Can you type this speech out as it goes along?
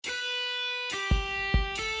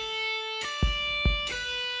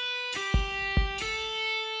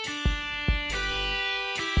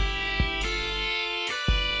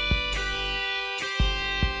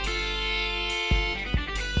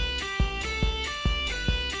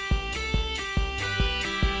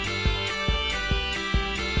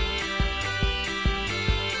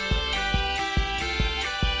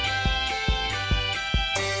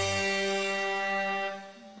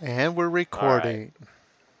recording. Right.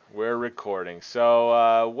 We're recording.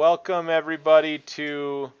 So, welcome everybody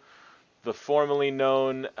to the formerly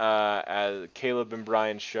known as Caleb and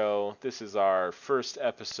Brian show. This is our first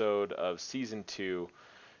episode of season 2,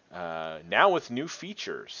 now with new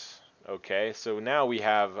features. Okay, so now we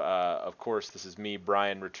have, of course, this is me,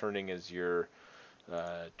 Brian, returning as your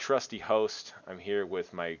trusty host. I'm here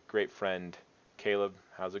with my great friend, Caleb.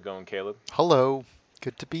 How's it going, Caleb? Hello.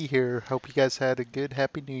 Good to be here. Hope you guys had a good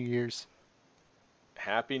Happy New Year's.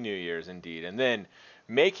 Happy New Year's indeed. And then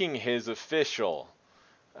making his official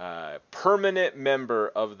permanent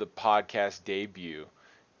member of the podcast debut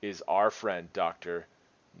is our friend, Dr.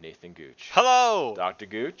 Nathan Gooch. Hello! Dr.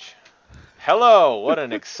 Gooch, hello! What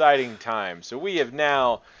an exciting time. So we have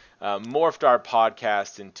now morphed our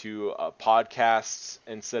podcast into podcasts.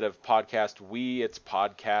 Instead of podcast we, it's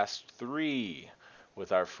podcast 3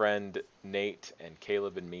 with our friend Nate and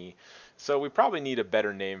Caleb and me. So we probably need a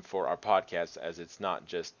better name for our podcast, as it's not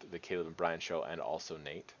just the Caleb and Brian show and also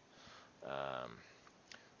Nate.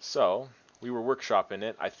 So we were workshopping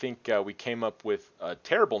it. I think we came up with a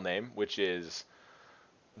terrible name, which is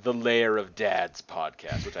the Layer of Dads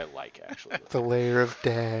podcast, which I like actually. The Layer of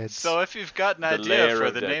Dads. So if you've got an The idea layer for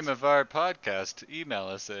of the dads. name of our podcast, email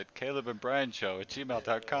us at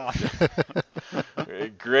calebandbrianshow@gmail.com.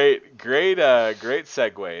 Great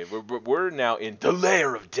segue. We're now in the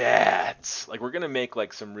Layer of Dads. Like we're gonna make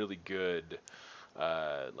like some really good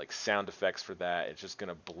like sound effects for that. It's just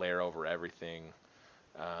gonna blare over everything.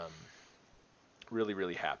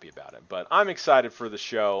 Really happy about it. But I'm excited for the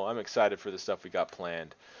show. I'm excited for the stuff we got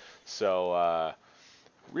planned. So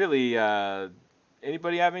really,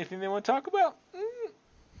 anybody have anything they want to talk about?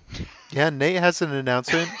 Yeah, Nate has an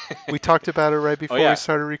announcement. We talked about it right before yeah. we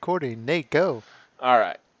started recording. Nate, go. All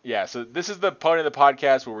right. Yeah, so this is the part of the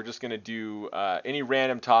podcast where we're just going to do any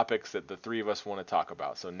random topics that the three of us want to talk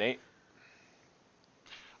about. So, Nate,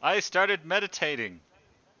 I started meditating.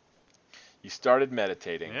 you started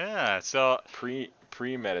meditating. Yeah, so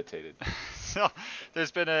Premeditated. so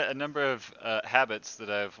there's been a number of habits that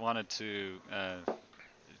I've wanted to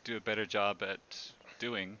do a better job at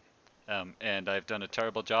doing. And I've done a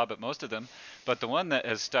terrible job at most of them. But the one that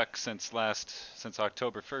has stuck since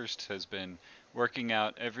October 1st has been working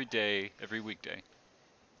out every day, every weekday.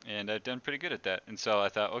 And I've done pretty good at that. And so I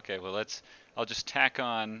thought, okay, well, I'll just tack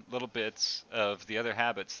on little bits of the other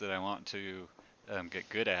habits that I want to get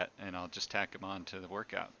good at, and I'll just tack them on to the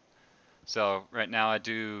workout. So right now I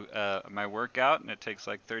do my workout, and it takes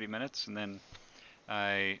like 30 minutes, and then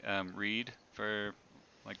I read for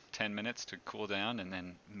like 10 minutes to cool down, and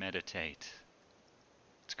then meditate.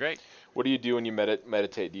 It's great. What do you do when you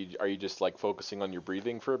meditate? Are you just like focusing on your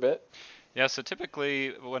breathing for a bit? Yeah, so typically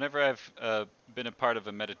whenever I've been a part of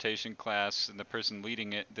a meditation class and the person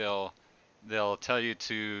leading it, they'll tell you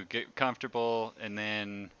to get comfortable and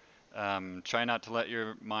then try not to let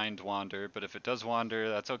your mind wander. But if it does wander,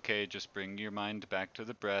 that's okay. Just bring your mind back to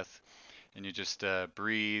the breath, and you just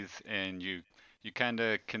breathe, and you kind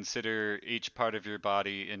of consider each part of your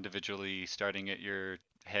body individually, starting at your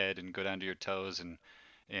head and go down to your toes,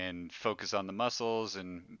 and focus on the muscles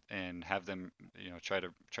and have them, try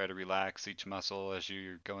to relax each muscle as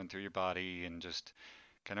you're going through your body, and just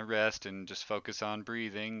kind of rest and just focus on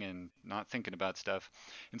breathing and not thinking about stuff.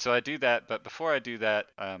 And so I do that, but before I do that,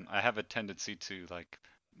 I have a tendency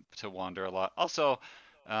to wander a lot. Also,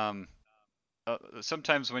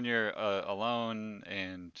 sometimes when you're alone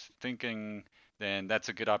and thinking, then that's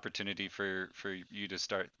a good opportunity for you to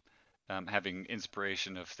start having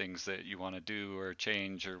inspiration of things that you want to do or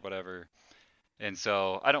change or whatever. And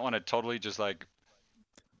so I don't want to totally just like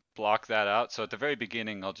block that out. So at the very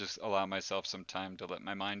beginning, I'll just allow myself some time to let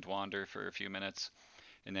my mind wander for a few minutes.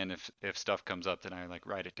 And then if stuff comes up, then I like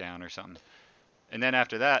write it down or something. And then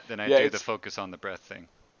after that, then I do the focus on the breath thing.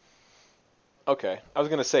 Okay. I was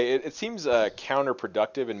going to say, it seems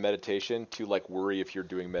counterproductive in meditation to like worry if you're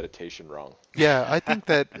doing meditation wrong. Yeah, I think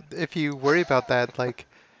that if you worry about that, like,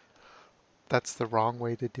 that's the wrong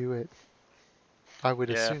way to do it. I would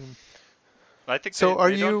assume. I think so.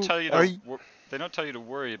 They don't tell you to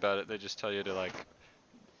worry about it. They just tell you to like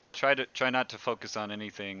try not to focus on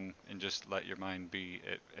anything and just let your mind be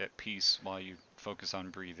at peace while you focus on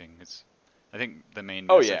breathing. It's, I think, the main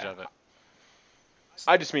message of it.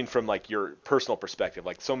 I just mean from like your personal perspective.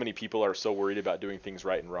 Like so many people are so worried about doing things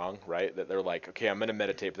right and wrong, right? That they're like, okay, I'm going to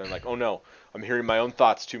meditate, but they're like, oh no, I'm hearing my own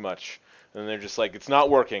thoughts too much. And they're just like, it's not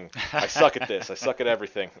working. I suck at this. I suck at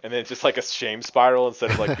everything. And then it's just like a shame spiral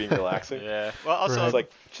instead of like being relaxing. Yeah. Well, also it's like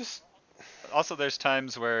just. Also, there's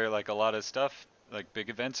times where like a lot of stuff, like big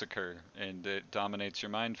events occur, and it dominates your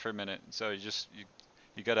mind for a minute. So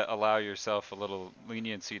you got to allow yourself a little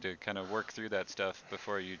leniency to kind of work through that stuff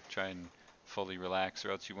before you try and fully relax,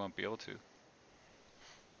 or else you won't be able to.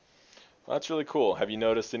 Well, that's really cool. Have you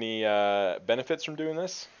noticed any benefits from doing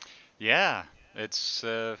this? Yeah, it's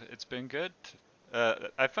been good.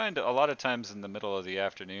 I find a lot of times in the middle of the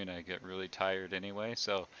afternoon I get really tired anyway,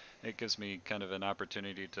 so it gives me kind of an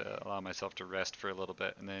opportunity to allow myself to rest for a little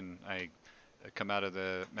bit, and then I come out of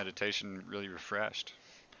the meditation really refreshed.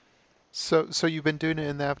 So you've been doing it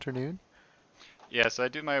in the afternoon? Yes, I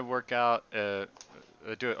do my workout. I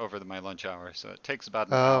do it over my lunch hour, so it takes about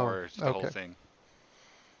an Oh, hour the whole okay. thing.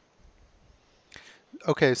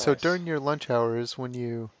 Okay, so Nice. during your lunch hours, when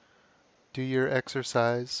you do your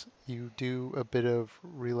exercise, you do a bit of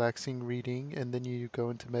relaxing reading, and then you go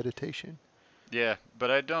into meditation. Yeah, but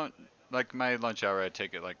I don't like my lunch hour. I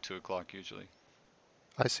take it like 2 o'clock usually.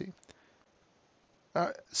 I see.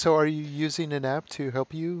 So are you using an app to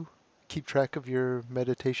help you keep track of your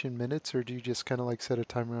meditation minutes, or do you just kind of like set a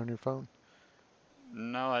timer on your phone?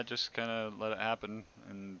 No, I just kind of let it happen,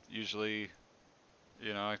 and usually,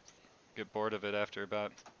 I get bored of it after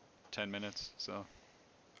about 10 minutes, so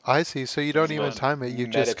I see. So you then don't I'm even done. time it.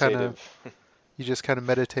 Meditative. You just kind of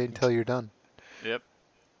meditate until you're done. Yep.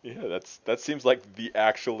 Yeah, that seems like the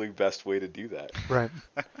actually best way to do that. Right.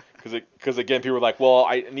 Because again, people are like, well,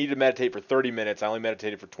 I need to meditate for 30 minutes. I only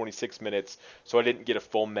meditated for 26 minutes, so I didn't get a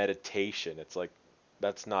full meditation. It's like,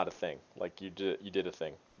 that's not a thing. Like you did a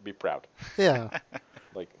thing. Be proud. Yeah.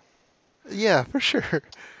 Like, Yeah, for sure.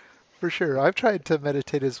 For sure. I've tried to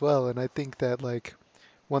meditate as well, and I think that like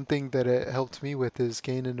one thing that it helped me with is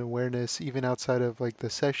gain an awareness even outside of like the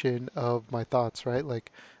session of my thoughts, right?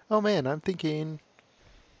 Like, oh man, I'm thinking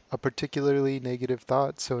a particularly negative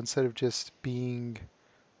thought. So instead of just being,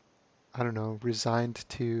 I don't know, resigned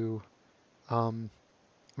to um,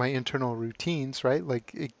 my internal routines, right?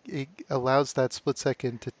 Like it allows that split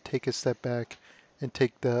second to take a step back and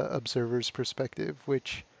take the observer's perspective,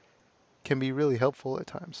 which can be really helpful at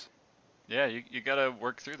times. Yeah, you gotta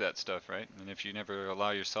work through that stuff, right? And if you never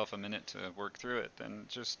allow yourself a minute to work through it, then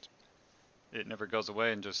it never goes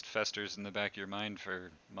away and just festers in the back of your mind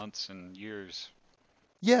for months and years.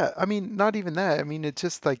 Yeah, I mean, not even that. I mean, it's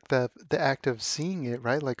just like the act of seeing it,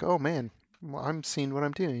 right? Like, oh man, well, I'm seeing what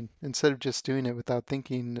I'm doing instead of just doing it without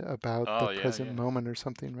thinking about the Oh yeah, present yeah. moment or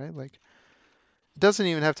something, right? Like, it doesn't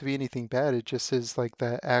even have to be anything bad. It just is like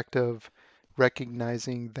that act of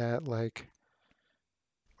recognizing that, like,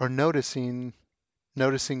 or noticing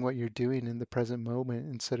what you're doing in the present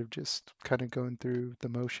moment instead of just kind of going through the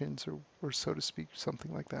motions or so to speak,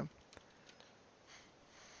 something like that.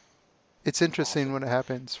 It's interesting awesome. when it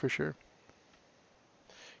happens for sure.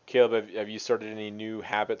 Caleb, have you started any new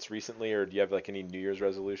habits recently, or do you have like any New Year's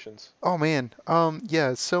resolutions? Oh man,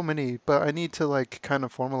 yeah, so many, but I need to like kind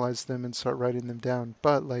of formalize them and start writing them down.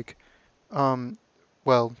 But like, um,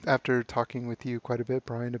 well, after talking with you quite a bit,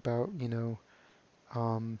 Brian, about,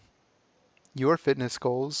 um, your fitness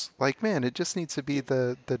goals, like man, it just needs to be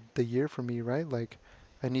the year for me, right? Like,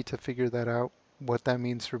 I need to figure that out, what that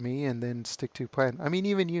means for me, and then stick to plan. I mean,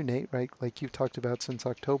 even you, Nate, right? Like you've talked about since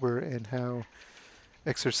October and how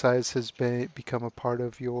exercise has become a part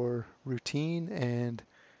of your routine and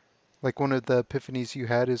like one of the epiphanies you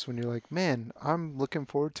had is when you're like, man, I'm looking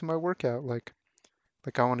forward to my workout. Like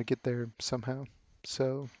I want to get there somehow.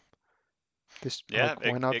 So this, Yeah, like, it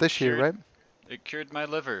why not it this year, cured right? it cured my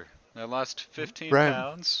liver. I lost 15 Right.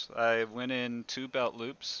 pounds. I went in 2 belt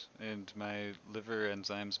loops, and my liver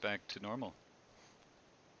enzymes back to normal.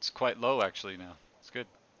 It's quite low actually now. It's good.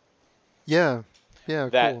 Yeah. Yeah,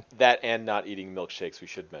 That cool. that and not eating milkshakes, we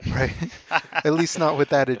should mention. Right. At least not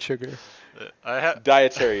with added sugar. I have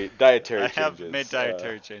I Dietary have made changes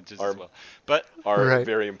dietary changes as are well, but are Right.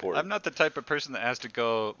 very I'm important. not the type of person that has to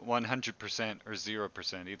go 100% or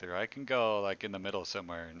 0% either. I can go like in the middle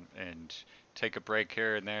somewhere and take a break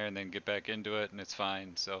here and there and then get back into it and it's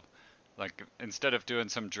fine. So, like instead of doing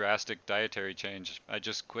some drastic dietary change, I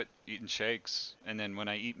just quit eating shakes and then when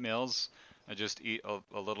I eat meals, I just eat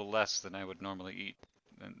a little less than I would normally eat,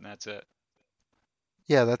 and that's it.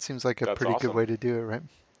 Yeah, that seems like a That's pretty good awesome. way to do it, right?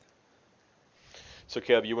 So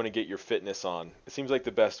Caleb, you want to get your fitness on. It seems like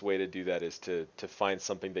the best way to do that is to find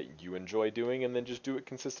something that you enjoy doing and then just do it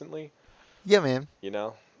consistently, Yeah, man. you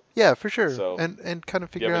know? Yeah, for sure. So, And kind of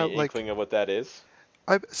do you figure have out any like inkling of what that is?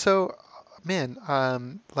 man,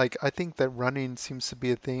 like I think that running seems to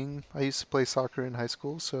be a thing. I used to play soccer in high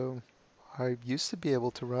school, so I used to be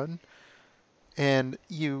able to run. And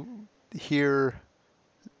you hear,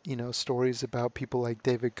 stories about people like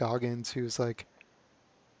David Goggins, who's like,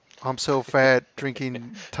 I'm so fat,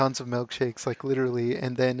 drinking tons of milkshakes, like literally,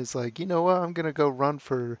 and then is like, you know what, I'm gonna go run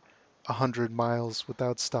for 100 miles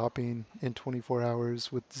without stopping in 24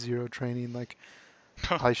 hours with zero training, like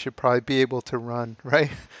I should probably be able to run, right?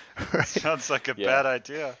 Right. Sounds like a Yeah. bad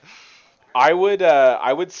idea. I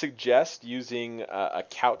would suggest using a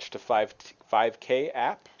Couch to 5K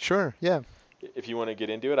app Sure. Yeah. if you want to get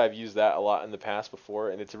into it. I've used that a lot in the past before,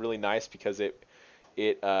 and it's really nice because it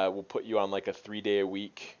will put you on like a 3 day a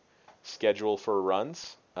week schedule for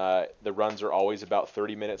runs. The runs are always about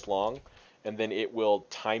 30 minutes long, and then it will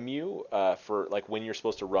time you for like when you're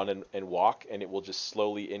supposed to run and walk, and it will just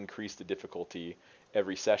slowly increase the difficulty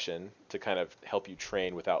every session to kind of help you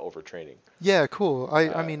train without overtraining. Yeah, cool. I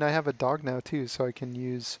Uh, mean, I have a dog now too, so I can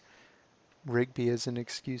use Rigby as an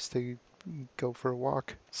excuse to go for a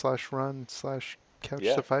walk slash run slash couch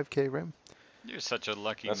yeah, to 5K, right? You're such a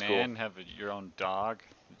lucky that's cool. man, have your own dog,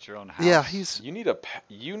 it's your own Yeah, house. he's You need a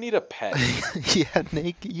pet. yeah,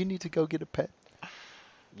 Nate, you need to go get a pet.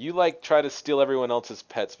 You like try to steal everyone else's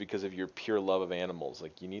pets because of your pure love of animals.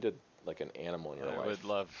 Like you need an animal in your I life. would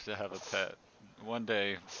love to have a pet. One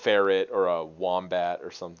day. Ferret or a wombat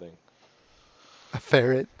or something. A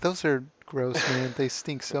ferret. Those are gross, man. They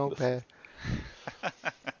stink so bad.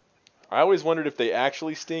 I always wondered if they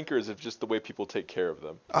actually stink or is it just the way people take care of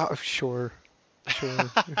them. Sure.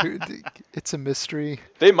 Sure. It's a mystery.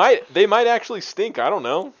 They might actually stink. I don't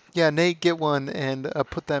know. Yeah, Nate, get one and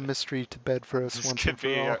put that mystery to bed for us This once could and for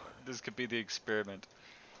be all. this could be the experiment.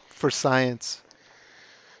 For science.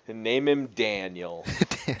 And name him Daniel.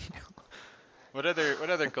 Daniel. What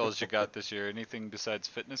other goals you got this year? Anything besides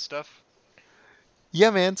fitness stuff?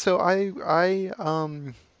 Yeah, man. So I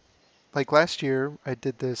like last year I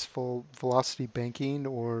did this full velocity banking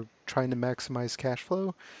or trying to maximize cash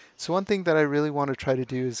flow. So one thing that I really want to try to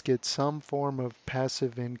do is get some form of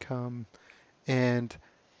passive income. And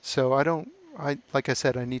so I like I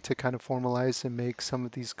said, I need to kind of formalize and make some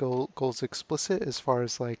of these goals explicit as far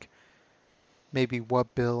as like maybe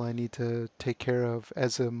what bill I need to take care of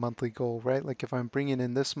as a monthly goal, right? Like if I'm bringing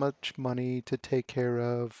in this much money to take care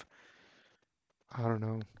of, I don't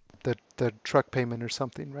know, the truck payment or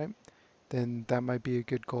something, right? Then that might be a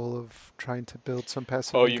good goal of trying to build some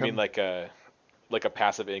passive Oh, you mean income. like a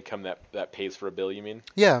passive income that pays for a bill, you mean?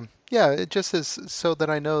 Yeah, yeah, it just is so that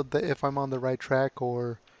I know that if I'm on the right track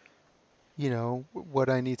or, what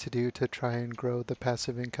I need to do to try and grow the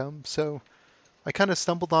passive income. So I kind of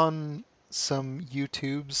stumbled on some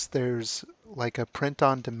YouTubes. There's like a print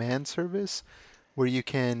on demand service where you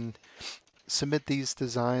can submit these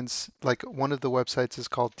designs. Like one of the websites is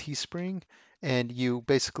called Teespring, and you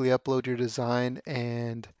basically upload your design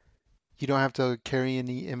and you don't have to carry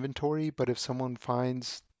any inventory, but if someone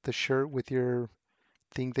finds the shirt with your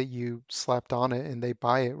thing that you slapped on it and they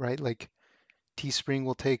buy it, right? Like Teespring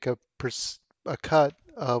will take a cut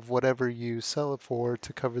of whatever you sell it for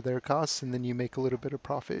to cover their costs, and then you make a little bit of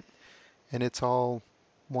profit, and it's all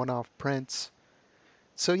one-off prints.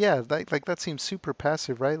 So yeah, like that seems super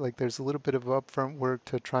passive, right? Like there's a little bit of upfront work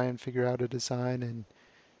to try and figure out a design and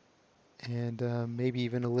maybe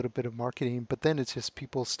even a little bit of marketing, but then it's just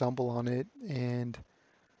people stumble on it and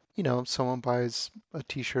someone buys a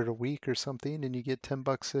t-shirt a week or something and you get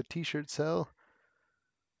 $10 a t-shirt sale.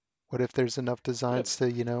 What if there's enough Yeah, designs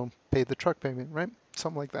to, pay the truck payment, right?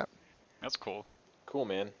 Something like that. That's cool. cool,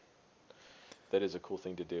 man. That is a cool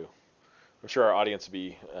thing to do. I'm sure our audience would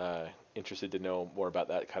be interested to know more about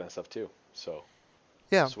that kind of stuff too. So,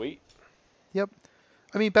 Yeah. sweet. Yep.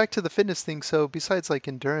 I mean, back to the fitness thing. So besides like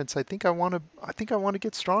endurance, I think I want to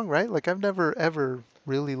get strong, right? Like I've never ever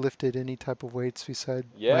really lifted any type of weights beside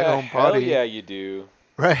my Yeah, own hell body. yeah, you do.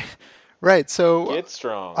 Right. Right. So Get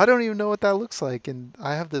strong. I don't even know what that looks like, and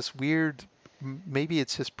I have this weird, maybe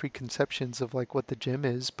it's just preconceptions of like what the gym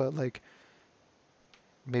is, but like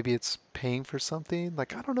maybe it's paying for something.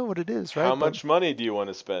 Like I don't know what it is, How right? But much money do you want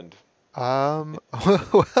to spend? well,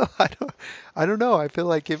 I don't know. I feel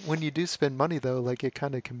like when you do spend money though, like it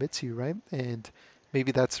kind of commits you, right? And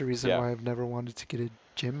maybe that's the reason Yeah. why I've never wanted to get a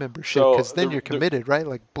gym membership, So because then you're committed, right?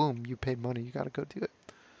 Like boom, you paid money, you got to go do it.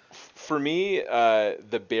 for me,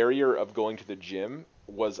 the barrier of going to the gym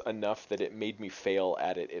was enough that it made me fail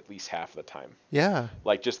at it at least half the time. Yeah.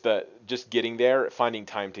 Like just getting there, finding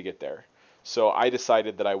time to get there. So I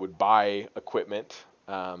decided that I would buy equipment,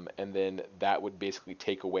 and then that would basically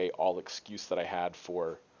take away all excuse that I had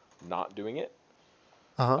for not doing it.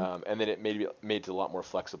 Uh-huh. And then it made it a lot more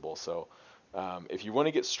flexible. So if you want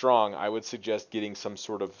to get strong, I would suggest getting some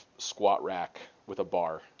sort of squat rack with a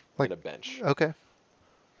bar Like and a bench, okay.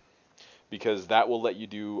 because that will let you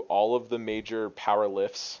do all of the major power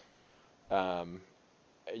lifts. Um,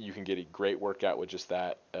 you can get a great workout with just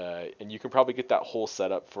that, and you can probably get that whole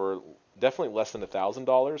setup for definitely less than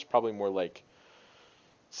 $1,000. Probably more like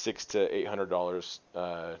 $600 to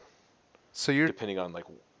 $800, So you're depending on like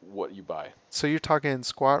what you buy. so you're talking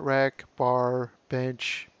squat rack, bar,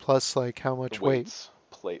 bench, plus like how much weight? Weights,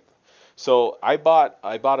 plate. So I bought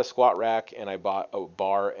a squat rack and I bought a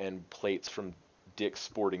bar and plates from Dick's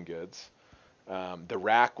Sporting Goods. The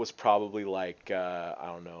rack was probably like I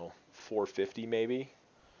don't know, 450 maybe.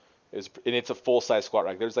 And it's a full size squat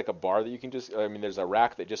rack. There's like a bar that you can just, I mean, there's a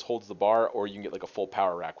rack that just holds the bar, or you can get like a full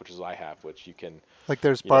power rack, which is what I have, which you can, Like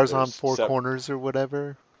there's you know, bars on there's four sep corners or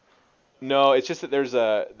whatever. No, it's just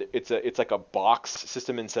that it's like a box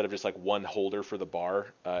system instead of just like one holder for the bar.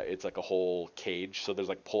 It's like a whole cage. So there's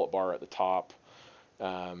like pull-up bar at the top.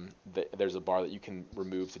 There's a bar that you can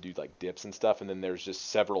remove to do like dips and stuff, and then there's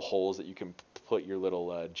just several holes that you can put your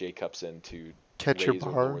little J cups in to Catch your raise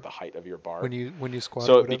or bar lower the height of your bar. when you squat or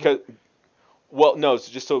So whatever. well, no, it's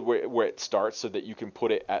just so where it starts, so that you can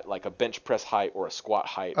put it at like a bench press height or a squat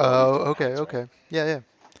height or Oh, even okay, max, right? okay. Yeah, yeah.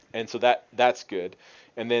 And so that's good.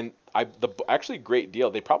 And then actually great deal.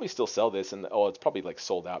 They probably still sell this, and it's probably like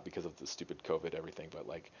sold out because of the stupid COVID everything. But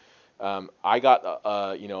like, I got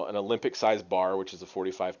an Olympic size bar, which is a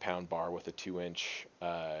 45-pound bar with a 2-inch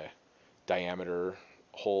diameter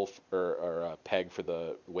hole or peg for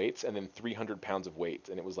the weights, and then 300 pounds of weights,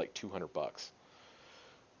 and it was like $200,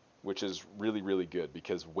 which is really really good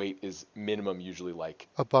because weight is minimum usually like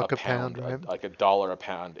A a buck a pound, pound, right? like $1 a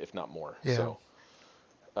pound, if not more. Yeah. So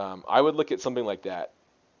I would look at something like that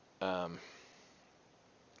um,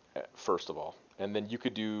 first of all, and then you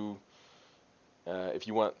could do if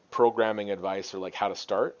you want programming advice or like how to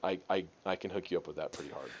start. I can hook you up with that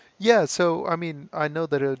pretty hard. Yeah, so I mean, I know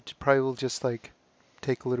that it probably will just like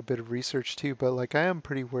take a little bit of research too, but like I am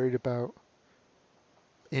pretty worried about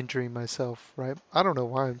injuring myself, right? I don't know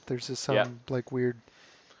why. There's just Yeah. some like weird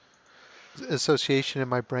association in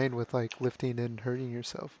my brain with like lifting and hurting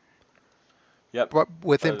yourself. Yep. But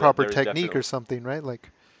with improper There's technique or definitely. something, right? Like,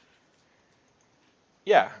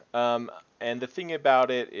 Yeah. And the thing about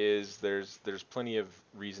it is there's plenty of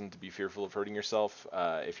reason to be fearful of hurting yourself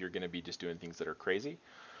if you're going to be just doing things that are crazy.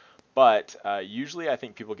 But usually, I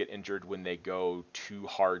think people get injured when they go too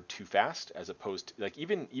hard, too fast, as opposed to like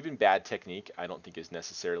even bad technique. I don't think is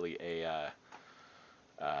necessarily a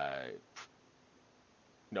uh,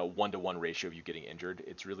 no 1-to-1 ratio of you getting injured.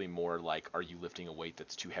 It's really more like, are you lifting a weight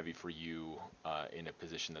that's too heavy for you in a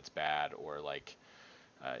position that's bad, or like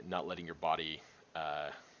not letting your body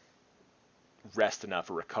rest enough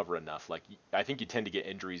or recover enough. Like I think you tend to get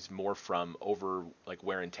injuries more from over like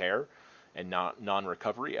wear and tear and not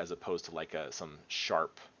non-recovery, as opposed to like some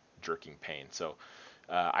sharp jerking pain. So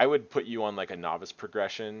I would put you on like a novice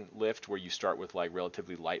progression lift where you start with like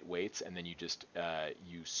relatively light weights, and then you just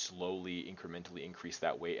you slowly incrementally increase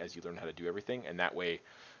that weight as you learn how to do everything, and that way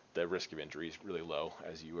the risk of injury is really low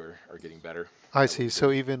as you are getting better I at what see. you're So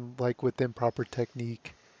doing. even like with improper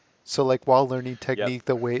technique, so like while learning Yep. technique,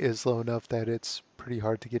 the weight is low enough that it's pretty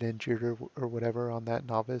hard to get injured or whatever on that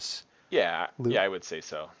novice Yeah, loop. yeah, I would say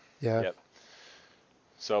so. Yeah. Yep.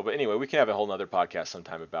 So, but anyway, we can have a whole nother podcast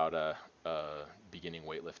sometime about beginning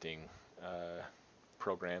weightlifting uh,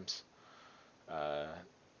 programs. Uh,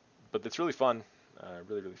 but it's really fun,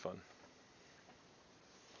 really really fun.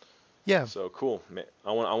 Yeah. So cool, man.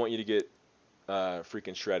 I want you to get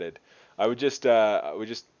freaking shredded. I would just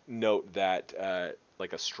note that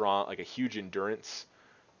like a huge endurance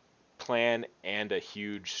plan and a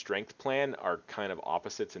huge strength plan are kind of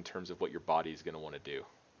opposites in terms of what your body is going to want to do.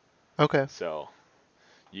 Okay. So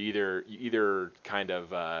you either kind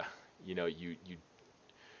of you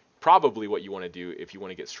probably what you want to do if you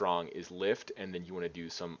want to get strong is lift, and then you want to do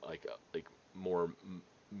some like more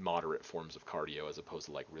moderate forms of cardio as opposed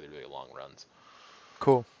to like really really long runs.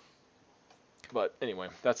 Cool. But anyway,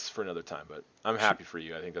 that's for another time. But I'm Sh happy for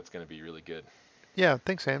you. I think that's going to be really good. Yeah,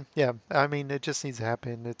 thanks, Sam. Yeah, I mean, it just needs to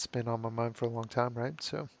happen. It's been on my mind for a long time, right?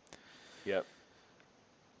 So, Yep.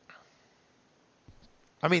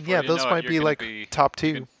 I mean, Before yeah, you those know it, might be like top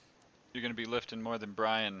you're two. gonna you're gonna be lifting more than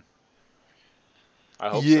Brian. I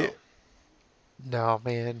hope Yeah. so. No,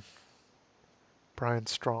 man. Brian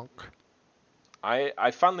Strong.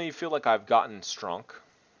 I finally feel like I've gotten strong,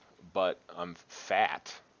 but I'm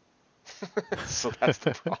fat. So that's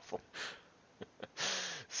the problem.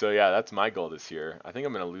 So yeah, that's my goal this year. I think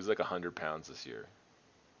I'm gonna lose like 100 pounds this year.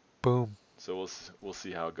 Boom. So we'll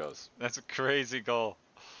see how it goes. That's a crazy goal.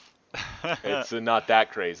 It's not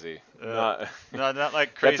that crazy. Not Not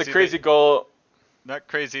like that's a crazy crazy goal. not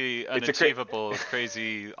crazy It's a unachievable,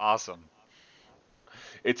 crazy awesome.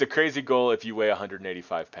 it's a crazy goal if you weigh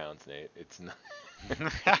 185 pounds, Nate. It's not,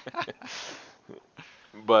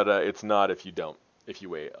 but it's not if you don't. if you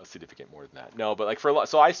weigh a significant more than that. No, but like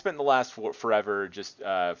so I spent the last forever just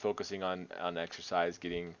focusing on exercise,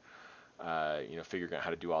 getting figuring out how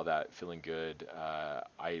to do all that, feeling good.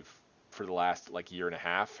 I've for the last like year and a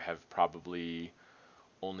half have probably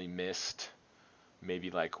only missed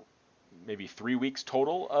maybe 3 weeks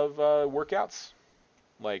total of workouts.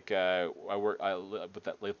 Like I with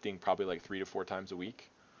that lifting probably like 3 to 4 times a week.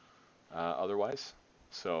 Otherwise,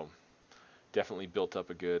 so definitely built up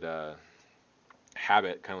a good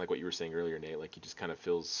habit, kind of like what you were saying earlier, Nate. Like it just kind of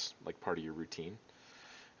feels like part of your routine.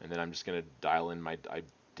 And then I'm just gonna I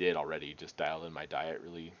did already just dial in my diet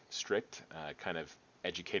really strict. Kind of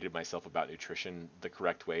educated myself about nutrition, the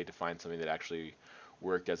correct way to find something that actually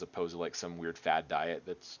worked, as opposed to like some weird fad diet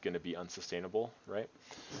that's gonna be unsustainable, right?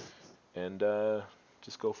 And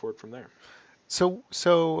just go forward from there. So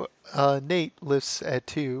Nate lifts at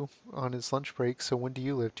 2 on his lunch break. So when do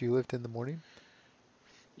you lift? Do you lift in the morning?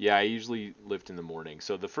 Yeah, I usually lift in the morning.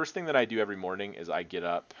 So the first thing that I do every morning is I get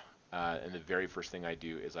up, and the very first thing I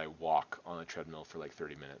do is I walk on the treadmill for like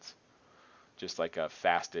 30 minutes. Just like a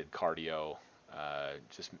fasted cardio,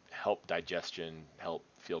 just help digestion, help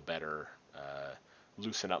feel better,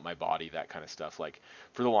 loosen up my body, that kind of stuff. Like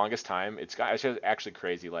for the longest time, it's just actually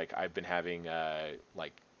crazy. Like I've been having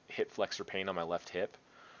like hip flexor pain on my left hip,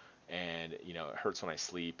 and it hurts when I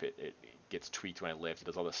sleep. It gets tweaked when I lift. It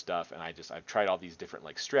does all this stuff, and I've tried all these different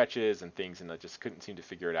like stretches and things, and I just couldn't seem to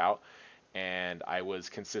figure it out. And I was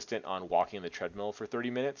consistent on walking on the treadmill for 30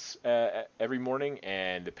 minutes every morning,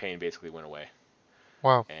 and the pain basically went away.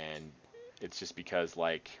 Wow. And it's just because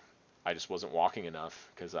like I just wasn't walking enough,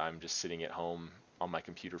 because I'm just sitting at home on my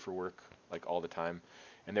computer for work like all the time,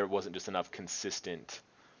 and there wasn't just enough consistent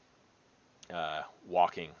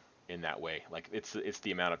walking in that way. Like it's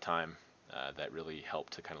the amount of time that really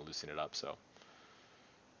helped to kind of loosen it up. So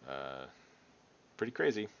pretty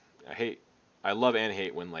crazy. I love and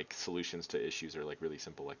hate when like solutions to issues are like really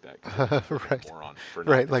simple like that, because it makes you feel like Right. a moron for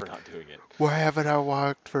Right. for Like, not doing it. why haven't I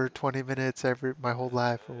walked for 20 minutes my whole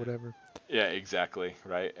life or whatever? Yeah, exactly,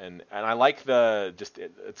 right. And I like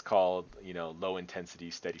it's called, low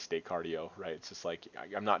intensity steady state cardio, right? It's just like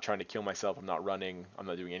I'm not trying to kill myself, I'm not running, I'm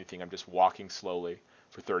not doing anything. I'm just walking slowly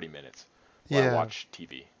for 30 minutes while I Yeah. watch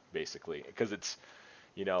TV, basically. Because it's,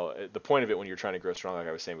 the point of it when you're trying to grow strong, like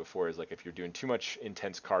I was saying before, is like if you're doing too much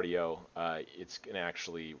intense cardio, it's going to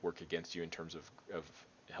actually work against you in terms of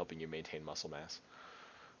helping you maintain muscle mass.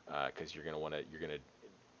 Because you're going to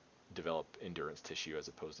develop endurance tissue as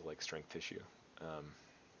opposed to like strength tissue. Um,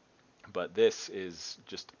 but this is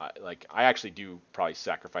just like I actually do probably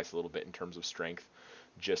sacrifice a little bit in terms of strength,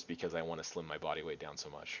 just because I want to slim my body weight down so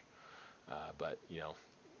much. But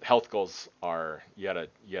health goals are you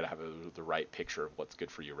gotta have the right picture of what's good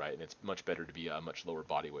for you, right? And it's much better to be a much lower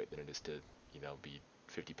body weight than it is to be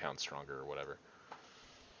 50 pounds stronger or whatever.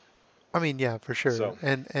 I mean, yeah, for sure. So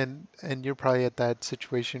And you're probably at that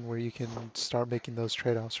situation where you can start making those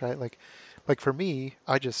trade-offs, right? Like for me,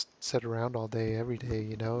 I just sit around all day, every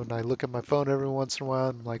day, and I look at my phone every once in a while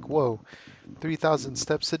and I'm like, whoa, 3,000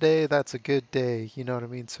 steps a day, that's a good day. You know what I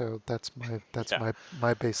mean? So that's my that's yeah, my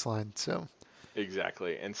my baseline. So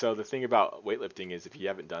exactly. And so the thing about weightlifting is if you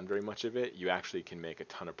haven't done very much of it, you actually can make a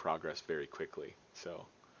ton of progress very quickly. So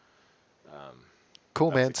um,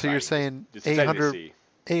 cool, that's man. So you're exciting. Just saying just exciting to 800 see.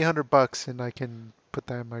 $800 and I can put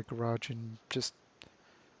that in my garage and just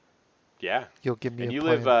Yeah, you'll give me and a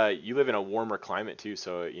plan. you live in a warmer climate too,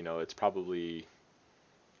 so it's probably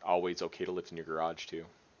always okay to lift in your garage too.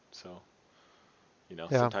 So Yeah,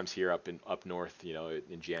 sometimes here up north,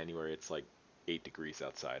 in January it's like 8 degrees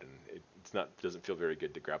outside, and it's not doesn't feel very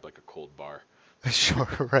good to grab like a cold bar. sure,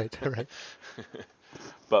 right, right.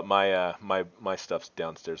 But my stuff's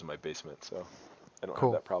downstairs in my basement, so I don't have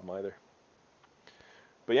Cool. that problem either.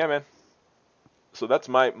 But yeah, man. So that's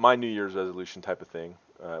my New Year's resolution type of thing.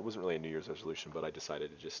 It wasn't really a New Year's resolution, but I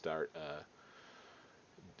decided to just start,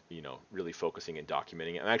 really focusing and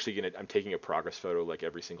documenting it. I'm taking a progress photo like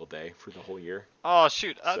every single day for the whole year. Oh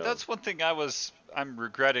shoot, So that's one thing I'm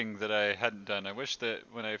regretting that I hadn't done. I wish that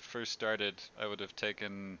when I first started, I would have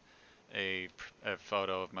taken a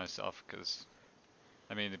photo of myself, because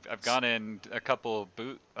I mean I've S- gone in a couple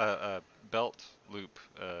belt loop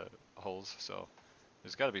holes, so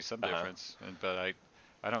there's got to be some uh-huh. difference. But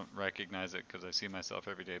I don't recognize it because I see myself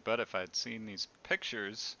every day. But if I'd seen these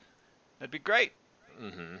pictures, that'd be great.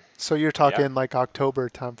 Mhm. So you're Yeah. talking like October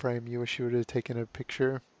time frame. You wish you would have taken a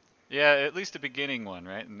picture. Yeah, at least the beginning one,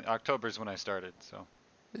 right? And October is when I started, so.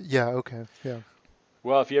 Yeah, okay. Yeah.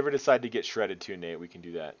 Well, if you ever decide to get shredded too, Nate, we can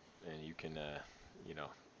do that, and you can, you know,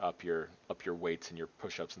 up your weights and your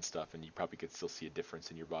push-ups and stuff, and you probably could still see a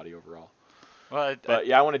difference in your body overall. Well, But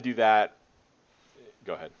yeah, I want to do that.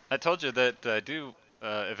 Go ahead. I told you that I do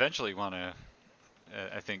eventually want to,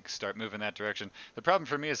 I think, start moving that direction. The problem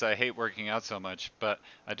for me is I hate working out so much, but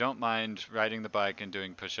I don't mind riding the bike and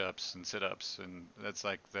doing push-ups and sit-ups, and that's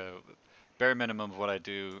like the bare minimum of what I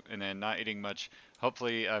do. And then not eating much.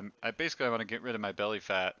 Hopefully, I basically want to get rid of my belly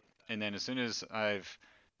fat, and then as soon as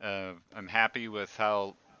I'm happy with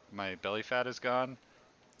how my belly fat is gone,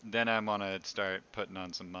 then I want to start putting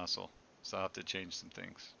on some muscle. So I'll have to change some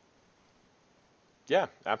things. Yeah,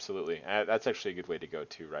 absolutely. That's actually a good way to go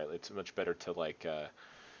too, right? It's much better to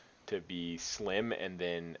to be slim and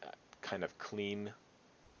then kind of clean,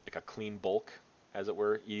 like a clean bulk, as it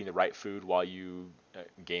were, eating the right food while you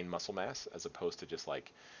gain muscle mass, as opposed to just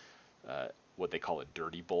like what they call a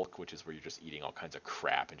dirty bulk, which is where you're just eating all kinds of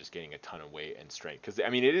crap and just gaining a ton of weight and strength. Because I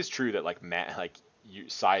mean, it is true that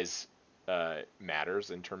size matters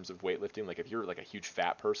in terms of weightlifting. Like if you're like a huge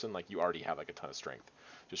fat person, like you already have like a ton of strength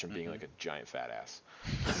just from being Mm-hmm. like a giant fat ass.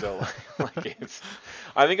 So like it's,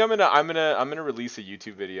 I think I'm gonna release a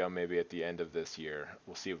YouTube video maybe at the end of this year.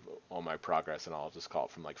 We'll see all my progress, and I'll just call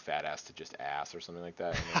it from like fat ass to just ass or something like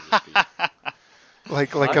that, and it'll just be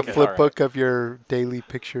Like a Okay. all flip right book of your daily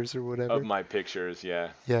pictures or of whatever. my pictures. Yeah,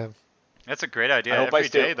 Yeah. That's a great I idea. hope I Every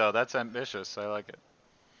stay. day, though, that's ambitious. I like it.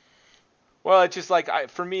 Well, it's just like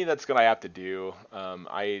for me, that's what I have to do.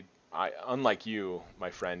 Unlike you, my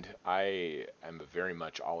friend, I am a very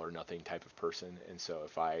much all or nothing type of person, and so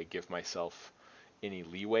if I give myself any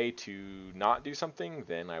leeway to not do something,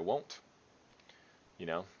 then I won't.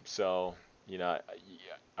 So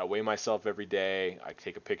I weigh myself every day. I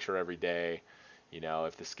take a picture every day.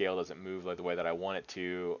 If the scale doesn't move like the way that I want it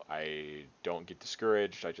to, I don't get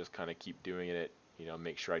discouraged. I just kind of keep doing it.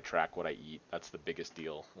 Make sure I track what I eat. That's the biggest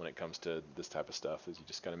deal when it comes to this type of stuff, is you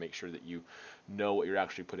just got to make sure that you know what you're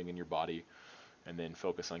actually putting in your body, and then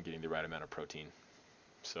focus on getting the right amount of protein.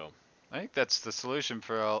 So, I think that's the solution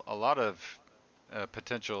for a lot of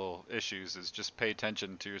potential issues is just pay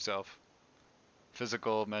attention to yourself.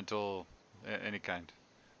 Physical, mental, any kind.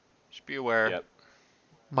 Just be aware. yep,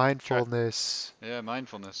 Try, Mindfulness. yeah,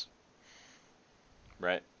 mindfulness.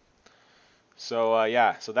 right. So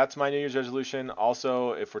yeah, so that's my New Year's resolution.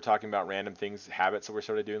 Also, if we're talking about random things, habits that we're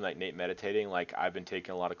sort of doing, like Nate meditating, like I've been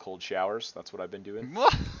taking a lot of cold showers. That's what I've been doing.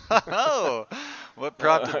 Whoa! What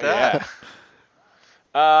prompted that? Yeah.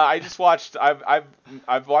 I just watched.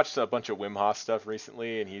 I've watched a bunch of Wim Hof stuff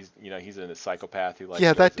recently, and he's a psychopath who like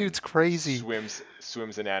Yeah, that goes and dude's crazy.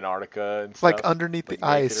 swims in Antarctica and Like stuff, underneath the like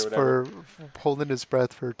naked or ice whatever. for holding his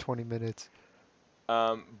breath for 20 minutes.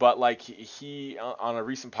 But like he on a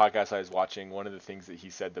recent podcast I was watching, one of the things that he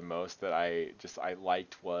said the most that I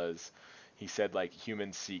liked was he said like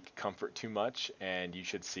humans seek comfort too much, and you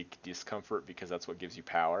should seek discomfort because that's what gives you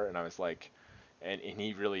power. And I was like, and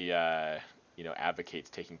he really advocates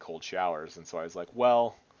taking cold showers, and so I was like,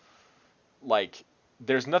 well, like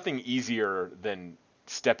there's nothing easier than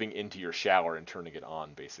stepping into your shower and turning it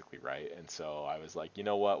on, basically, right? And so I was like, you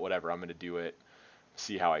know what, whatever, I'm gonna do it,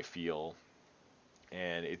 see how I feel.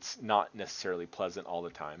 And it's not necessarily pleasant all the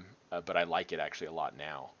time, but I like it actually a lot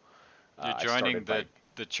now. You're I joining started by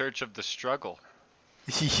the church of the struggle.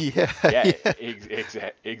 Yeah, yeah, yeah.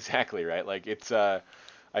 exactly right. Like it's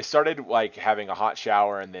I started like having a hot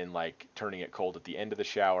shower and then like turning it cold at the end of the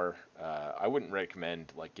shower. I wouldn't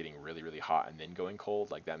recommend like getting really really hot and then going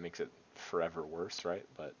cold. Like that makes it forever worse, right?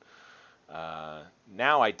 But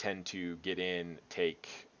now I tend to get in, take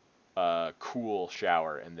a cool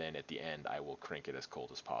shower, and then at the end I will crank it as cold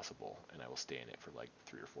as possible, and I will stay in it for like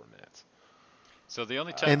 3 or 4 minutes. So the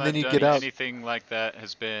only time And then I've you done get out. anything like that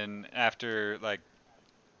has been after like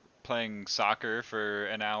playing soccer for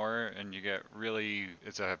an hour and you get really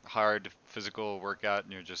it's a hard physical workout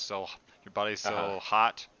and your body's Uh huh. so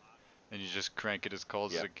hot and you just crank it as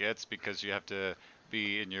cold as Yep. it gets because you have to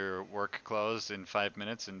be in your work clothes in 5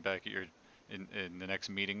 minutes and back at your in the next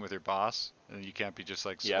meeting with your boss and you can't be just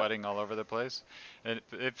like Yep. sweating all over the place and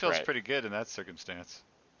it feels Right. pretty good in that circumstance.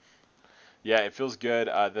 Yeah, it feels good.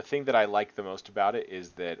 The thing that I like the most about it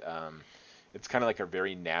is that it's kind of like a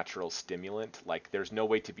very natural stimulant. Like there's no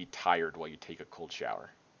way to be tired while you take a cold shower,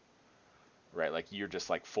 right? Like you're just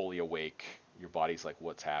like fully awake. Your body's like,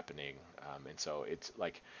 what's happening? And so it's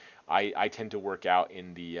like, I tend to work out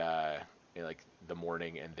in like the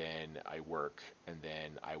morning, and then I work, and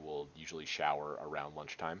then I will usually shower around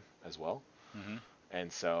lunchtime as well. Hmm.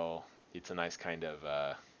 And so it's a nice kind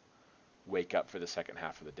of wake up for the second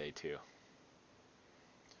half of the day too.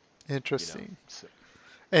 You know, Interesting. so,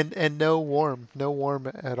 And no warm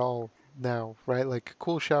at all. now, right? Like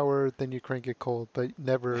cool shower, then you crank it cold, but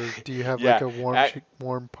never do you have like Yeah, a ac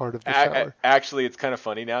warm part of the shower. actually, it's kind of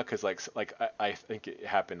funny now because I think it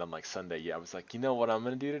happened on like Sunday. Yeah, I was like, you know what I'm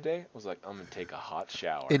gonna do today? I was like, I'm gonna take a hot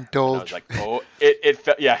shower, and I was Indulge, like, oh, it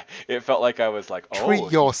felt yeah, it felt like I was like, treat oh,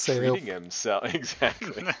 he's treating yourself. himself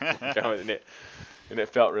exactly. And it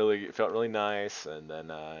felt really nice, and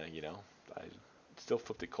then I still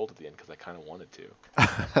flipped it cold at the end because I kind of wanted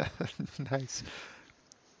to, Nice.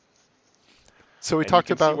 So we and you talked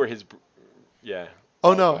can see about. where yeah.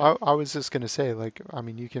 Oh Oh, no, go ahead. I was just gonna say, like, I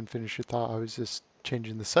mean, you can finish your thought. I was just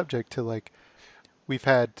changing the subject to like we've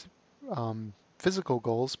had physical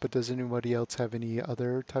goals, but does anybody else have any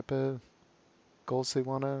other type of goals they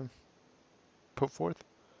want to put forth?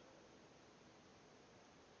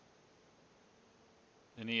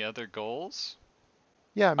 Any other goals?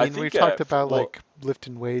 Yeah, I I mean, we've think talked about well, like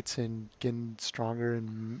lifting weights and getting stronger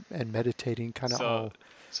and meditating, kind of So, all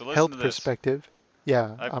so listen to health this. perspective.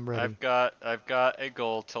 Yeah, I've I'm ready. I've got I've got a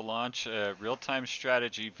goal to launch a real-time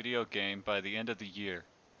strategy video game by the end of the year.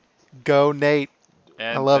 Go, Nate.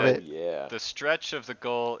 I And love the oh it. yeah. the stretch of the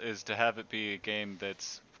goal is to have it be a game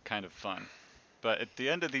that's kind of fun. But at the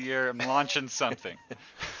end of the year, I'm launching something.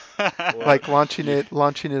 Well, Like launching you it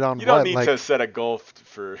on you don't what? need to Like, set a goal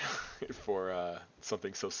for for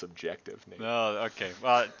something so subjective, Nate. No, okay.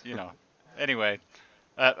 Well, anyway,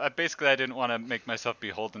 I didn't want to make myself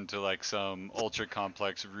beholden to like some ultra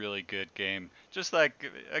complex, really good game. Just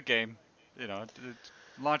like a game,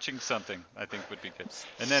 launching something I think would be good.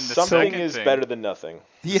 And then the so Something second is thing, better than nothing.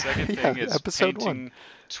 the yeah, second yeah. thing is Episode one. painting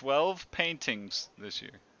 12 paintings this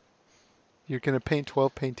year. You're gonna paint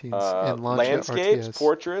 12 paintings and launch it Landscapes, RTS.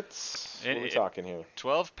 portraits. What are we It, talking here?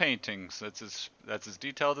 12 paintings. That's as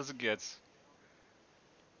detailed as it gets.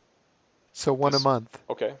 So one a This month.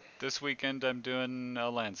 Okay. this weekend I'm doing a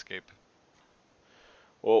landscape.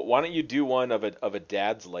 Well, why don't you do one of a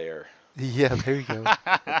dad's lair? Yeah, there you go.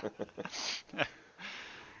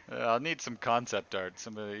 I'll need some concept art.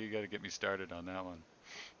 Somebody, you got to get me started on that one.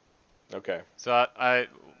 Okay. So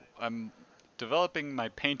I'm developing my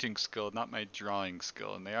painting skill, not my drawing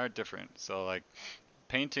skill, and they are different. So like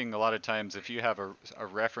painting, a lot of times, if you have a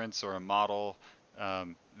reference or a model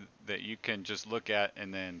that you can just look at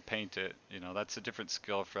and then paint it, that's a different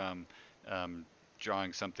skill from um,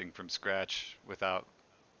 drawing something from scratch without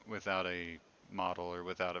a model or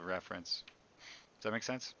without a reference. Does that make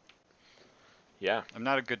sense? Yeah. I'm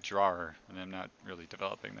not a good drawer, and I'm not really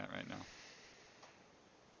developing that right now.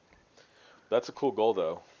 That's a cool goal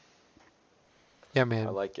though. Yeah, I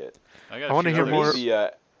man. like it. I got I a want to few hear For me, more. others.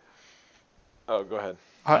 the oh, go ahead.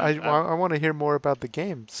 I want to hear more about the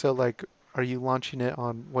game. So, like, are you launching it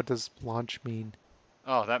on what does launch mean?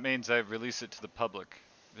 Oh, that means I release it to the public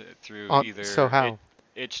through On so either how?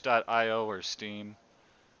 itch.io or Steam.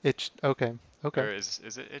 It's okay. Okay. Or is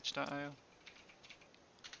it itch.io?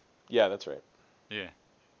 Yeah, that's right. Yeah.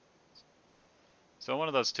 So one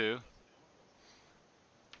of those two.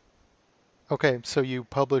 Okay. So you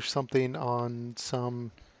publish something on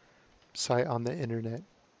some site on the internet,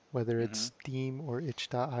 whether Hmm. it's Steam or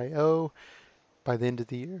itch.io by the end of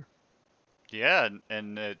the year. Yeah,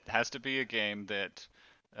 and it has to be a game that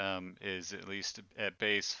is at least at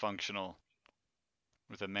base functional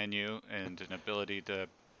with a menu and an ability to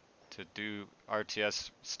do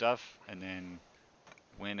RTS stuff and then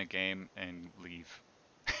win a game and leave.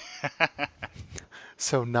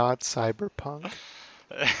 So not cyberpunk.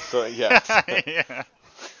 So yeah. Yeah.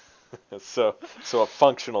 So a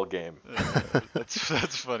functional game.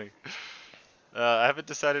 That's funny. I haven't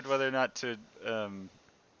decided whether or not to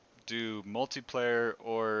do multiplayer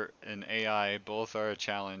or an AI. Both are a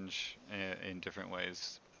challenge in different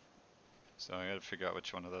ways. So I got to figure out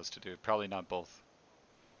which one of those to do. Probably not both.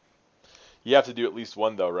 You have to do at least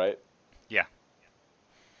one though, right? Yeah.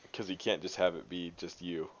 Because you can't just have it be just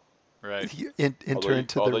you. Right. Enter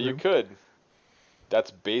into the Although you room. could. That's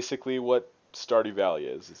basically what Stardew Valley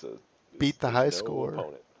is. Beat the there's high no score.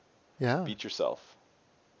 opponent. Yeah. Beat yourself.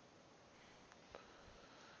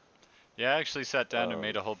 Yeah, I actually sat down and Um,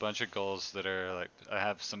 made a whole bunch of goals that are like I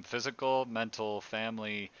have some physical, mental,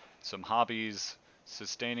 family, some hobbies,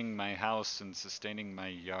 sustaining my house, and sustaining my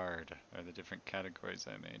yard are the different categories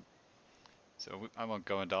I made. So I won't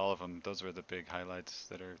go into all of them. Those were the big highlights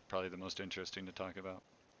that are probably the most interesting to talk about.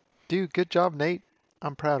 Dude, good job, Nate.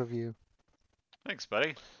 I'm proud of you. Thanks,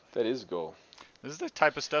 buddy. that is a goal. This is the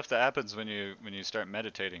type of stuff that happens when you start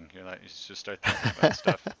meditating. You're like you just start thinking about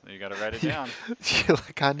stuff. You got to write it You- down. You're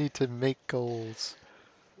like, I need to make goals.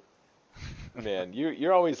 Man,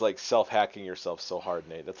 you're always like self-hacking yourself so hard,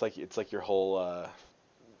 Nate. That's like it's like your whole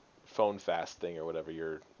phone fast thing or whatever,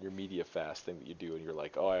 your media fast thing that you do, and you're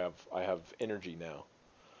like, oh, I have energy now.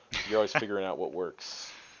 You're always figuring out what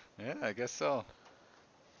works, Yeah, I guess so.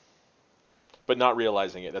 but not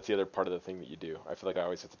realizing it. That's the other part of the thing that you do. I feel like I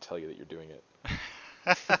always have to tell you that you're doing it.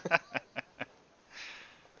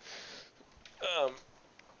 Um,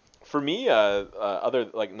 for me, other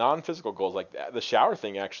like non-physical goals, like the shower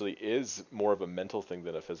thing, actually is more of a mental thing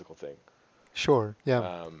than a physical thing. Sure. Yeah.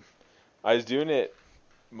 I was doing it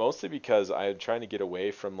mostly because I'm trying to get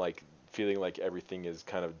away from like feeling like everything is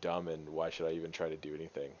kind of dumb and why should I even try to do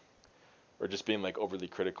anything, or just being like overly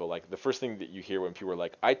critical. Like the first thing that you hear when people are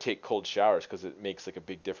like, I take cold showers because it makes like a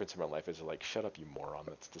big difference in my life, is like, shut up, you moron.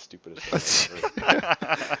 That's the stupidest thing I've ever heard.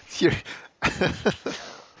 You're-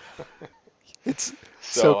 it's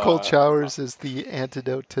so So, cold showers is the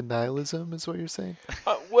antidote to nihilism, is what you're saying?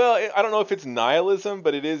 well, I don't know if it's nihilism,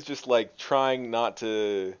 but it is just like trying not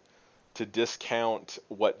to discount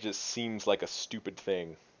what just seems like a stupid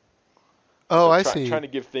thing. Oh, So I see. trying to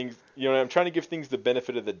give things, I'm trying to give things the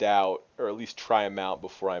benefit of the doubt, or at least try them out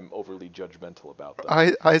before I'm overly judgmental about them.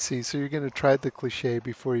 I see. So you're gonna try the cliche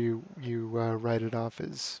before you write it off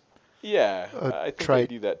as Yeah, a I think I trite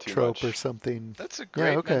do that too trope or much. something. That's a Yeah.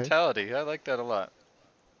 great Okay. mentality. I like that a lot.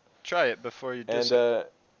 Try it before you diss And it.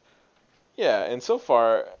 yeah, and so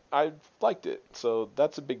far I've liked it. So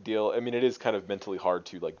that's a big deal. I mean, it is kind of mentally hard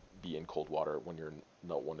to like be in cold water when you're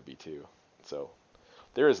not want to be too. So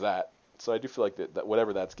there is that. So I do feel like that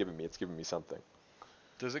whatever that's given me, it's given me something.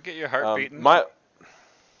 Does it get your heart beating? My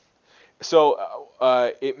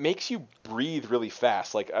it makes you breathe really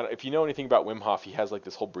fast. Like if you know anything about Wim Hof, he has like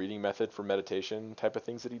this whole breathing method for meditation type of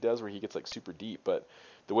things that he does, where he gets like super deep. But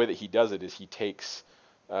the way that he does it is he takes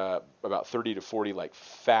about 30 to 40 like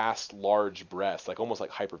fast, large breaths, like almost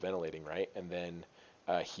like hyperventilating, right? And then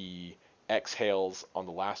he exhales on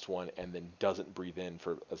the last one and then doesn't breathe in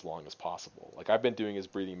for as long as possible. Like I've been doing his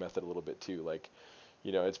breathing method a little bit too. Like,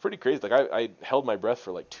 it's pretty crazy. Like I held my breath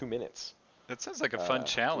for like 2 minutes. That sounds like a fun Yeah.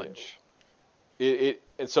 challenge.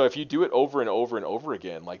 And so if you do it over and over and over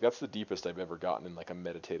again, like that's the deepest I've ever gotten in like a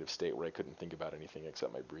meditative state where I couldn't think about anything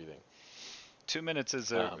except my breathing. 2 minutes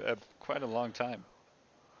is Um, quite a long time.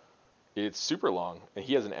 It's super long, and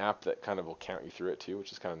he has an app that kind of will count you through it too,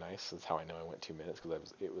 which is kind of nice. That's how I know I went 2 minutes,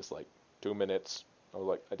 because it was like 2 minutes. I was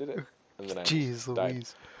like, I did it, and then I Jeez died.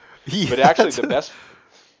 Louise. But Yeah, actually, the best.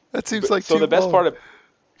 that seems But, like so too the best long. part of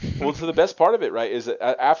so the best part of it, right, is that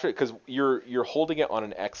after, because you're holding it on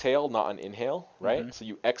an exhale, not an inhale, right? Mhm. So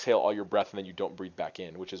you exhale all your breath and then you don't breathe back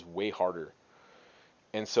in, which is way harder.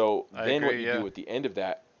 And so I then what agree, you yeah. do at the end of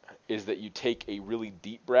that is that you take a really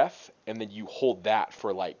deep breath and then you hold that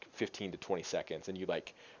for like 15 to 20 seconds and you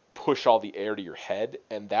like push all the air to your head,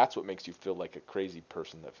 and that's what makes you feel like a crazy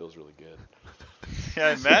person. That feels really good. Yeah,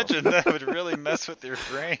 I imagine that would really mess with your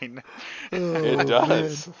brain. Oh, It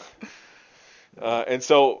man. does. And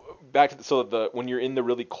so when you're in the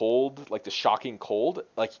really cold, like the shocking cold,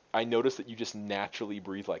 like I noticed that you just naturally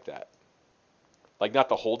breathe like that. Like not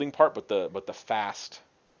the holding part, but the fast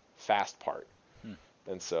part. Hmm.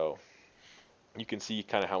 And so you can see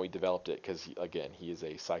kind of how he developed it, because he is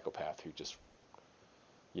a psychopath who just,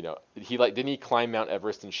 didn't he climb Mount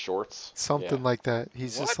Everest in shorts? Something Yeah. like that.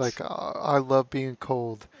 He's just What? like, I love being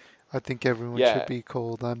cold. I think everyone should Yeah. be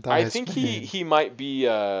cold. I'm the I ice think man. he might be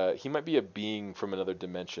a being from another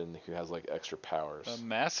dimension who has like extra powers. A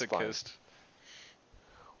It's fine. masochist.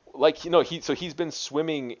 Like he's been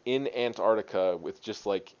swimming in Antarctica with just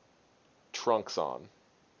like trunks on,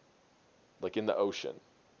 like in the ocean,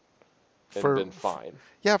 and For been fine.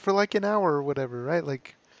 yeah, for like an hour or whatever, right?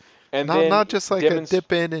 Like And not then just like a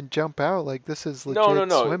dip in and jump out. Like this is no,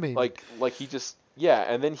 legit swimming. like he just, yeah.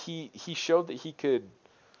 And then he showed that he could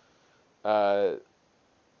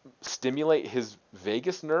stimulate his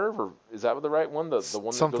vagus nerve, or is that the right one? The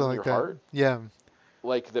one that Something goes in like your that. heart? Yeah.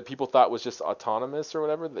 Like that people thought was just autonomous or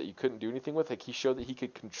whatever, that you couldn't do anything with. Like he showed that he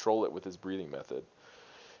could control it with his breathing method.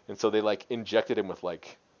 And so they like injected him with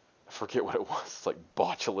like, I forget what it was, it's like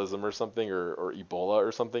botulism or something, or Ebola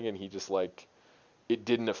or something, and he just like, it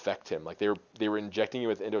didn't affect him. Like they were injecting him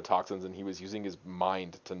with endotoxins, and he was using his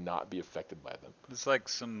mind to not be affected by them. It's like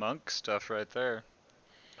some monk stuff right there.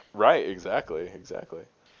 Right, exactly.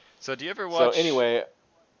 So do you ever So watch? anyway,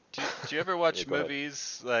 Do you ever watch Yeah, go ahead.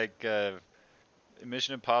 movies like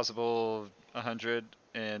Mission Impossible 100,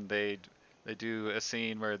 and they do a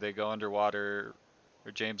scene where they go underwater,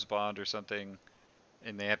 or James Bond or something,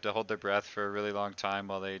 and they have to hold their breath for a really long time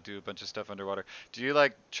while they do a bunch of stuff underwater? Do you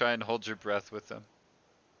like try and hold your breath with them?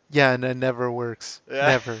 Yeah, and it never works.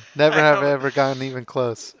 Yeah. Never I have know. I ever gotten even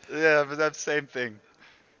close. Yeah, but that's same thing.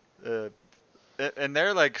 Uh, And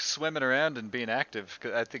they're like swimming around and being active.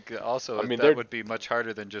 'Cause I think I also mean, that would be much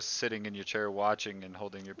harder than just sitting in your chair watching and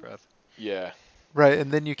holding your breath. yeah, Right,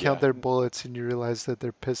 and then you count yeah, their bullets and you realize that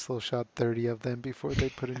their pistol shot 30 of them before they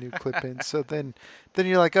put a new clip in. So then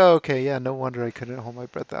you're like, oh, okay, yeah, no wonder I couldn't hold my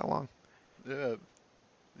breath that long. Yeah.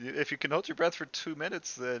 If you can hold your breath for 2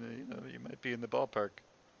 minutes, then you might be in the ballpark.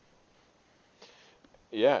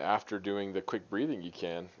 yeah. After doing the quick breathing, you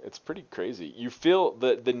can. It's pretty crazy. You feel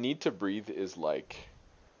the need to breathe is like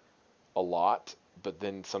a lot, but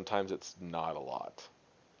then sometimes it's not a lot.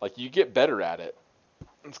 Like you get better at it.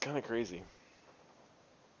 It's kind of crazy.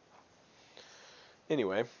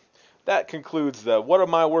 Anyway, that concludes the "What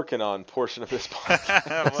am I working on" portion of this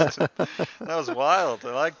podcast. That was wild.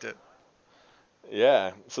 I liked it.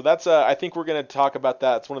 Yeah, so that's I think we're going to talk about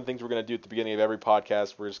that. It's one of the things we're going to do at the beginning of every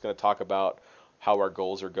podcast. We're just going to talk about how our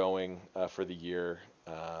goals are going for the year.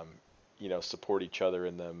 Support each other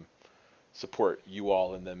in them, support you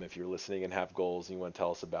all in them if you're listening and have goals and you want to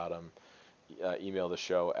tell us about them. Email the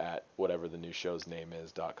show at whatever the new show's name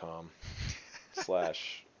is.com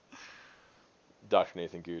slash Dr.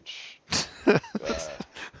 Nathan Gooch. Yeah,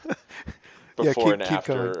 Before and keep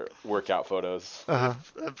after going. workout photos. Uh-huh.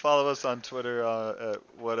 And follow us on Twitter at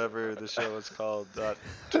whatever the show is called,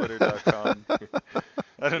 .twitter.com.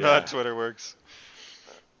 I don't know how Twitter works.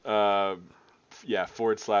 Yeah,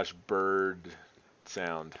 /bird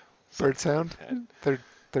sound. Bird sound?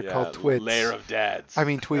 They're called twits. Layer of dads. I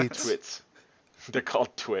mean tweets. Twits. They're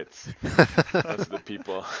called twits. Those are the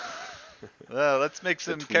people. Well, let's make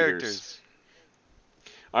some tweeters. characters.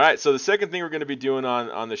 All right, so the second thing we're going to be doing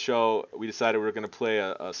on the show, we decided we were going to play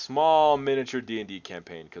a small miniature D&D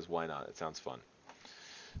campaign, because why not? It sounds fun.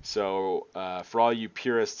 So for all you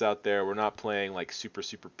purists out there, we're not playing like super,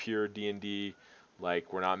 super pure D&D.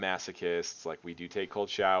 Like, we're not masochists. Like, we do take cold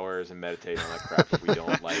showers and meditate and all that crap, but we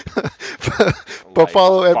don't like... but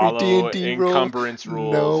follow every D&D rule? Encumbrance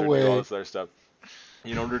rules No or way. do all this other stuff.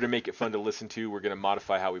 In order to make it fun to listen to, we're going to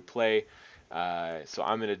modify how we play. So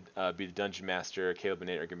I'm going to be the dungeon master. Caleb and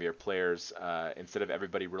Nate are going to be our players. Instead of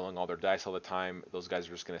everybody rolling all their dice all the time, those guys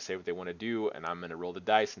are just going to say what they want to do, and I'm going to roll the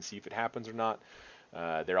dice and see if it happens or not.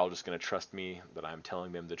 They're all just going to trust me that I'm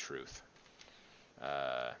telling them the truth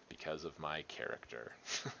because of my character.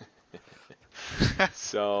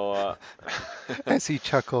 So, As he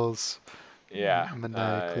chuckles yeah,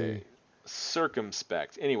 maniacally.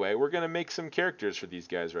 circumspect. Anyway, we're going to make some characters for these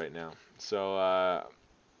guys right now. So, I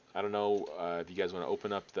don't know if you guys want to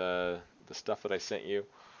open up the stuff that I sent you.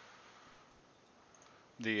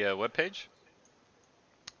 The webpage?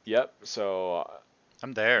 Yep. So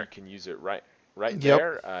I'm there. you can use it right Yep.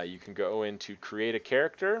 there. You can go into create a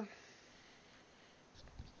character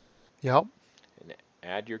Yep. and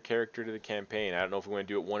add your character to the campaign. I don't know if we want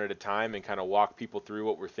to do it one at a time and kind of walk people through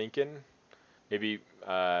what we're thinking. Maybe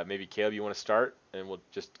Caleb, you want to start, and we'll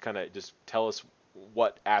just kind of just tell us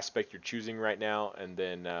what aspect you're choosing right now, and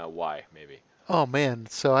then why, maybe. Oh man,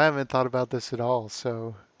 so I haven't thought about this at all,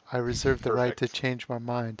 so I reserve the right to Perfect. change my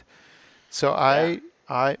mind. So Yeah.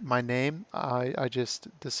 my name, I just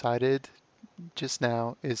decided just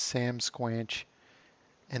now is Sam Squanch.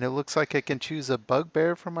 And it looks like I can choose a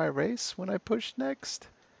bugbear for my race when I push next.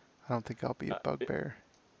 I don't think I'll be a bugbear.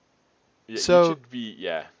 Yeah, So- you should be,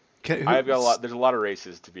 yeah. I've got a lot. There's a lot of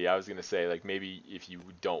races to be. I was gonna say, like, maybe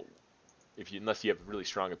unless you have really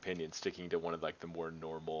strong opinions, sticking to one of like the more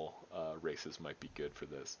normal races might be good for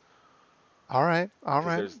this. All right.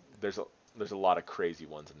 'Cause there's a lot of crazy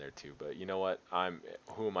ones in there too. But you know what?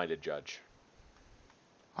 Who am I to judge?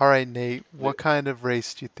 All right, Nate. What kind of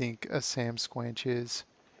race do you think a Sam Squanch is?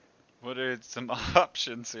 What are some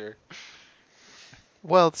options here?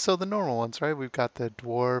 Well, so the normal ones, right? We've got the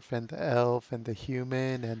dwarf and the elf and the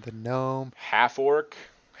human and the gnome Half orc.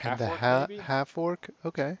 and the Maybe. half orc.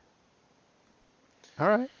 Okay. All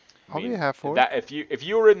right. I I'll be mean, a half orc. That if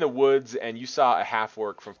you were in the woods and you saw a half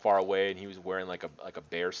orc from far away and he was wearing like a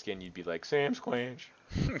bear skin, you'd be like, Sam Squanch.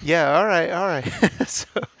 Yeah, all right.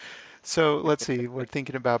 So let's see. We're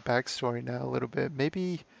thinking about backstory now a little bit.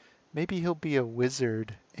 Maybe he'll be a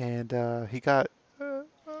wizard, and he got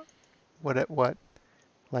what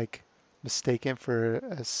like mistaken for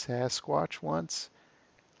a Sasquatch once,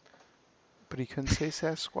 but he couldn't say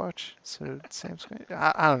Sasquatch, so Sam's going.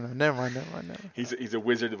 I don't know. Never mind. He's a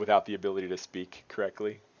wizard without the ability to speak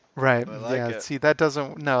correctly. Right. I like Yeah. it. See, that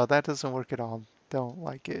doesn't work at all. Don't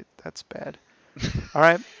like it. That's bad. All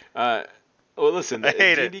right. Well, listen, I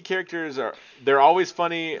hate it. D&D characters they're always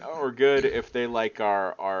funny or good if they like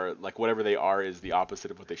are like whatever they are is the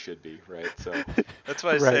opposite of what they should be, right? So That's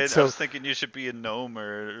why I Right, said I so- was thinking you should be a gnome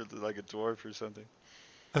or like a dwarf or something.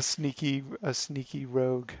 A sneaky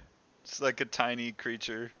rogue. It's like a tiny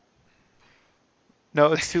creature.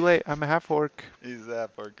 No, it's too late. I'm a half orc. He's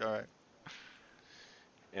that orc. All right.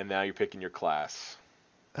 And now you're picking your class.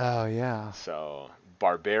 Oh yeah. So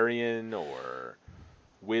barbarian or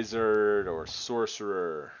wizard or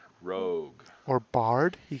sorcerer, rogue, Or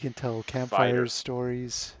bard. He can tell campfire fighter.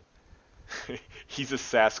 stories. He's a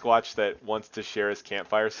Sasquatch that wants to share his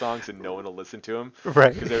campfire songs and no one will listen to him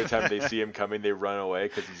Right. because every time they see him coming, they run away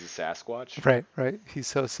because he's a Sasquatch. Right, right. He's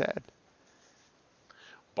so sad.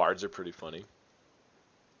 Bards are pretty funny.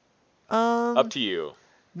 Um, Up to you.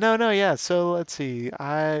 no, yeah. So let's see.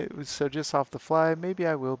 So just off the fly, maybe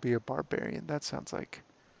I will be a barbarian. That sounds like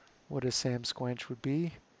what a Sam Squanch would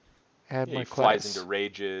be. Add Yeah, my he flies class. into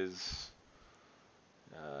rages,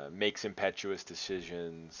 makes impetuous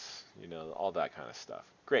decisions, all that kind of stuff.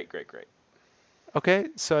 Great. Okay,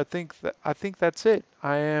 so I think that's it.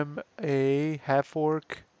 I am a half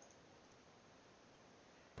orc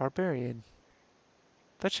barbarian.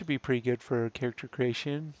 That should be pretty good for character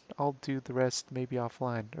creation. I'll do the rest maybe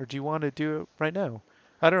offline. Or do you want to do it right now?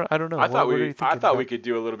 I don't know. What are you I thinking thought we about? could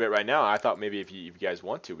do a little bit right now. I thought maybe if you guys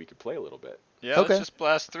want to, we could play a little bit. Yeah, let's Okay. just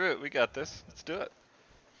blast through it. We got this. Let's do it.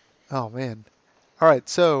 Oh man. All right.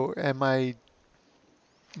 So am my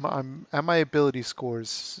ability scores?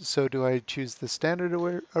 So do I choose the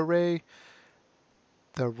standard array,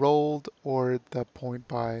 the rolled, or the point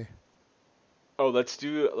by? Oh, let's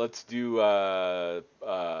do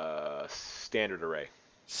standard array.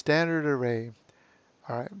 Standard array.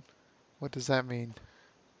 All right. What does that mean?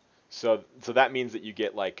 So that means that you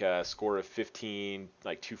get like a score of 15,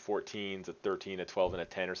 like two 14s, a 13, a 12, and a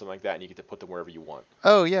 10 or something like that, and you get to put them wherever you want.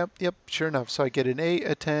 Oh, yep, sure enough. So I get an 8,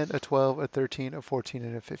 a 10, a 12, a 13, a 14,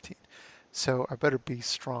 and a 15. So I better be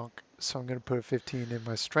strong. So I'm going to put a 15 in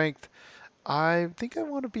my strength. I think I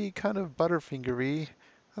want to be kind of butterfingery.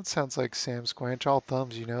 That sounds like Sam Squanch, all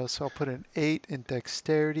thumbs, So I'll put an 8 in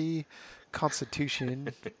dexterity,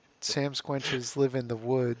 constitution. Sam Squanches live in the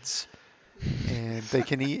woods, and they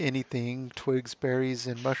can eat anything, twigs, berries,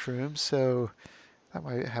 and mushrooms. So that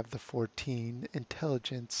might have the 14.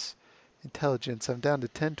 Intelligence. I'm down to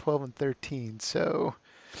 10, 12, and 13. So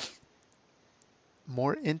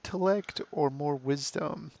more intellect or more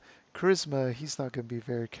wisdom? Charisma, he's not going to be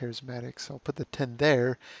very charismatic, so I'll put the 10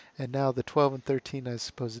 there. And now the 12 and 13, I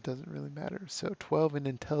suppose it doesn't really matter. So 12 in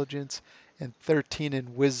intelligence and 13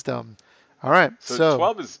 in wisdom. All right, So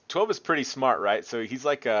so 12 is pretty smart, right? So he's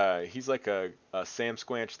like a Sam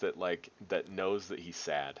Squanch that knows that he's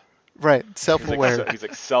sad. right, He's like self-aware. he's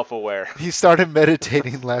like self-aware. He started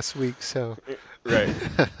meditating last week, so. Right.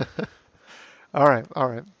 All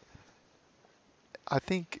right. I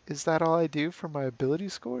think, is that all I do for my ability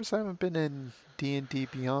scores? I haven't been in D&D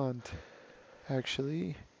Beyond,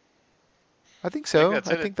 actually. I think I think so. that's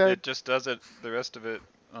I it. think It that just does it. The rest of it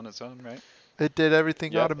on its own, right? it did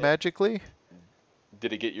everything Yep. automagically.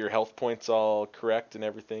 Did it get your health points all correct and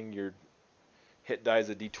everything? Your hit die is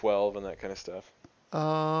a D12 and that kind of stuff.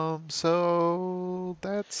 So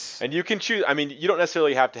that's And you can choose. I mean, you don't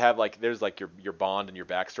necessarily have to have there's like your bond and your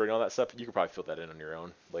backstory and all that stuff. You could probably fill that in on your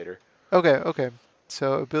own later. okay.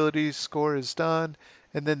 So ability score is done,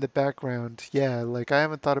 and then the background. Yeah, like I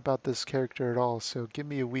haven't thought about this character at all. So give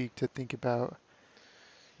me a week to think about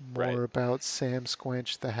Right. more about Sam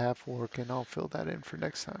Squanch, the half orc, and I'll fill that in for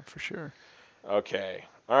next time for sure. Okay.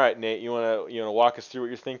 All right, Nate. You wanna walk us through what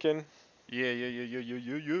you're thinking? Yeah.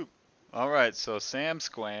 All right, so Sam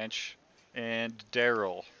Squanch and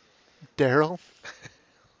Daryl. Daryl,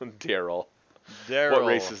 Daryl. Daryl. What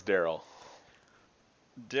race is Daryl?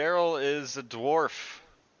 Daryl is a dwarf.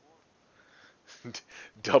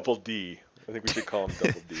 Double D. I think we should call him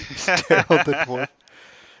Double D. Daryl the dwarf.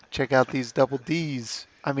 Check out these double D's.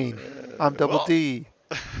 I mean, I'm double Well- D.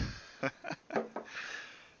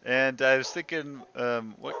 And I was thinking,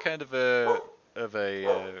 what kind of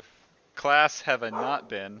a class have I not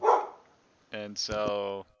been? And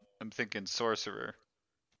so I'm thinking sorcerer.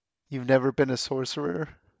 You've never been a sorcerer?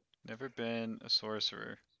 Never been a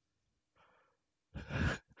sorcerer.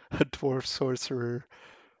 A dwarf sorcerer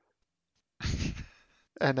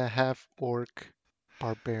and a half orc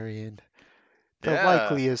barbarian. The Yeah,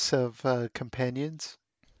 likeliest of companions.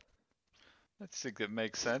 I think that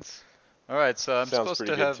makes sense. All right, so I'm Sounds supposed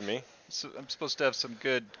pretty to good have to me. I'm supposed to have some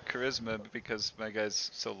good charisma because my guy's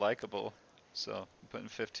so likable. So I'm putting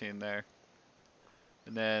 15 there.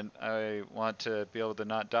 And then I want to be able to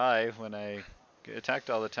not die when I get attacked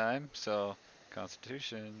all the time. So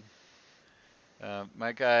Constitution.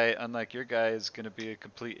 My guy, unlike your guy, is going to be a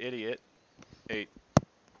complete idiot. 8.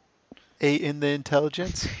 8 in the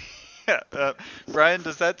intelligence. Yeah, Brian,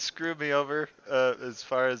 does that screw me over as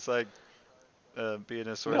far as like being a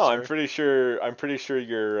No, I'm sorcerer? pretty sure. I'm pretty sure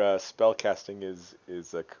your spell casting is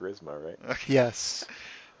charisma, right? Yes.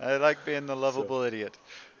 I like being the So lovable idiot.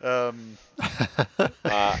 Um,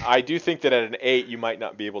 I do think that at an 8 you might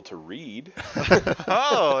not be able to read.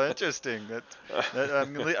 oh, interesting.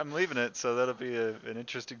 I'm leaving it, so that'll be an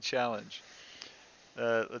interesting challenge.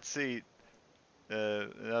 Let's see.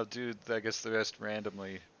 I'll do, I guess, the rest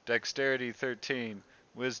randomly. Dexterity 13,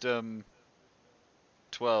 Wisdom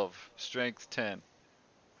 12, Strength 10.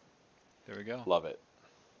 There we go. Love it.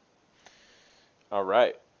 All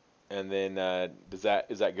right. And then is that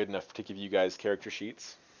good enough to give you guys character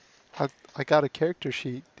sheets? I got a character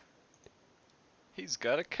sheet. He's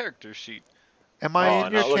got a character sheet. Am I Oh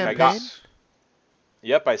in your no! Look, I got. campaign?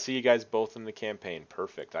 Yep, I see you guys both in the campaign.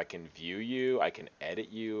 Perfect. I can view you. I can edit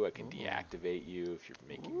you. I can Ooh. deactivate you if you're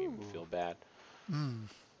making me feel bad. Mm.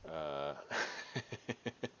 Uh,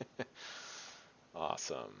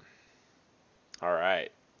 awesome. All right.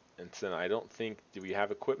 And so I don't think, do we have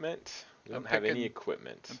equipment? We don't have any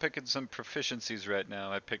equipment. I'm picking some proficiencies right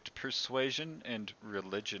now. I picked Persuasion and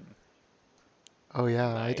Religion. Oh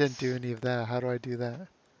yeah, I didn't do Nice. any of that. How do I do that?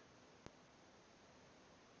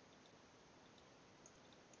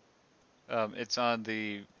 It's on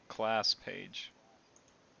the class page.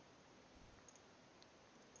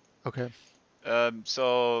 Okay.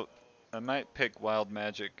 So I might pick Wild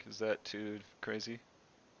Magic. Is that too crazy?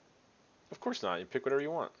 Of course not. You pick whatever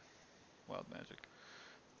you want. Wild Magic.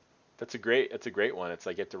 That's a great one. It's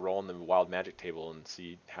like you have to roll on the wild magic table and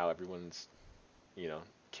see how everyone's,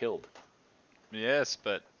 killed. Yes,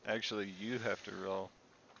 but actually you have to roll.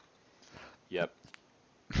 Yep.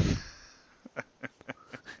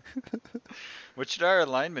 What should our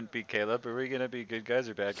alignment be, Caleb? Are we gonna be good guys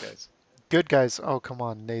or bad guys? Good guys. Oh, come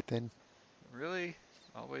on, Nathan. Really?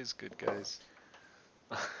 Always good guys.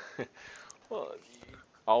 Well,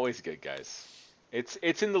 always good, guys. It's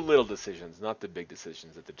in the little decisions, not the big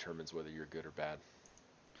decisions, that determines whether you're good or bad.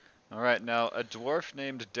 All right, now a dwarf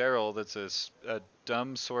named Daryl that's a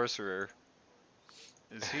dumb sorcerer.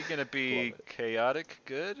 Is he gonna be chaotic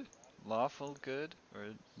good, lawful good, or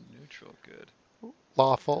neutral good?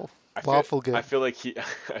 Lawful. I feel Lawful I good. feel like he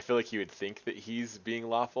I feel like he would think that he's being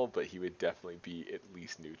lawful, but he would definitely be at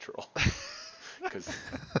least neutral, because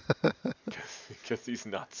he's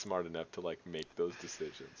not smart enough to like make those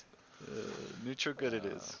decisions. Neutral good it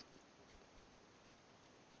is.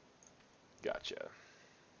 Gotcha.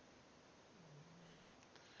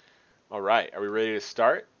 All right, are we ready to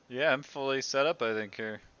start? Yeah, I'm fully set up, I think,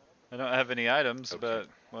 here. I don't have any items, Okay. but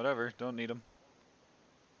whatever, don't need them.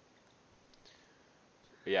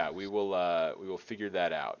 Yeah, we will figure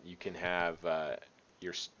that out. You can have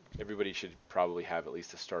everybody should probably have at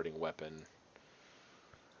least a starting weapon.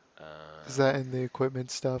 Is that in the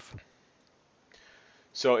equipment stuff?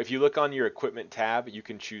 So if you look on your equipment tab, you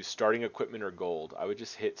can choose starting equipment or gold. I would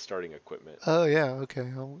just hit starting equipment. Oh yeah. Okay.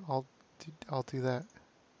 I'll do that.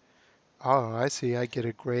 Oh, I see. I get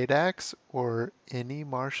a great axe or any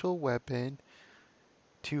martial weapon,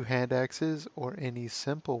 2 hand axes or any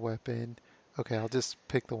simple weapon. Okay, I'll just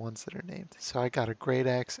pick the ones that are named. So I got a great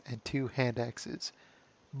axe and 2 hand axes.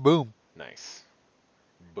 Boom. Nice.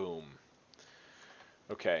 Boom.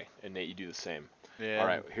 Okay, and Nate, you do the same. Yeah. All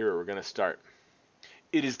right, here we're gonna start.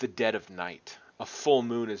 It is the dead of night. A full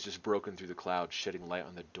moon has just broken through the clouds, shedding light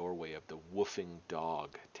on the doorway of the Woofing Dog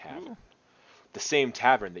Tavern. Ooh. The same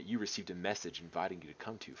tavern that you received a message inviting you to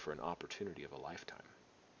come to for an opportunity of a lifetime.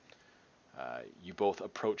 You both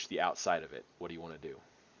approach the outside of it. What do you want to do?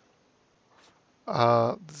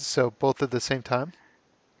 So both at the same time?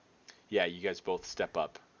 Yeah, you guys both step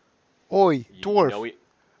up. Oi, You dwarf, know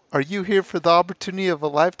are you here for the opportunity of a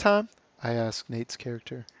lifetime? I asked Nate's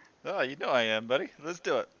character. Oh, you know I am, buddy. Let's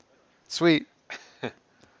do it. Sweet.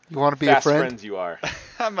 You want to be a fast friend? friends you are.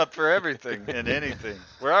 I'm up for everything and anything.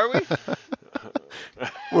 Where are we?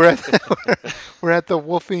 We're at we're at the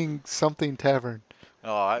Wolfing something tavern.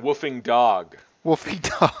 Oh, Woofing Dog. Wolfing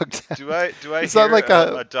Dog. do I Is hear that like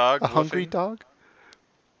a dog a hungry woofing? dog?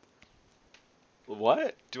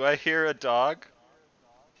 What? Do I hear a dog?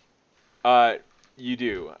 You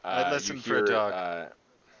do. I You listen for a hear, dog.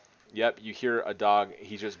 Yep, you hear a dog.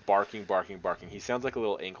 He's just barking, barking, barking. He sounds like a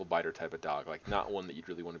little ankle biter type of dog, like not one that you'd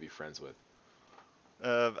really want to be friends with.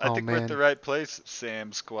 I Oh, think we're at the man. right place,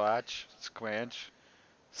 Sam Squatch. Squanch.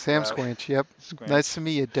 Sam Squash. Squanch, yep. Squanch. Nice to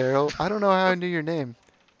meet you, Daryl. I don't know how I knew your name.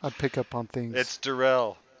 I pick up on things. It's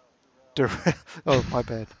Darrell. Oh, my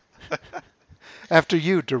bad. After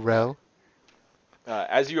you, Darrell.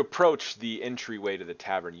 As you approach the entryway to the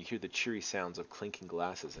tavern, you hear the cheery sounds of clinking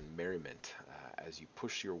glasses and merriment as you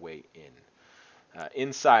push your way in.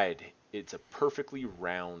 Inside, it's a perfectly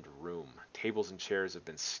round room. Tables and chairs have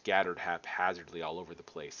been scattered haphazardly all over the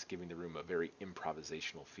place, giving the room a very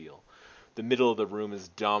improvisational feel. The middle of the room is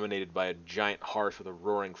dominated by a giant hearth with a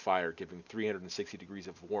roaring fire, giving 360 degrees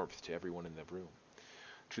of warmth to everyone in the room.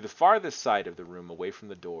 To the farthest side of the room, away from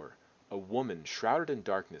the door, a woman shrouded in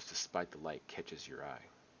darkness despite the light catches your eye.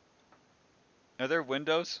 Are there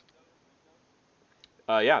windows?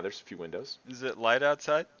 Yeah, there's a few windows. Is it light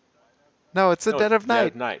outside? No, it's the No, dead it's of dead night.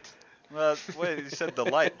 of night. Well, wait, you said the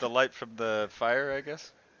light from the fire, I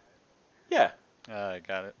guess? Yeah, I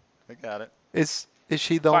got it. I got it. Is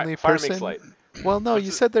she the only fire makes person? light. Well, no, What's you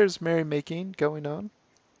it? said there's merrymaking going on.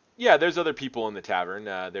 Yeah, there's other people in the tavern.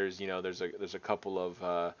 There's a couple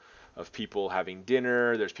of people having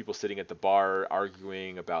dinner. There's people sitting at the bar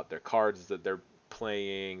arguing about their cards that they're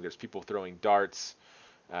playing. There's people throwing darts.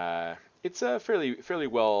 It's a fairly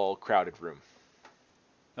well crowded room.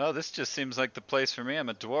 Oh, this just seems like the place for me. I'm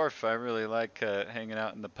a dwarf. I really like hanging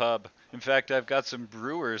out in the pub. In fact, I've got some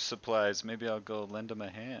brewer's supplies. Maybe I'll go lend them a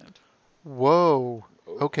hand. Whoa.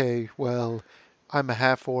 Oh. Okay, well, I'm a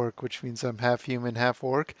half orc, which means I'm half human, half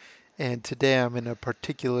orc, and today I'm in a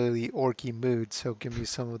particularly orky mood, so give me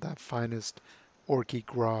some of that finest orky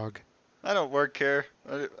grog. I don't work here.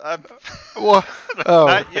 I'm What? Oh,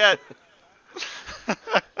 not yet.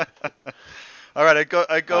 All right, I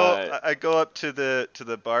go up to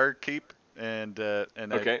the barkeep and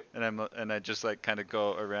Okay. I just like kind of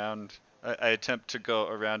go around. I attempt to go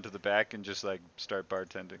around to the back and just like start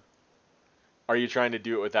bartending. Are you trying to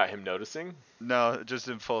do it without him noticing? No, just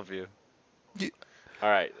in full view. All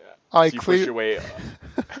right. I So you push your way.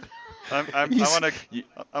 I He's-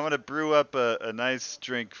 want to brew up a nice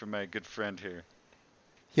drink for my good friend here.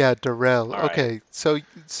 yeah, Darrell. All right. Okay,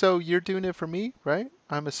 so you're doing it for me, right?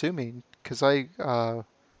 I'm assuming, because I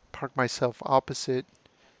park myself opposite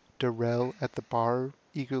Darrell at the bar,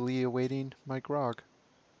 eagerly awaiting my grog.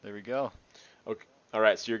 There we go. Okay. All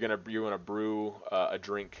right. So you want to brew a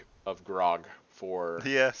drink of grog for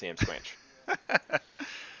Yeah. Sam Squanch.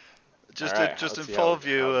 Just All right, just let's in see full how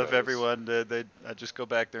view it of goes. everyone. I just go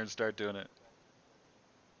back there and start doing it.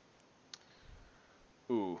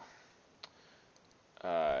 Ooh.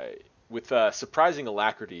 With surprising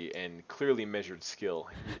alacrity and clearly measured skill,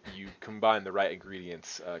 you combine the right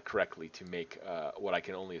ingredients correctly to make what I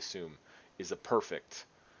can only assume is a perfect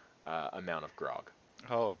amount of grog.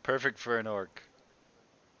 Oh, perfect for an orc.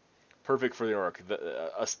 Perfect for the orc.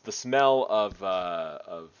 The smell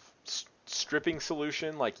of stripping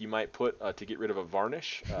solution, like you might put to get rid of a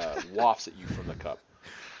varnish, wafts at you from the cup.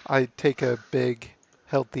 I take a big,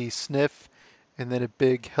 healthy sniff, and then a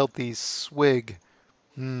big, healthy swig.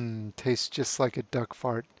 Tastes just like a duck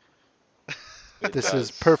fart. It This is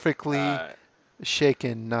does. perfectly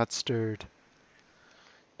shaken, not stirred.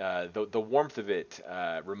 The warmth of it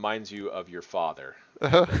reminds you of your father.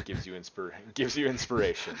 I'm That gives you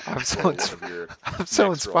inspiration. so for one of your so next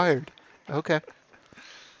roll. inspired. Okay.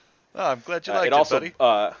 Oh, I'm glad you liked It also, buddy.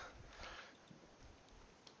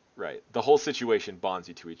 right. The whole situation bonds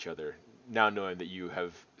you to each other. Now knowing that you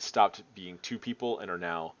have stopped being two people and are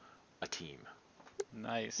now a team.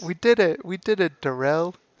 Nice. We did it. We did it,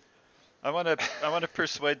 Darrell. I want to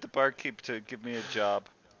persuade the barkeep to give me a job.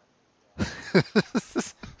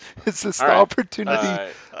 Is this All the right.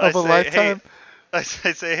 opportunity of a lifetime? I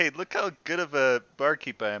say, hey, look how good of a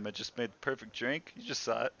barkeep I am. I just made the perfect drink. You just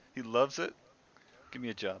saw it. He loves it. Give me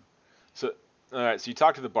a job. So, all right. So you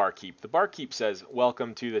talk to the barkeep. The barkeep says,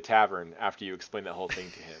 "Welcome to the tavern." After you explain that whole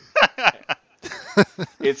thing to him.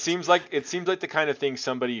 It seems like the kind of thing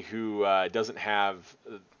somebody who doesn't have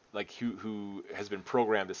who has been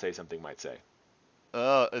programmed to say something might say.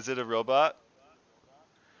 Oh, is it a robot?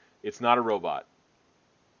 It's not a robot.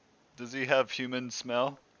 Does he have human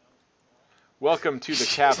smell? Welcome to the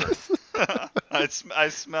tavern. I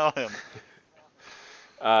smell him.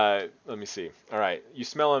 Let me see. All right, you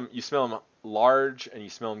smell him. You smell him large, and you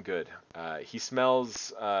smell him good. He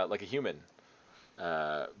smells like a human,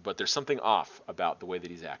 but there's something off about the way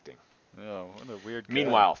that he's acting. Oh, what a weird guy.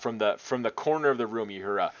 Meanwhile, from the corner of the room, you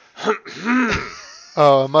hear a.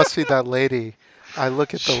 Oh, it must be that lady. I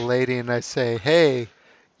look at the lady and I say, "Hey,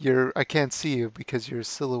 I can't see you because you're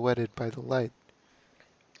silhouetted by the light."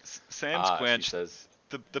 Sam She Squanch, says,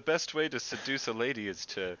 the best way to seduce a lady is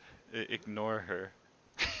to ignore her.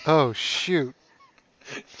 Oh, shoot.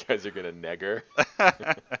 "You guys are gonna neg her."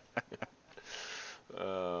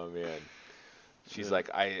 Oh man. She's Yeah. like,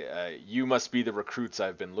 you must be the recruits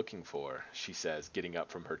I've been looking for, she says, getting up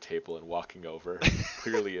from her table and walking over,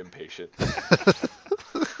 clearly impatient.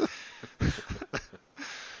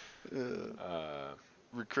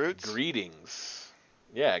 Recruits? Greetings.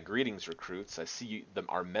 Yeah, greetings, recruits. I see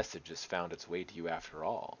our message has found its way to you after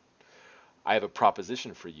all. I have a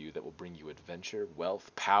proposition for you that will bring you adventure,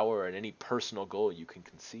 wealth, power, and any personal goal you can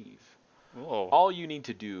conceive. Whoa. All you need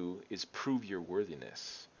to do is prove your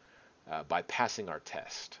worthiness by passing our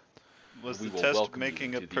test. Was We the will test welcome you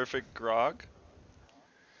making a into the... perfect grog?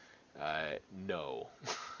 No.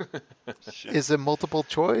 Shit. Is it multiple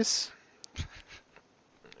choice?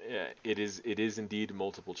 Yeah, it is indeed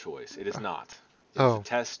multiple choice. It is not. It is a Oh,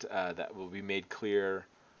 test that will be made clear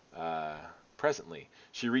presently.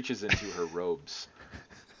 She reaches into her robes.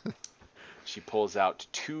 She pulls out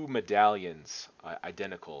two medallions,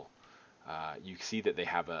 identical. You see that they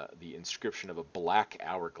have the inscription of a black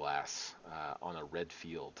hourglass on a red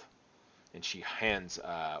field. And she hands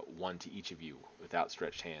one to each of you with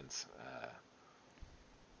outstretched hands,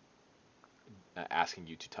 asking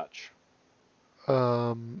you to touch.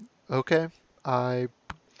 okay. I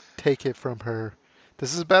take it from her.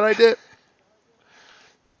 This is a bad idea.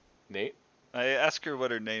 Nate? I ask her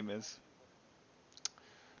what her name is.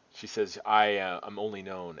 She says, I am only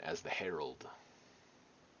known as the Herald.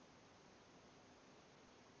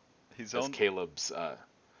 He's As on. Caleb's,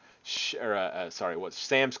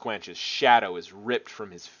 Sam Squanch's shadow is ripped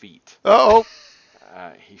from his feet. Uh-oh.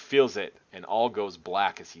 He feels it, and all goes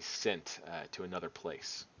black as he's sent to another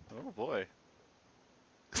place. Oh boy.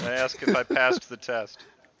 I ask if I passed the test.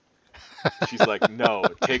 She's like, no,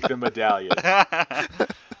 take the medallion.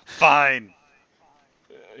 Fine.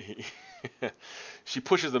 She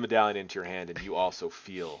pushes the medallion into your hand, and you also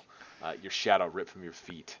feel your shadow rip from your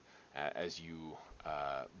feet as you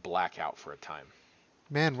black out for a time.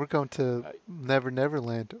 Man, we're going to Never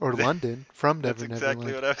Neverland or London from That's Never exactly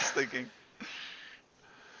Neverland. what I was thinking.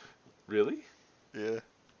 Really? Yeah.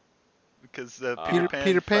 Because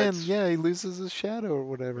Peter Pan, fights... yeah, he loses his shadow or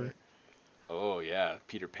whatever. Right. Oh yeah,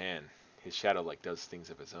 Peter Pan. His shadow does things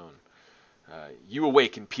of his own. You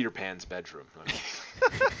awake in Peter Pan's bedroom.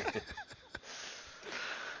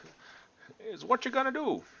 Is what you gonna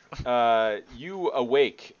do? You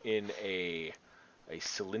awake in a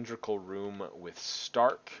cylindrical room with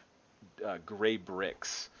stark gray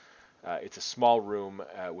bricks. It's a small room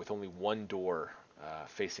with only one door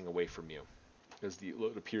facing away from you, as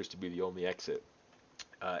what appears to be the only exit.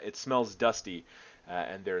 It smells dusty,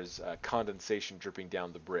 and there's condensation dripping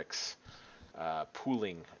down the bricks,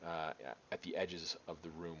 pooling at the edges of the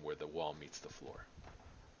room where the wall meets the floor.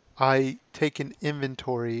 I take an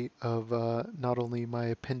inventory of not only my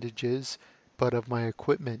appendages, but of my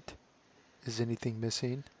equipment. Is anything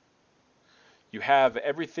missing? You have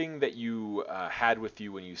everything that you had with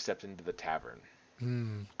you when you stepped into the tavern.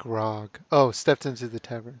 Grog. Oh, stepped into the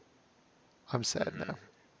tavern. I'm sad now.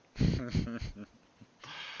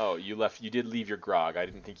 Oh, you did leave your grog. I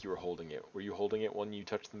didn't think you were holding it. Were you holding it when you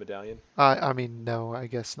touched the medallion? I mean, no, I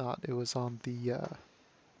guess not. It was on the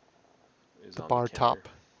It was on bar the counter. top.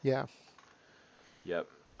 Yeah. Yep.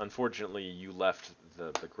 Unfortunately, you left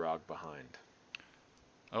the grog behind.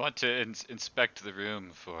 I want to inspect the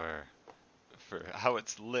room for how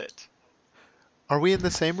it's lit. Are we in the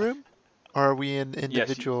same room? Or are we in Yes.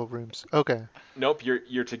 individual rooms? Okay. Nope.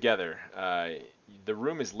 You're together. The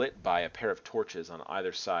room is lit by a pair of torches on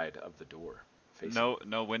either side of the door. Facing.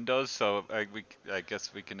 No windows, so I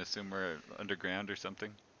guess we can assume we're underground or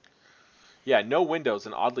something. Yeah, no windows,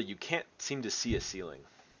 and oddly, you can't seem to see a ceiling.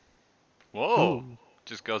 Whoa! Ooh.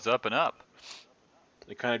 Just goes up and up.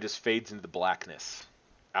 It kind of just fades into the blackness,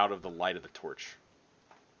 out of the light of the torch.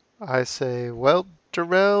 I say, well,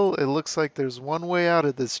 Darrell, it looks like there's one way out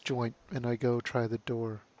of this joint, and I go try the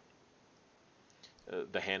door.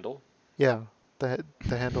 The handle. Yeah, the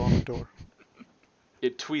handle on the door.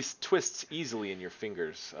 It twists easily in your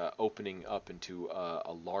fingers, opening up into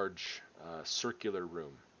a large circular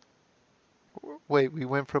room. Wait, we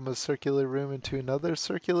went from a circular room into another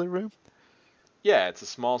circular room? Yeah, it's a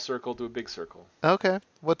small circle to a big circle. Okay,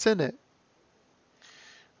 what's in it?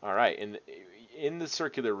 All right, in the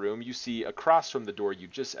circular room, you see across from the door you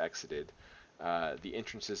just exited, the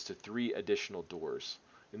entrances to 3 additional doors.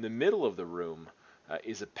 In the middle of the room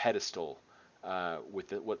is a pedestal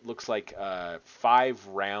with what looks like 5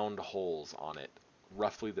 round holes on it,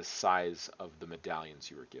 roughly the size of the medallions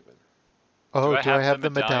you were given. Oh, Do do I I have the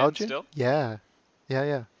medallion? still? Yeah.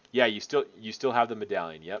 Yeah. Yeah, you still have the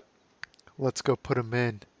medallion. Yep. Let's go put them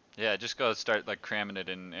in. Yeah, just go start cramming it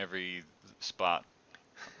in every spot.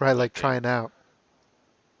 Right, like trying out.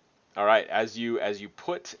 All right. As you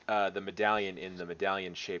put the medallion in the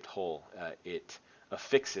medallion-shaped hole, it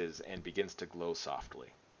affixes and begins to glow softly.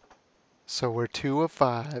 So we're 2 of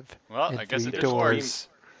 5. Well, and I guess 3 there's more. doors.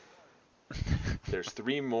 There's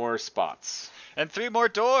 3 more spots. And 3 more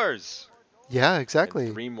doors. Yeah, and exactly.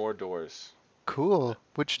 3 more doors. Cool.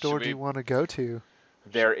 Which Should door do we? you want to go to?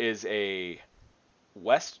 There is a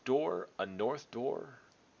west door, a north door,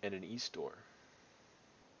 and an east door.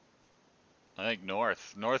 I think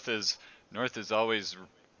north. North is always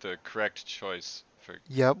the correct choice for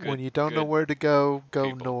Yep, when good you don't know good where to go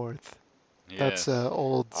people. north. That's Yes.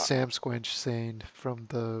 old Uh, Sam Squinch saying from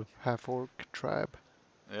the half-orc tribe.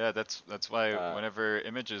 Yeah, that's why uh, whenever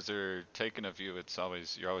images are taken of you,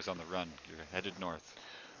 you're always on the run. You're headed north.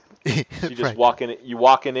 so you just Right.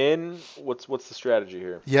 walking in. What's the strategy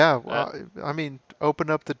here? Yeah, Uh, well, I mean, open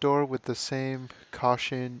up the door with the same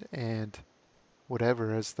caution and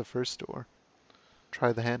whatever as the first door.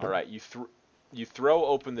 Try the All handle. right, you throw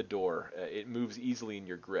open the door. It moves easily in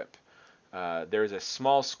your grip. There's a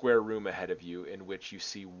small square room ahead of you in which you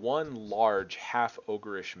see one large, half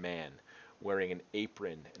ogreish man wearing an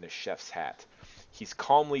apron and a chef's hat. He's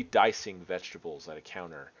calmly dicing vegetables at a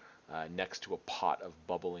counter next to a pot of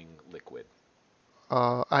bubbling liquid.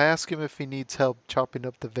 I ask him if he needs help chopping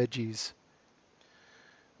up the veggies.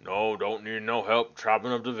 No, don't need no help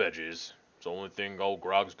chopping up the veggies. It's the only thing old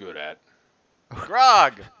Grog's good at.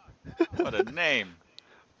 Grog! What a name.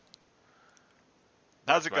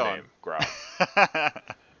 How's That's it my going? name, Grog.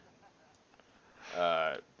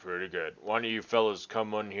 Pretty good. Why don't you fellas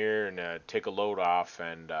come on here and take a load off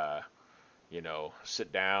and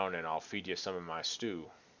sit down and I'll feed you some of my stew.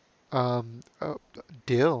 Um, uh,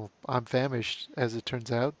 Deal. I'm famished, as it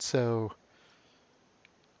turns out. So,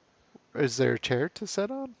 is there a chair to sit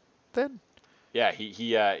on then? Yeah,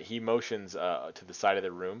 he motions to the side of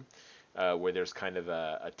the room where there's kind of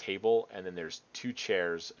a table and then there's 2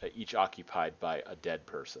 chairs, each occupied by a dead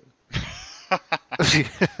person.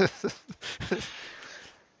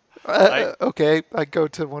 I Okay, I go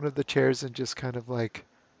to one of the chairs and just kind of like,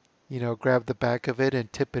 grab the back of it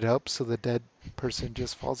and tip it up so the dead person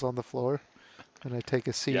just falls on the floor, and I take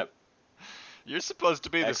a seat. Yep, You're supposed to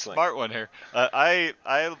be the excellent. smart one here.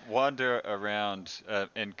 I wander around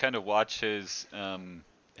and kind of watch his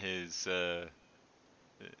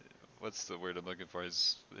what's the word I'm looking for?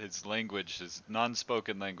 His language, his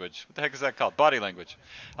non-spoken language. What the heck is that called? Body language.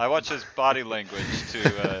 I watch his body language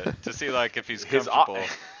to see like if he's His comfortable.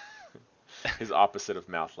 his opposite of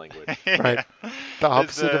mouth language. Right. Yeah. The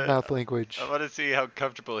His, opposite of mouth language. I want to see how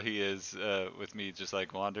comfortable he is with me just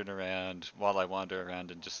like wandering around while I wander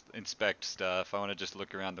around and just inspect stuff. I want to just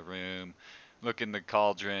look around the room, look in the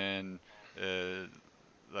cauldron,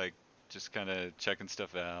 like just kind of checking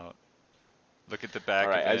stuff out. Look at the back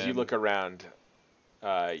All right, of as you him. look around,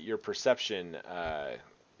 your perception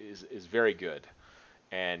is very good.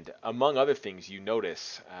 And among other things, you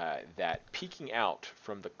notice that peeking out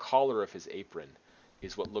from the collar of his apron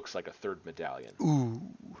is what looks like a third medallion. Ooh.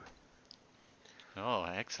 Oh,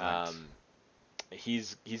 excellent.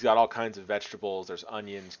 He's got all kinds of vegetables. There's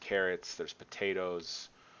onions, carrots, there's potatoes,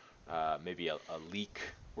 maybe a leek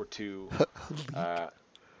or two. Uh,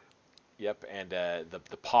 yep, and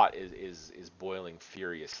the pot is boiling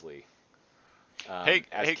furiously. As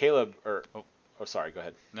Hey. Caleb or Oh, oh sorry, go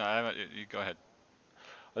ahead. no, you go ahead.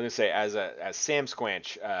 I was gonna say as Sam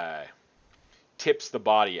Squanch tips the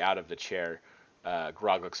body out of the chair,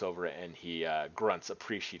 Grog looks over it and he grunts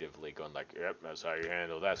appreciatively, going like, "Yep, that's how you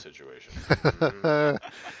handle that situation." Mhm.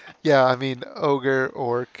 Yeah, I mean, ogre,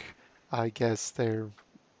 orc, I guess they're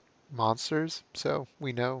monsters, so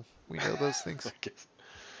we know those things. I guess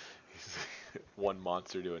one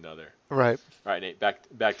monster to another. Right. All right, Nate,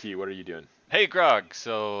 back to you. What are you doing? Hey, Grog.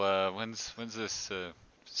 So when's this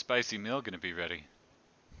spicy meal gonna be ready?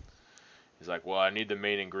 He's like, "Well, I need the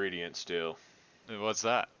main ingredient still. What's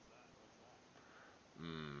that?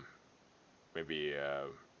 Mm, maybe a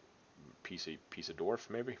piece of dwarf,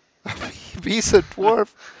 maybe." He's a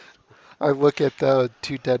dwarf. I look at the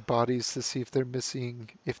 2 dead bodies to see if they're missing,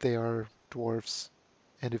 if they are dwarfs,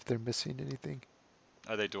 and if they're missing anything.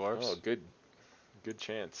 Are they Oh, dwarves? good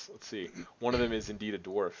chance. Let's see. One of them is indeed a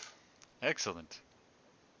dwarf. Excellent.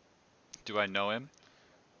 Do I know him?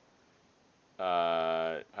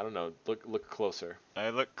 I don't know. Look closer. I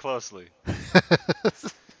look closely.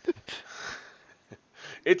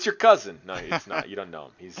 It's your cousin. No, it's not. You don't know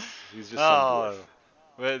him. He's just some Oh, dwarf.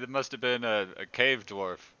 well, it must have been a cave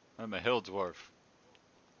dwarf. I'm a hill dwarf.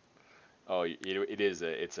 Oh, it is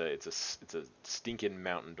it's a stinking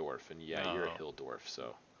mountain dwarf, and yeah, you're a Oh, hill dwarf,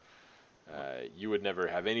 so you would never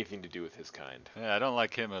have anything to do with his kind. yeah, I don't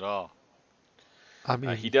like him at all. I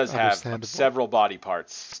He mean, does have understandable. several body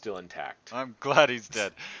parts still intact. I'm glad he's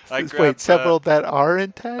dead. I Wait, grab. several that are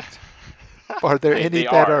intact? Are there any They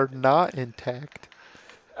that are. are not intact?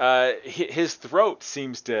 His throat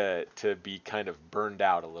seems to be kind of burned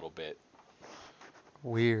out a little bit.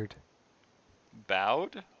 Weird.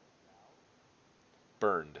 Bowed?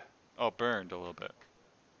 Burned. Oh, burned a little bit.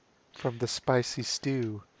 From the spicy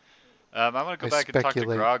stew, I'm gonna go I back and talk to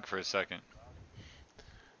speculate. Grog for a second.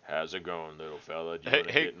 How's it going, little fella? Do you Hey, want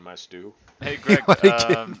to hey, get in my stew? hey, You Greg. want to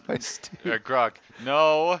get in my stew? Grog.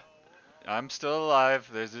 No, I'm still alive.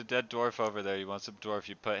 There's a dead dwarf over there. You want some dwarf?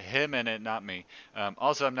 You put him in it, not me.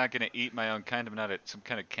 Also, I'm not gonna eat my own kind. I'm not some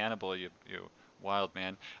kind of cannibal. You wild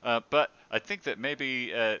man. But I think that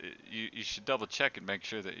maybe you should double check and make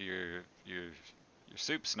sure that your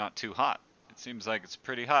soup's not too hot. It seems like it's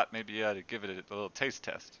pretty hot. Maybe you ought to give it a little taste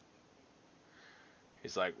test.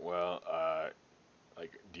 He's like, well,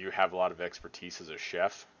 like, do you have a lot of expertise as a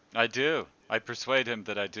chef? I do. I persuade him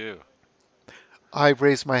that I do. I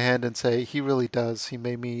raise my hand and say, he really does. He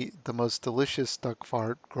made me the most delicious duck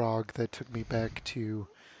fart grog that took me back to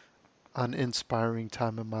an inspiring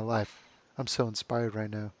time in my life. I'm so inspired right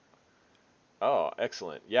now. Oh,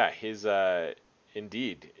 excellent. Yeah, his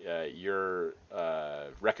indeed, your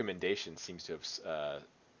recommendation seems to have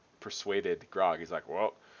persuaded Grog. He's like,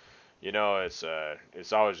 well, it's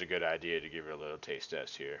always a good idea to give it a little taste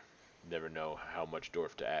test here. Never know how much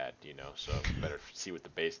dwarf to add, so better see what the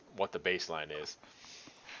baseline is.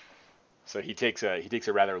 So he takes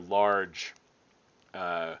a rather large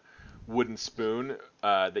wooden spoon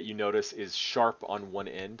that you notice is sharp on one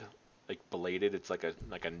end, like bladed. It's like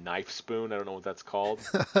a knife spoon. I don't know what that's called.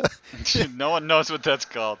 No one knows what that's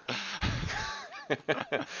called.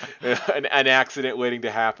 An accident waiting to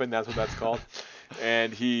happen. That's what that's called.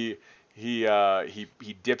 And he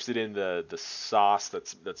dips it in the sauce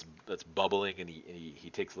that's bubbling, and he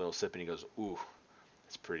takes a little sip and he goes, ooh,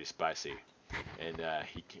 it's pretty spicy. And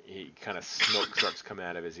he kind of smoke starts coming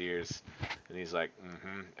out of his ears, and he's like,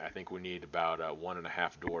 I think we need about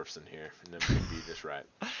 1.5 dwarfs in here, and then we can be just right.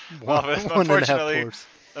 Well, One and a half unfortunately, dwarfs.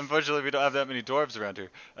 unfortunately, we don't have that many dwarves around here.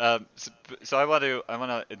 So I want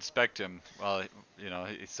to inspect him. Well,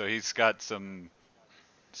 so he's got some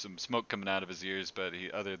smoke coming out of his ears, but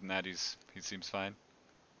other than that, he seems fine.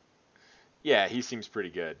 Yeah, he seems pretty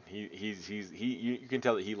good. You can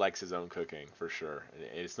tell that he likes his own cooking for sure.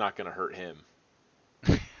 And it's not going to hurt him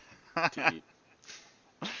to eat.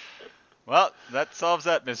 Well, that solves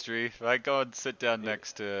that mystery. I go and sit down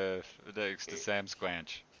next to Sam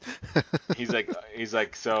Squanch. He's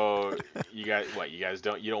like, so you guys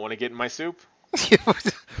don't want to get in my soup?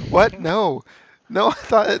 What? No. No, I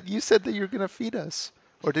thought you said that you were going to feed us.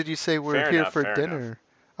 Or did you say we're Fair here enough, for fair dinner? enough.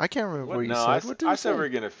 I can't remember what you No, said. What did I you said say? we're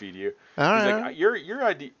gonna feed you. All He's right. like,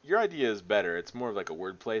 your idea is better. It's more of like a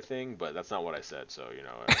wordplay thing, but that's not what I said. So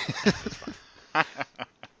it's fine.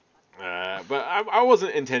 But I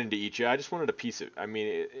wasn't intending to eat you. I just wanted a piece of. I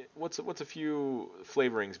mean, what's a few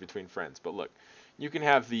flavorings between friends? But look, you can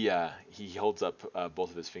have the. He holds up both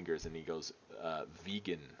of his fingers and he goes,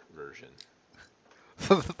 vegan version.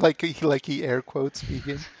 like he air quotes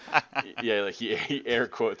vegan. Yeah, like he air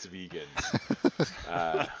quotes vegan.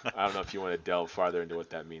 I don't know if you want to delve farther into what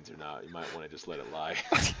that means or not. You might want to just let it lie.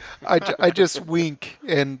 I just wink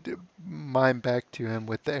and mime back to him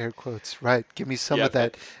with the air quotes. Right. Give me some Yeah, of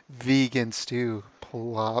that vegan stew.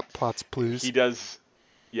 Plots, please. he does.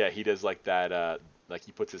 Yeah, he does like that. Like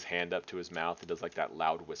he puts his hand up to his mouth and does like that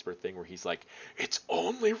loud whisper thing where he's like, "It's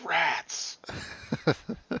only rats."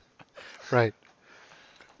 Right.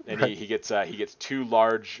 And Right. he gets two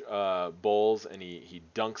large bowls and he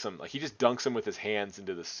dunks them. Like he just dunks them with his hands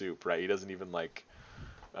into the soup. Right. He doesn't even like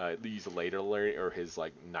use a ladle or his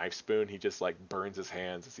like knife spoon. He just like burns his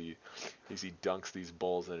hands as he dunks these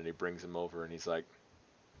bowls in, and he brings them over and he's like,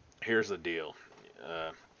 "Here's the deal.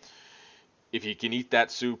 If you can eat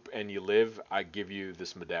that soup and you live, I give you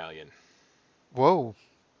this medallion." Whoa.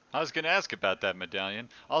 I was going to ask about that medallion.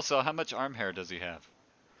 Also, how much arm hair does he have?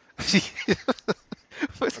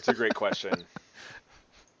 That's a great question.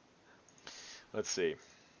 Let's see.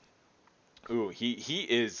 Ooh,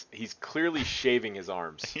 he's clearly shaving his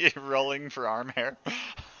arms. Rolling for arm hair?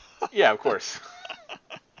 Yeah, of course.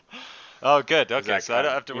 Oh, good. Okay, Exactly. so I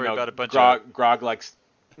don't have to worry about a bunch of... Grog likes.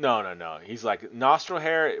 No. He's like nostril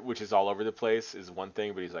hair, which is all over the place, is one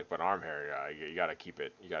thing, but he's like, but arm hair, you gotta keep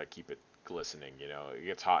it. You gotta keep it glistening. It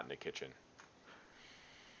gets hot in the kitchen.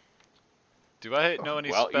 Do I know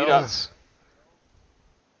any Well, eat spells?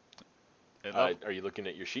 Are you looking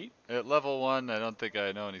at your sheet? At level 1, I don't think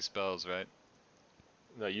I know any spells, right?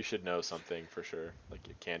 No, you should know something for sure, like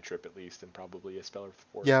a cantrip at least, and probably a spell or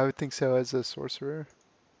force. Yeah, I would think so as a sorcerer.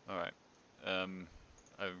 All right. I'm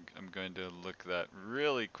going to look that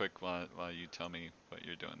really quick while you tell me what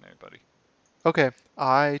you're doing there, buddy. Okay.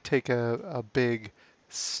 I take a big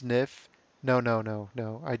sniff. No.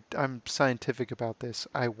 I'm scientific about this.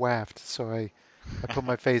 I waft, so I put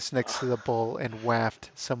my face next to the bowl and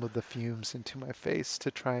waft some of the fumes into my face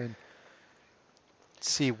to try and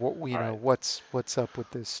see what All right. what's up with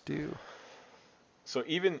this stew. So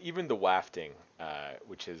even the wafting,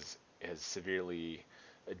 which has severely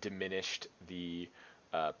diminished the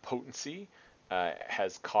potency,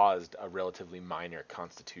 has caused a relatively minor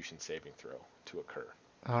Constitution saving throw to occur,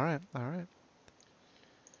 All right, all right.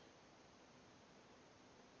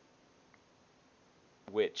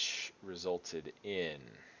 which resulted in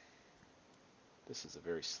this is a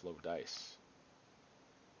very slow dice.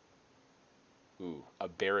 Ooh, a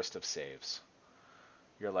barest of saves.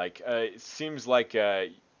 You're like, it seems like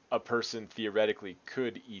a person theoretically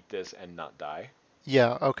could eat this and not die.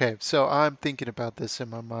 Yeah, okay. So I'm thinking about this in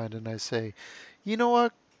my mind and I say, you know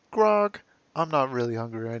what, Grog? I'm not really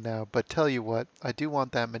hungry right now, but tell you what, I do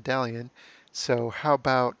want that medallion. So how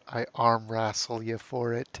about I arm wrestle you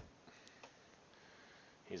for it?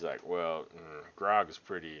 He's like, well, Grog is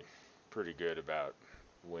pretty good about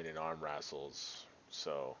winning arm wrestles.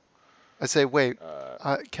 So, I say, wait,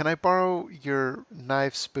 uh, can I borrow your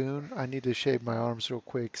knife spoon? I need to shave my arms real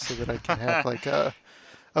quick so that I can have like a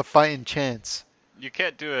fighting chance. You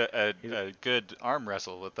can't do he, a good arm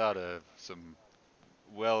wrestle without some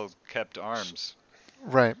well kept arms.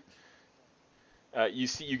 Right. you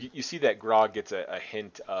see that Grog gets a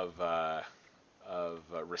hint of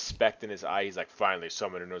respect in his eye. He's like, finally,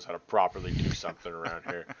 someone who knows how to properly do something around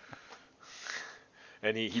here.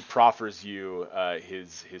 And he proffers you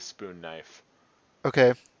his spoon knife.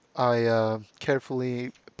 Okay. I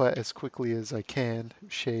carefully but as quickly as I can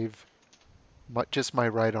shave just my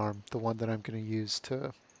right arm, the one that I'm going to use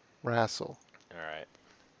to wrestle. All right.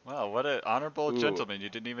 Wow, what an honorable Ooh. gentleman! You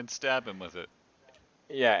didn't even stab him with it.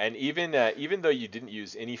 Yeah, and even though you didn't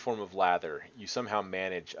use any form of lather, you somehow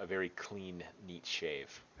manage a very clean, neat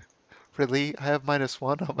shave. Really? I have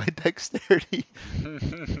 -1 on my dexterity.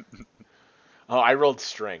 Oh, I rolled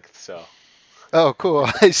strength, so Oh, cool.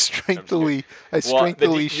 I'm just kidding. I Well,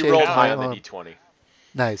 strengthily you rolled shaved high my on the arm. d20.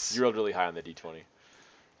 Nice. You rolled really high on the d20.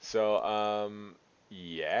 So,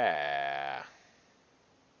 yeah.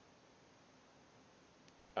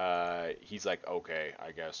 He's like, okay,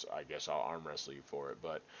 I guess I'll arm wrestle you for it,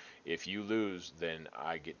 but if you lose, then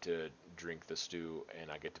I get to drink the stew and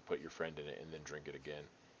I get to put your friend in it and then drink it again.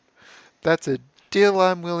 That's a deal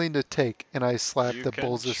I'm willing to take. And I slap You the can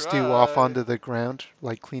bowls of stew off try. onto the ground,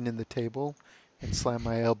 like cleaning the table, and slam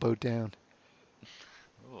my elbow down.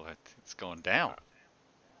 Oh, it's going down.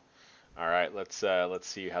 All right, let's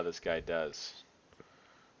see how this guy does.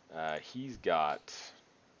 He's got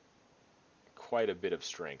quite a bit of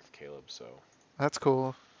strength, Caleb. So That's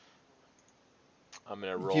cool. I'm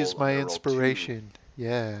gonna roll. Use I'm my gonna roll two. inspiration.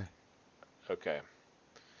 Yeah. Okay.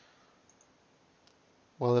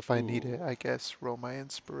 Well, if I need Ooh. it, I guess roll my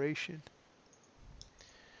inspiration.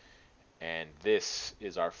 And this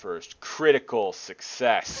is our first critical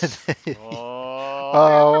success. Oh.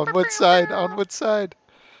 Oh, on what side? On what side?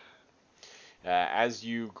 As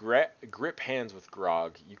you grip hands with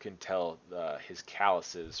Grog, you can tell his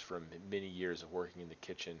calluses from many years of working in the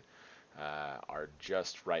kitchen are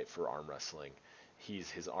just right for arm wrestling.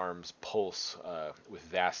 His arms pulse with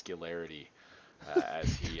vascularity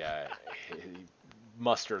as he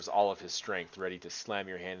musters all of his strength, ready to slam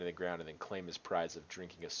your hand in the ground and then claim his prize of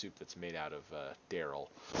drinking a soup that's made out of Daryl.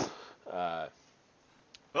 Uh,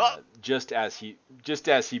 Oh. just as he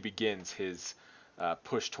begins his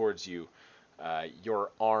push towards you, your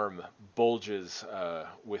arm bulges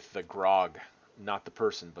with the grog, not the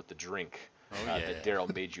person, but the drink Oh that yeah.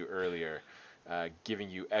 Daryl made you earlier, giving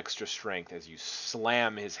you extra strength as you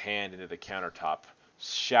slam his hand into the countertop,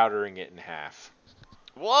 shattering it in half.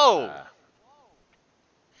 Whoa. Uh,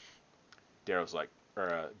 Daryl's like,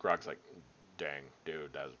 or Grog's like, dang,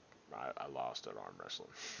 dude, I lost at arm wrestling.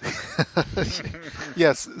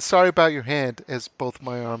 Yes, sorry about your hand as both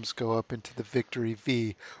my arms go up into the victory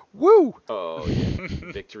V. Woo! Oh yeah,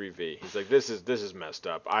 Victory V. He's like, this is messed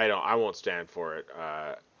up. I won't stand for it.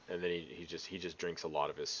 And then he just drinks a lot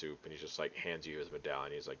of his soup and he just like hands you his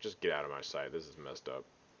medallion. He's like, just get out of my sight. This is messed up.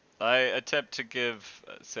 I attempt to give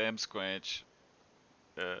Sam Squanch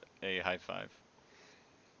a high five.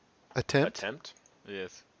 Attempt? Attempt.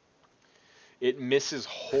 Yes. It misses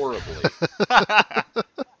horribly.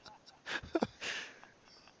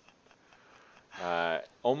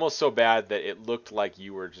 Almost so bad that it looked like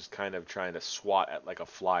you were just kind of trying to swat at like a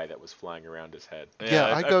fly that was flying around his head. Yeah,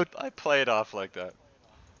 Yeah, I go I play it off like that.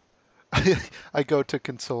 I go to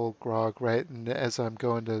console Grog, right? And as I'm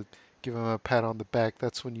going to give him a pat on the back,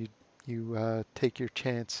 that's when you take your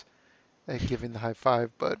chance at giving the high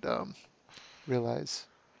five, but realize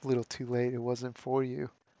a little too late. It wasn't for you.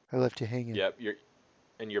 I left you hanging. Yep.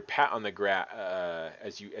 Your pat on the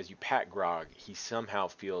as you pat Grog, he somehow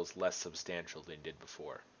feels less substantial than he did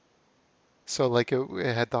before. So like it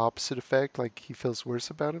had the opposite effect. Like he feels worse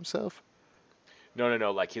about himself.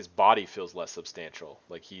 No. Like his body feels less substantial.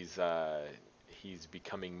 Like he's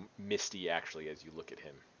becoming misty actually as you look at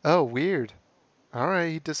him. Oh, weird. All right,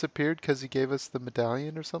 he disappeared because he gave us the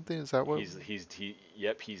medallion or something. Is that what?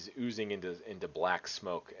 He's oozing into black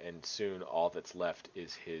smoke, and soon all that's left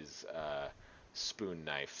is his spoon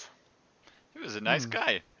knife. He was a nice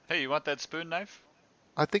guy. Hey, you want that spoon knife?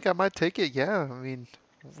 I think I might take it. Yeah. I mean,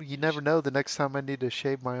 you never know the next time I need to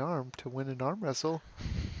shave my arm to win an arm wrestle.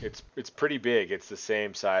 It's pretty big. It's the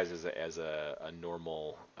same size as a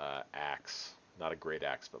normal axe. Not a great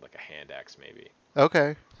axe, but like a hand axe maybe.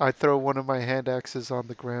 Okay, I throw one of my hand axes on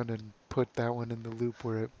the ground and put that one in the loop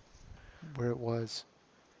where it was.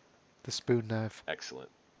 The spoon knife. Excellent.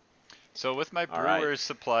 So with my All right. brewer's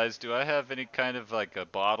supplies, do I have any kind of like a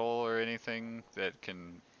bottle or anything that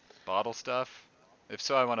can bottle stuff? If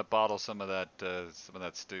so, I want to bottle some of that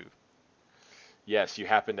stew. Yes, you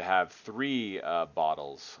happen to have 3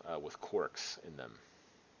 bottles with corks in them.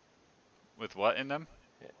 With what in them?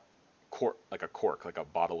 Cork, like a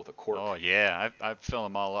bottle with a cork. Oh yeah, I fill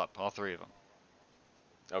them all up, all 3 of them.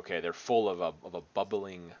 Okay, they're full of a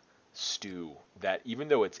bubbling stew that, even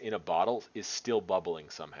though it's in a bottle, is still bubbling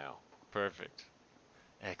somehow. Perfect.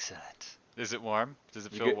 Excellent. Is it warm? Does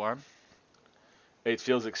it You feel get- warm? It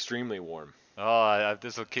feels extremely warm. Oh,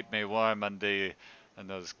 this will keep me warm on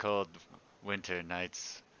those cold winter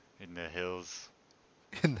nights in the hills.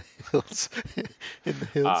 In the hills. In the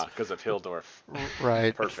hills. Because of Hildorf.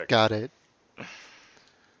 Right. Perfect. Got it.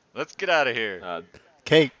 Let's get out of here.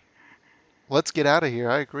 Kate, let's get out of here.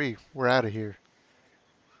 I agree. We're out of here.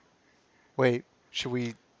 Wait, should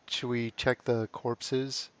we check the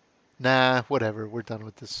corpses? Nah, whatever. We're done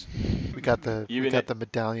with this. We got the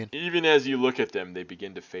medallion. Even as you look at them, they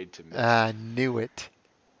begin to fade to mist. I knew it.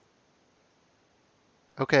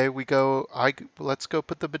 Okay, let's go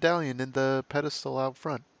put the medallion in the pedestal out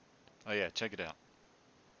front. Oh yeah, check it out.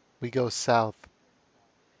 We go south.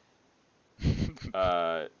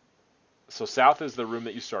 So south is the room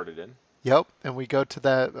that you started in. Yep, and we go to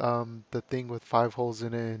that the thing with 5 holes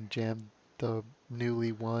in it and jam the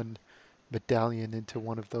newly won medallion into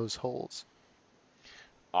one of those holes.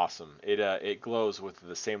 Awesome. It glows with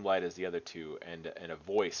the same light as the other 2, and a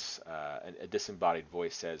voice, a disembodied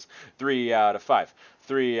voice says, 3 out of 5,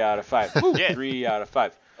 3 out of 5, woo, Yeah. 3 out of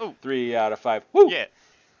 5, Oh. 3 out of 5, woo. Yeah.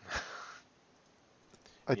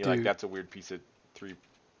 I You're do. like, that's a weird piece of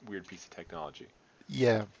technology.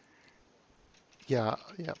 Yeah. Yeah.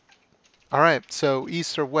 All right. So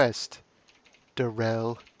east or west,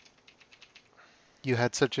 Darrell? You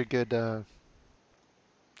had such a good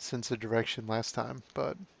sense of direction last time,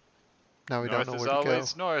 but now we North don't know is where to go.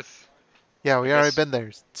 always north. Yeah, we I already guess- been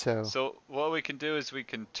there. So So what we can do is we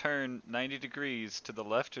can turn 90 degrees to the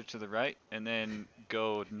left or to the right, and then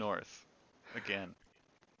go north again.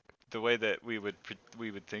 The way that we would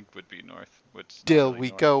think would be north. Which is not Dill, really we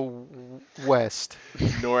north. go west.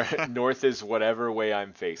 North is whatever way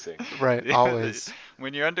I'm facing. Right, Yeah, always.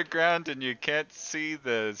 When you're underground and you can't see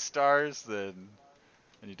the stars, and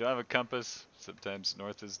you don't have a compass, sometimes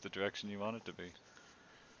north is the direction you want it to be.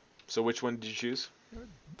 So which one did you choose?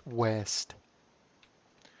 West.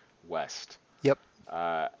 West. Yep.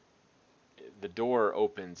 The door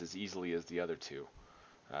opens as easily as the other 2.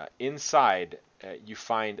 Inside, you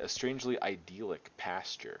find a strangely idyllic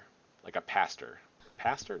pasture, like a pasture.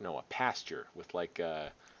 Pasture? No, a pasture with like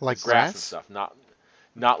Like grass and grass? stuff.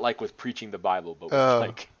 Not like with preaching the Bible, but with Oh.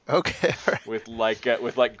 like Okay. with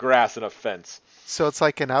like grass and a fence. So it's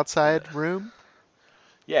like an outside room?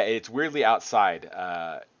 Yeah, it's weirdly outside.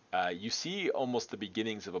 You see almost the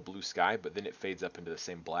beginnings of a blue sky, but then it fades up into the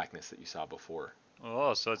same blackness that you saw before.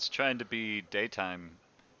 Oh, so it's trying to be daytime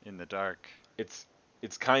in the dark. It's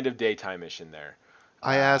kind of daytime-ish in there.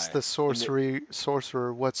 I asked the in the-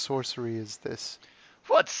 sorcerer, what sorcery is this?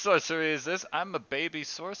 What sorcery is this? I'm a baby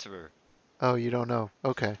sorcerer. Oh, you don't know.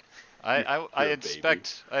 Okay. I You're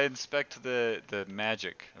a inspect the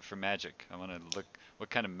magic for magic. I want to look what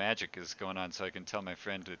kind of magic is going on so I can tell my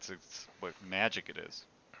friend it's what magic it is.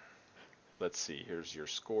 Let's see. Here's your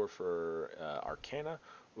score for Arcana.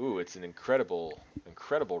 Ooh, it's an incredible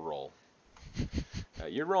roll.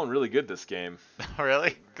 You're rolling really good this game.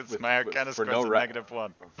 Really? Because With- my with- Arcana for score's no a ra-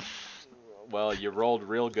 -1. Well, you rolled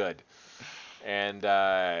real good, and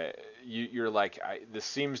you're like, this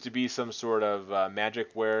seems to be some sort of magic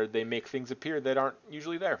where they make things appear that aren't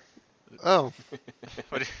usually there. Oh,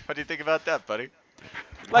 What do you think about that, buddy?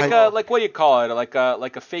 Like I, a like what do you call it? Like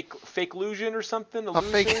a fake illusion or something? a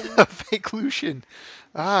fake Illusion? a fake Lucian.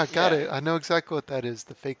 Ah, got Yeah. it. I know exactly what that is.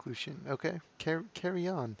 The fake Lucian. Okay, carry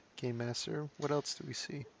on, Game Master. What else do we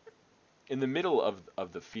see? In the middle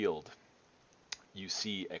of the field, you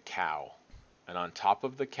see a cow, and on top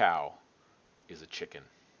of the cow is a chicken.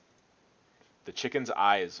 The chicken's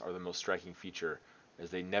eyes are the most striking feature,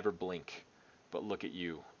 as they never blink, but look at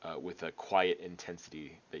you with a quiet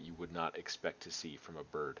intensity that you would not expect to see from a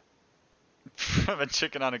bird. From a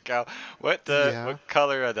chicken on a cow. What Yeah.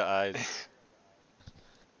 color are the eyes?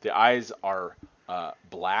 The eyes are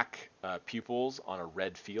black pupils on a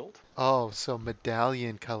red field, Oh, so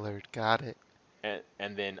medallion colored. Got it.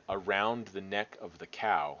 and then around the neck of the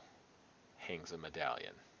cow hangs a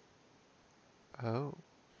medallion. Oh.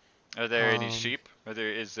 Are there any Um, sheep?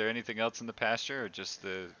 Is there anything else in the pasture, or just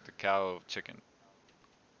the cow chicken?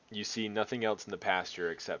 You see nothing else in the pasture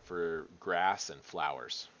except for grass and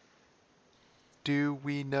flowers. Do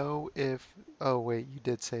we know if... Oh, wait, you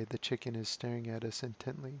did say the chicken is staring at us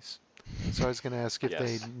intently. So I was going to ask if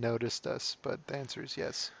they Yes. noticed us, but the answer is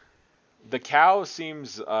yes. The cow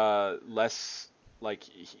seems less like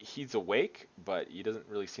he's awake, but he doesn't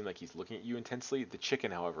really seem like he's looking at you intensely. The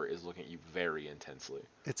chicken, however, is looking at you very intensely.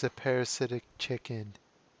 It's a parasitic chicken.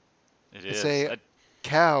 It I is. say,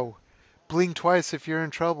 cow, blink twice if you're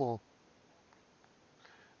in trouble.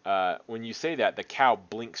 When you say that, the cow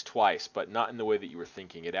blinks twice, but not in the way that you were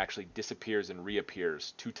thinking. It actually disappears and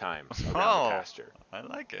reappears 2 times around Oh, the pasture. I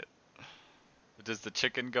like it. Does the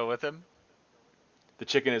chicken go with him? The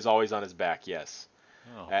chicken is always on his back, yes.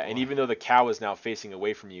 Oh, And boy. even though the cow is now facing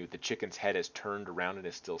away from you, the chicken's head is turned around and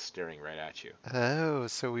is still staring right at you. Oh,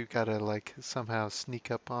 so we've got to, like, somehow sneak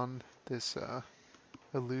up on this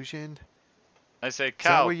illusion. I say, Is that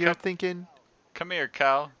cow, what you're thinking? come here,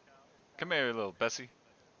 cow. Come here, little Bessie.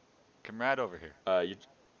 Come right over here. Are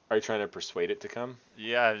you trying to persuade it to come?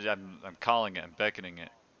 Yeah, I'm calling it. I'm beckoning it.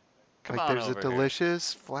 Come Like on there's a over here.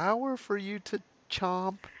 delicious flower for you to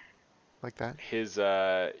chomp? Like that? His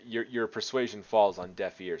your persuasion falls on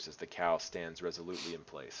deaf ears as the cow stands resolutely in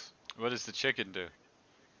place. What does the chicken do?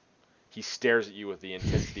 He stares at you with the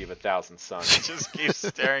intensity of 1,000 It suns. just keeps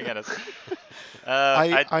staring at us.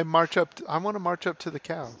 I march up. I want to march up to the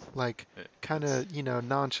cow, like kind it's- of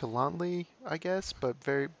nonchalantly, I guess, but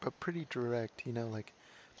pretty direct. Like.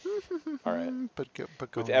 All right. But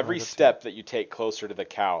With going every right up to step that you take closer to the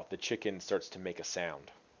cow, the chicken starts to make a sound.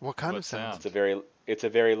 it. What kind What of sound? sound? It's a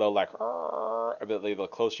very low, like, the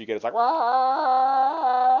closer you get, it's like,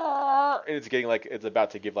 and it's getting like it's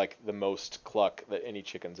about to give like the most cluck that any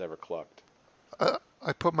chicken's ever clucked.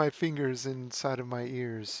 I put my fingers inside of my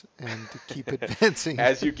ears and keep advancing.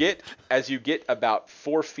 As you get about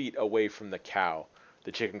 4 feet away from the cow,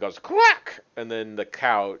 the chicken goes quack, and then the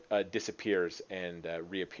cow disappears and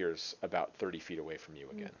reappears about 30 feet away from you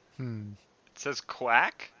again. It says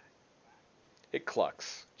quack? It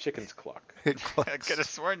clucks. Chickens cluck. It I clucks. could have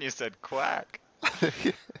sworn you said quack.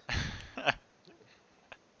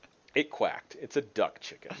 It quacked. It's a duck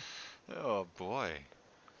chicken. Oh, boy.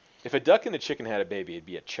 If a duck and a chicken had a baby, it'd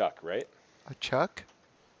be a chuck, right? A chuck?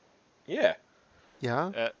 Yeah. Yeah.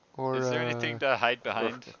 Uh, Or Is there anything to hide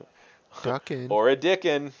behind? duckin'? Or a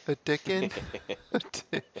dickin. A dickin'?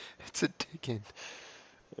 It's a dickin'.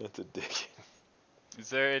 It's a dickin. Is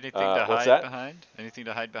there anything to what's hide that? behind? Anything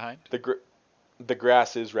to hide behind? The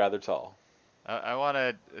grass is rather tall. I want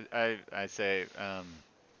to. I say,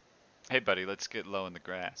 hey, buddy, let's get low in the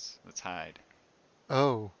grass. Let's hide.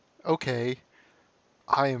 Oh, okay.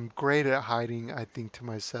 I am great at hiding, I think to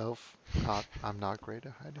myself. I'm not great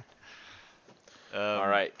at hiding. All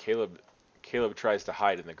right, Caleb tries to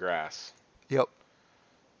hide in the grass, Yep.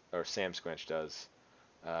 or Sam Squanch does.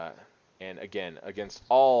 And again, against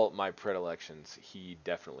all my predilections, he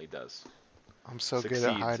definitely does. I'm so good Succeeds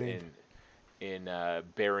at hiding. in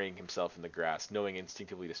burying himself in the grass, knowing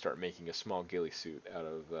instinctively to start making a small ghillie suit out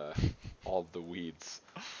of all of the weeds.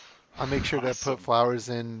 I make sure to Awesome. put flowers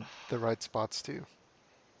in the right spots too.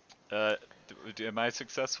 Am I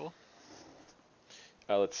successful?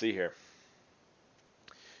 Let's see here.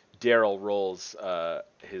 Daryl rolls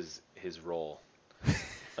his roll.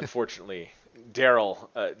 Unfortunately,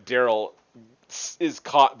 Daryl is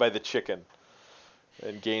caught by the chicken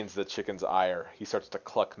and gains the chicken's ire. He starts to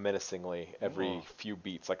cluck menacingly every Whoa. few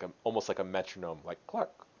beats, almost like a metronome, like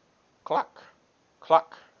cluck, cluck,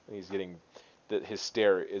 cluck. And he's getting his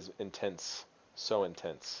stare is intense, so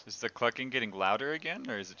intense. Is the clucking getting louder again,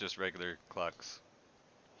 or is it just regular clucks?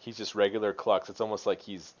 He's just regular clucks. It's almost like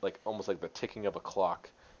he's almost like the ticking of a clock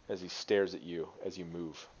as he stares at you as you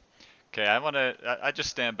move. Okay, I just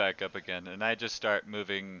stand back up again, and I just start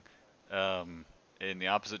moving in the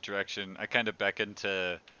opposite direction. I kind of beckon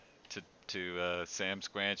to Sam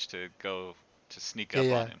Squanch to go to sneak Yeah, up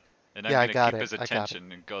on yeah. him, and I'm Yeah, I gonna got keep it. his I got it.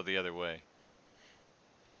 attention and go the other way.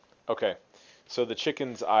 Okay. So the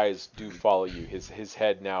chicken's eyes do follow you. His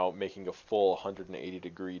head now making a full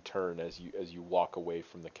 180-degree turn as you walk away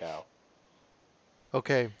from the cow.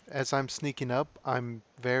 Okay, as I'm sneaking up, I'm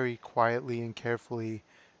very quietly and carefully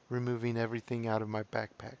removing everything out of my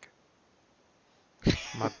backpack.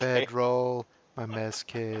 My Okay. bedroll, my mess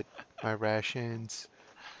kit, my rations,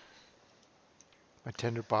 my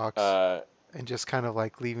tinder box, Uh, and just kind of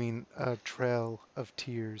like leaving a trail of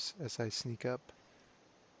tears as I sneak up.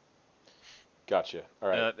 gotcha. All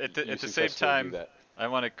right. You At the same successfully do time, that. I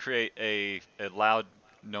want to create a loud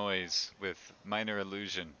noise with minor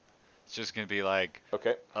illusion. It's just gonna be like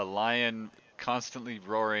Okay. a lion constantly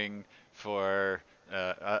roaring for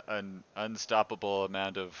an unstoppable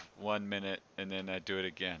amount of 1 minute, and then I do it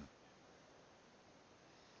again.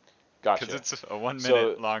 Because Gotcha. it's a 1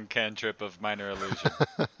 minute So long cantrip of minor illusion.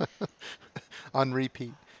 On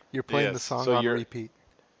repeat. You're playing the Yes. song so on repeat.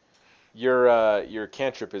 your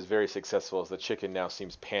cantrip is very successful as the chicken now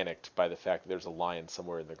seems panicked by the fact that there's a lion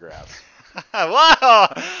somewhere in the grass. Wow!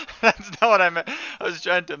 That's not what I meant. I was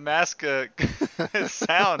trying to mask his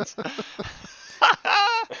sounds.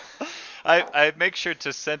 I make sure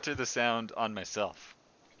to center the sound on myself.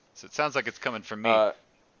 So it sounds like it's coming from me.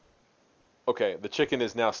 Okay, the chicken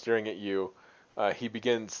is now staring at you. He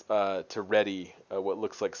begins to ready what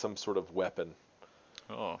looks like some sort of weapon.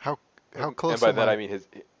 Oh. How And close by am that I? I mean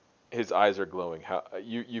his eyes are glowing.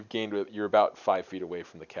 You're about 5 feet away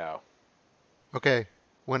from the cow. Okay,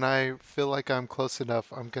 when I feel like I'm close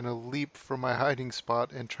enough, I'm gonna leap from my hiding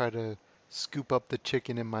spot and try to scoop up the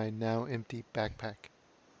chicken in my now empty backpack.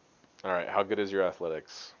 All right, how good is your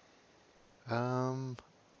athletics? Um,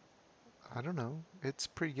 I don't know. It's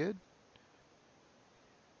pretty good.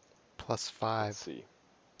 Plus Let's 5. see.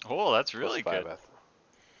 Oh, that's Plus really five good.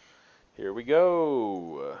 Here we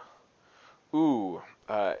go. Ooh,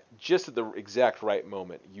 just at the exact right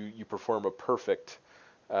moment, you perform a perfect,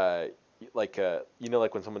 uh, like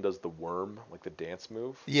when someone does the worm, like the dance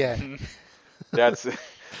move. Yeah, That's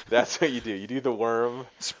that's what you do. You do the worm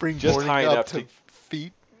just high springboarding up enough to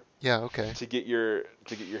feet. Yeah, okay. to get your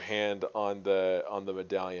hand on the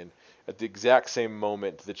medallion. At the exact same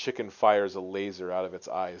moment, the chicken fires a laser out of its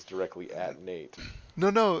eyes directly at Nate.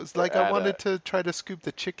 No, it's Or like I at wanted to try to scoop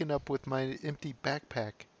the chicken up with my empty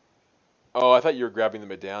backpack. Oh, I thought you were grabbing the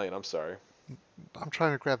medallion. I'm sorry. I'm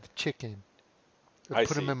trying to grab the chicken and I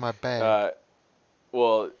put him see. in my bag. Uh,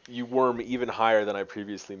 well, you worm even higher than I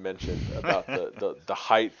previously mentioned about the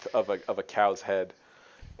height of a cow's head,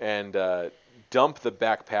 and dump the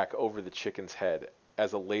backpack over the chicken's head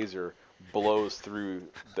as a laser blows through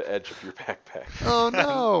the edge of your backpack. Oh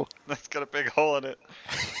no! That's got a big hole in it.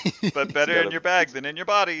 But better got in a- your bag than in your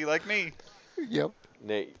body, like me. Yep.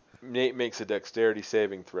 Nate makes a dexterity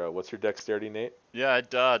saving throw. What's your dexterity, Nate? Yeah, I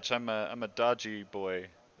dodge. I'm a dodgy boy.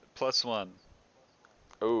 +1.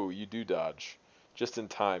 Oh, you do dodge. Just in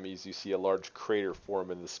time as you see a large crater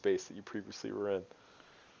form in the space that you previously were in.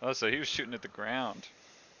 Oh, so he was shooting at the ground.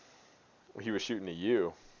 He was shooting at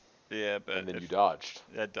you, Yeah, but and then if you dodged.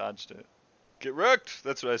 I dodged it. Get wrecked.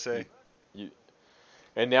 That's what I say. You,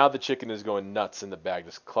 and now the chicken is going nuts in the bag,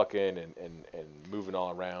 just clucking and moving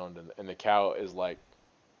all around, and the cow is like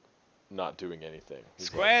not doing anything.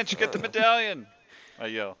 He's like, Squanch, get the medallion! I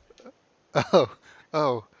yell. Oh,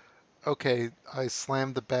 oh. Okay, I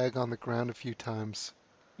slammed the bag on the ground a few times.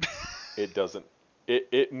 it doesn't.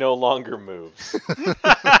 It no longer moves.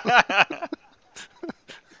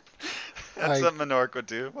 That's I something an orc would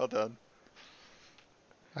do. Well done.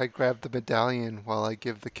 I grab the medallion while I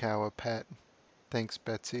give the cow a pat. Thanks,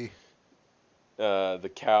 Betsy.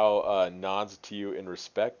 The cow nods to you in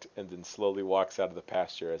respect and then slowly walks out of the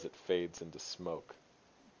pasture as it fades into smoke.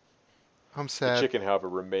 I'm The sad. chicken, however,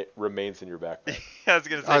 remains in your backpack. I was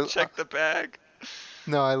gonna say, I check the bag.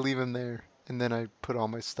 No, I leave him there, and then I put all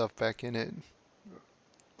my stuff back in it.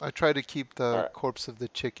 I try to keep All the right. corpse of the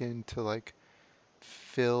chicken to like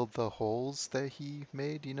fill the holes that he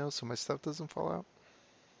made, so my stuff doesn't fall out.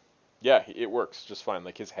 Yeah, it works just fine.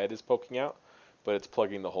 Like his head is poking out, but it's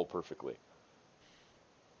plugging the hole perfectly.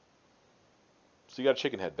 So you got a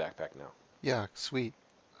chicken head backpack now. Yeah, sweet.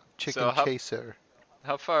 Chicken So chaser.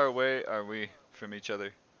 how far away are we from each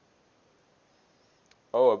other?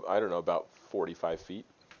 Oh, I don't know, about 45 feet.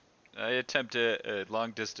 I attempt a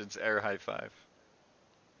long distance air high five.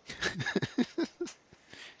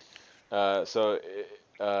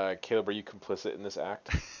 Caleb, are you complicit in this act?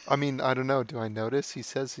 I mean, I don't know. Do I notice? He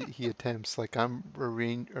says he attempts. Like I'm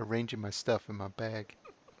arranging my stuff in my bag.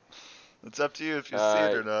 It's up to you if you see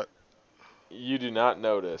it Uh, or not. you do not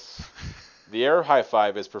notice. The air high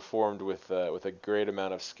five is performed with a great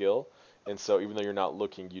amount of skill, and so even though you're not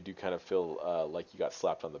looking, you do kind of feel like you got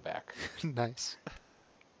slapped on the back. Nice.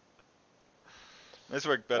 Nice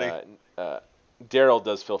work, buddy. Uh, Daryl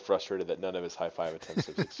does feel frustrated that none of his high five attempts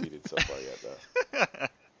have succeeded so far yet, though.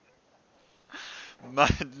 My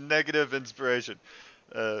negative inspiration.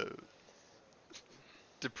 Uh,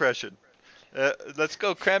 depression. Let's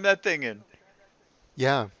go cram that thing in.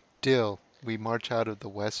 Yeah, deal. We march out of the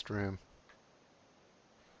West Room.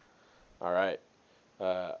 All right.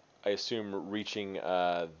 Uh, I assume reaching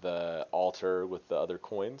the altar with the other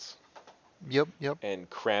coins Yep, yep, and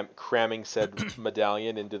cramming said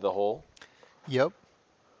medallion into the hole. yep.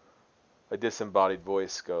 A disembodied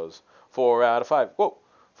voice goes, 4 out of 5. Whoa,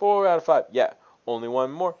 4 out of 5. Yeah, only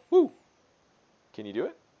one more. Woo. Can you do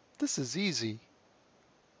it? This is easy.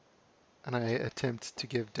 And I attempt to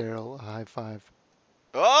give Daryl a high five.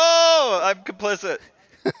 Oh, I'm complicit.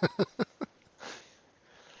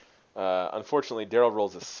 Unfortunately, Daryl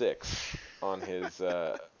rolls a 6 on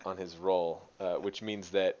his roll, which means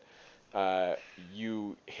that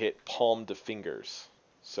you hit palm to fingers.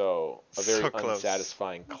 So a very So close.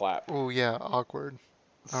 unsatisfying clap. Oh yeah, awkward.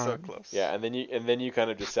 So Alright. close. Yeah, and then you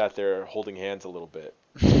kind of just sat there holding hands a little bit.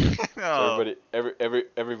 Oh. So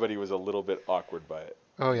everybody was a little bit awkward by it.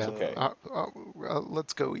 Oh yeah. Okay.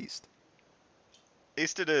 Let's go east.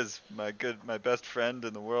 East it is, my best friend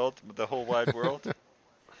in the world, the whole wide world.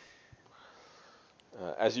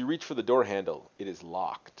 As you reach for the door handle, it is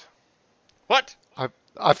locked. What?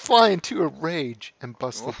 I fly into a rage and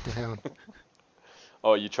bust it down.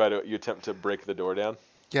 Oh, you attempt to break the door down?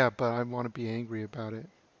 Yeah, but I want to be angry about it.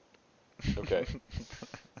 Okay.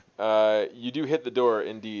 You do hit the door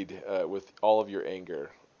indeed with all of your anger,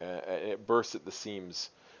 and it bursts at the seams,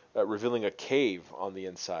 revealing a cave on the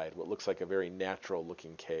inside, what looks like a very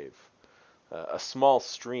natural-looking cave. A small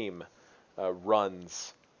stream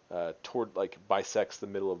runs bisects the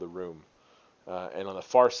middle of the room, and on the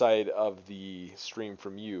far side of the stream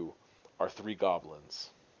from you are 3 goblins.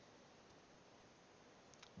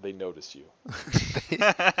 They notice you.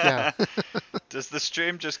 Yeah. Does the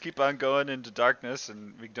stream just keep on going into darkness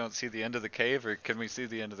and we don't see the end of the cave, or can we see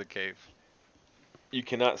the end of the cave? You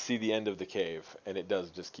cannot see the end of the cave, and it does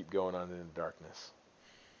just keep going on into darkness.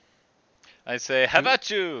 I say, how about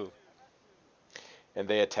you? And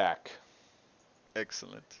they attack.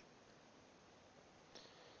 Excellent.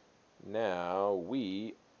 Now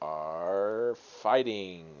we are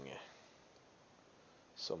fighting.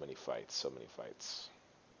 So many fights, so many fights.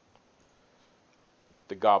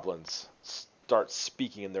 The goblins start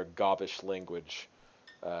speaking in their gobbish language,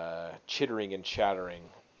 chittering and chattering,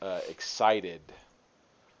 excited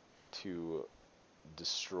to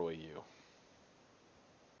destroy you.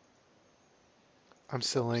 I'm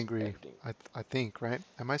still angry. I think, right?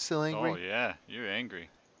 Am I still angry? Oh yeah, you're angry.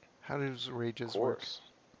 How does rages Of work? course.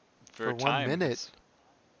 For For a 1 time, minute.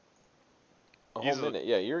 A whole Easily. minute.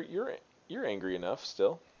 Yeah, you're angry enough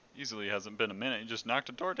still. Easily hasn't been a minute. You just knocked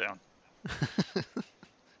a door down.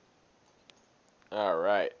 All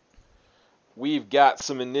right. We've got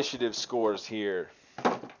some initiative scores here.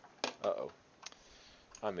 Uh-oh.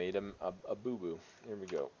 I made a boo-boo. Here we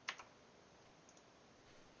go.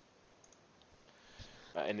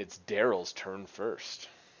 And it's Daryl's turn first.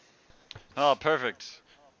 Oh, perfect.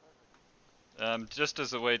 Just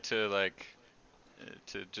as a way to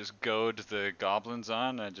to just goad the goblins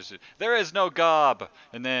on, there is no gob,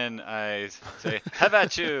 and then I say, have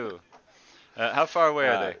at you. How far away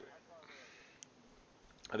are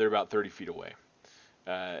they? They're about 30 feet away.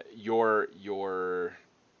 Your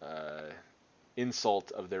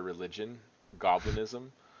insult of their religion, goblinism,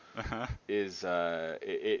 Uh-huh. is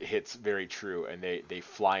it hits very true, and they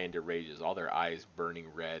fly into rages, all their eyes burning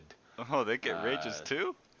red. Oh, they get rages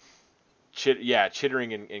too?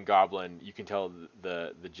 Chittering in Goblin, you can tell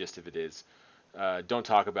the gist of it is, don't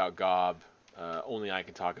talk about Gob. Only I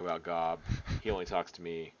can talk about Gob. He only talks to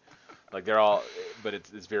me. Like they're all, but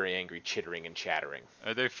it's very angry, chittering and chattering.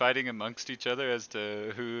 Are they fighting amongst each other as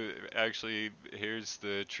to who actually hears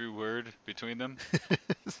the true word between them?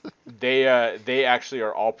 They actually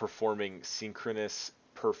are all performing synchronous,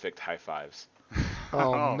 perfect high fives.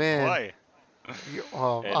 Oh, man. Boy.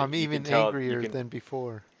 Oh, And I'm you even can tell- angrier than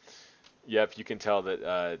before. Yep, you can tell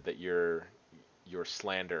that your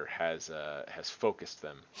slander has focused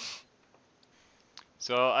them.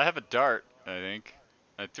 So I have a dart, I think.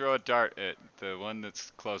 I throw a dart at the one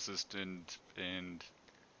that's closest and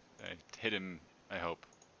I hit him, I hope.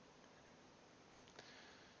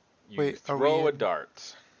 You Wait, are we throw a in-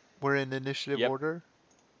 dart. We're in initiative Yep. order?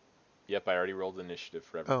 Yep, I already rolled initiative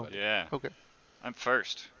for Oh, everybody. Yeah, okay. I'm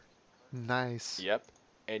first. Nice. Yep.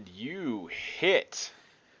 And you hit,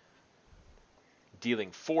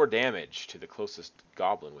 dealing 4 damage to the closest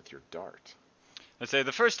goblin with your dart. I say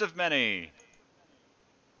the first of many.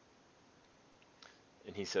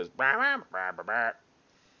 And he says, "Bah, bah, bah, bah, bah."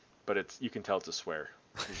 But you can tell it's a swear.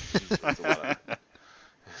 It's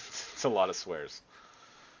a lot of swears.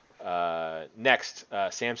 Next,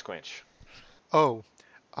 Sam Squanch. Oh,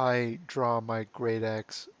 I draw my great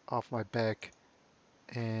axe off my back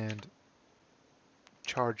and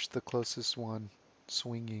charge the closest one,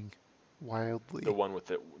 swinging The wildly. one with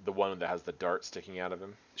the one that has the dart sticking out of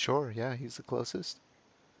him. Sure, yeah, he's the closest.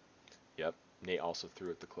 Yep. Nate also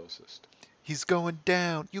threw it the closest. He's going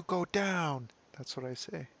down. You go down. That's what I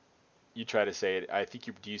say. You try to say it. I think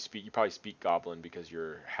you probably speak Goblin because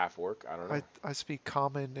you're half orc. I don't know. I speak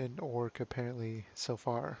common and orc apparently so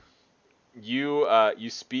far. You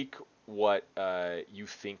speak what you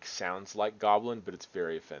think sounds like Goblin, but it's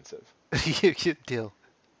very offensive. Deal.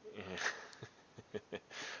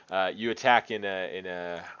 You attack in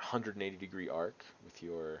a 180-degree arc with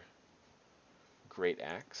your great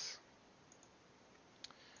axe.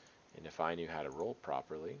 And if I knew how to roll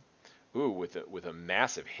properly, with a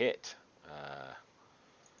massive hit,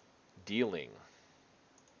 dealing.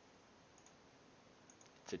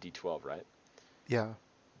 It's a D12, right? Yeah,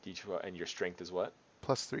 D12, and your strength is what?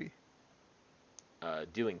 +3.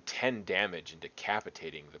 Dealing 10 damage and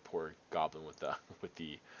decapitating the poor goblin with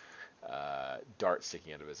the dart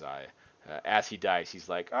sticking out of his eye. As he dies, he's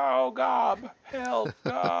like, "Oh, Gob, help,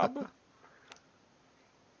 Gob!"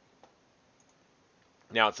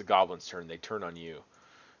 Now it's the goblin's turn. They turn on you,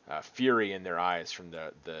 fury in their eyes from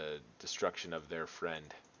the destruction of their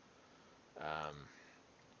friend.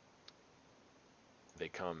 They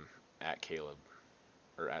come at Caleb,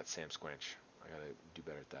 or at Sam Squanch. I gotta do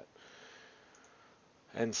better at that.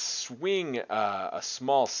 And swing a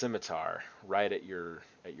small scimitar right at your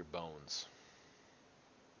bones.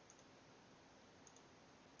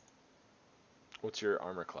 What's your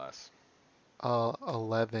armor class?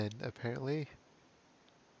 11 apparently.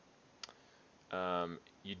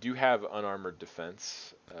 You do have unarmored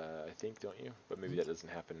defense, I think, don't you? But maybe that doesn't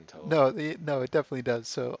happen until... No, no, it definitely does.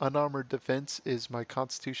 So unarmored defense is my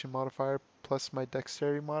Constitution modifier plus my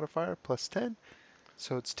Dexterity modifier +10.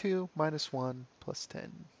 So it's 2 minus 1 plus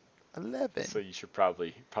 10. 11. So you should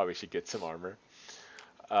probably should get some armor.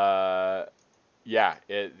 Yeah,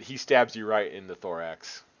 he stabs you right in the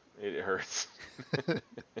thorax. It hurts.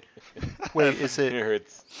 Wait, It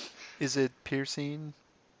hurts. is it piercing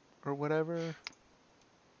or whatever?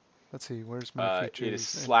 Let's see, where's my features? It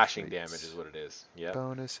is and slashing traits? damage is what it is. Yeah.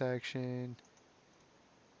 Bonus action.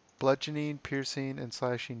 Bludgeoning, piercing, and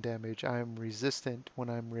slashing damage. I am resistant when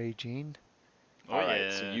I'm raging. Oh, All right.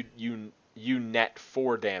 yeah. So you net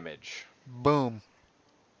 4 damage. Boom.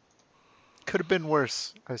 Could have been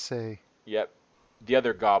worse, I say. Yep. The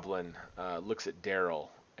other goblin looks at Daryl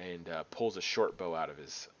and pulls a short bow out of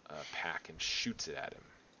his pack and shoots it at him.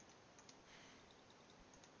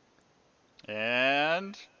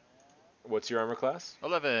 And What's your armor class?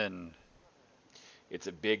 11. It's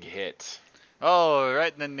a big hit, Oh,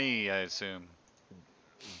 right in the knee, I assume.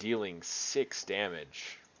 dealing 6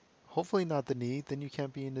 damage. Hopefully not the knee, then you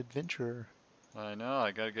can't be an adventurer. I know,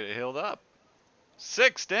 I gotta get it healed up.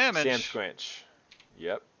 6 damage. Sam Squanch.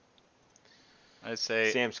 Yep. I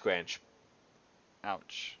say, Sam Squanch.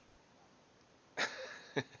 ouch.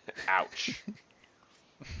 Ouch.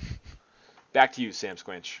 Back to you, Sam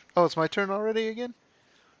Squanch. Oh, it's my turn already again?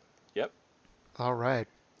 Yep. All right.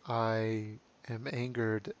 I am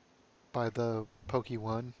angered by the pokey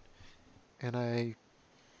one, and I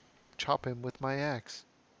chop him with my axe.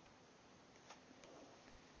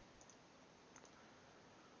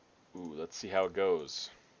 Ooh, let's see how it goes.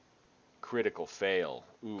 Critical fail.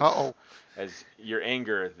 Ooh. Uh-oh. As your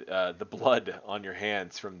anger, the blood on your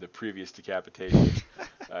hands from the previous decapitation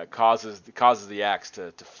causes the axe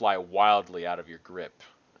to fly wildly out of your grip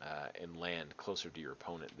and land closer to your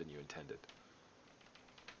opponent than you intended.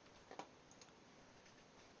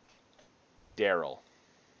 Daryl.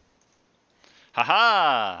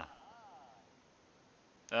 Haha!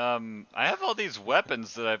 I have all these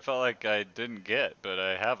weapons that I felt like I didn't get, but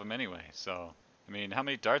I have them anyway, so... I mean, how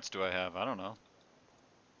many darts do I have? I don't know.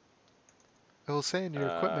 It will say in your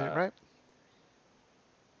equipment, right?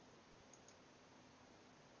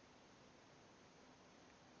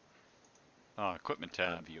 Oh, equipment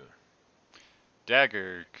tab. Viewer.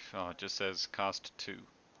 Dagger. Oh, it just says cost 2.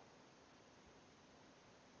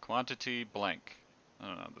 Quantity blank. I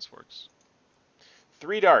don't know how this works.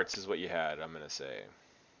 3 darts is what you had, I'm going to say.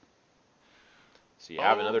 So you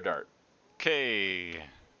have another dart. Okay.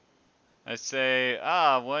 I say,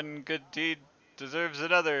 one good deed deserves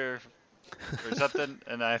another, or something,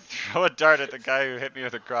 and I throw a dart at the guy who hit me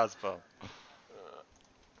with a crossbow.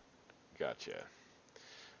 Gotcha.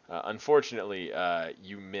 Unfortunately,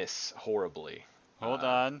 you miss horribly. Hold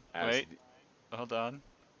on. As Wait. Hold on.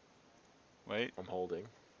 Wait. I'm holding.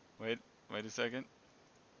 Wait a second.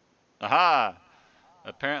 Aha!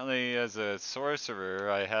 Apparently, as a sorcerer,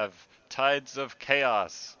 I have Tides of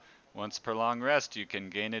Chaos. Once per long rest, you can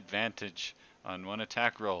gain advantage on one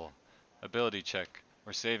attack roll, ability check,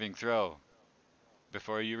 or saving throw.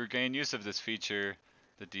 Before you regain use of this feature,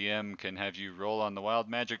 the DM can have you roll on the Wild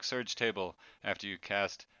Magic Surge table after you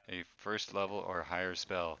cast a first level or higher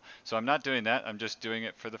spell. So I'm not doing that, I'm just doing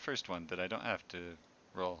it for the first one that I don't have to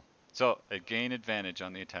roll. So I gain advantage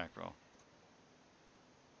on the attack roll.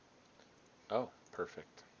 Oh,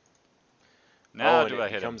 perfect. Now and do I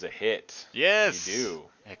it hit him? becomes a hit. Yes! You do.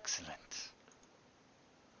 Excellent.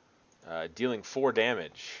 Dealing 4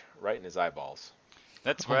 damage right in his eyeballs.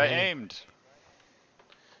 That's where I man. aimed.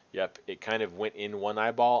 Yep, it kind of went in one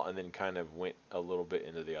eyeball and then kind of went a little bit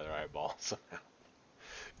into the other eyeball somehow.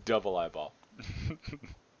 Double eyeball.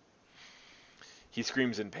 He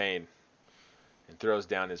screams in pain and throws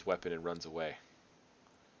down his weapon and runs away,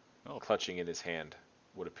 clutching in his hand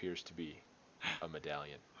what appears to be a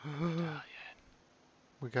medallion.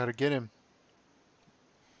 We gotta get him.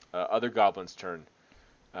 Other goblins' turn.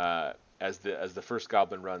 As the first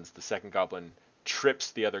goblin runs, the second goblin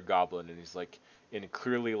trips the other goblin, and he's like,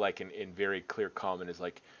 clearly like in very clear common, is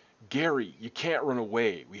like, Gary, you can't run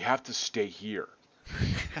away. We have to stay here.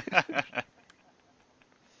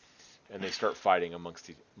 And they start fighting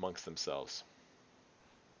amongst themselves.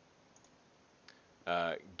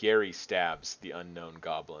 Gary stabs the unknown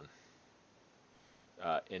goblin,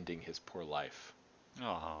 ending his poor life.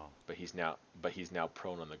 Oh. But he's now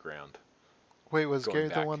prone on the ground. Wait, was Going Gary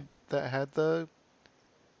back. the one that had the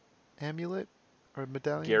amulet or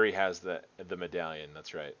medallion? Gary has the medallion,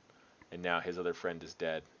 that's right. And now his other friend is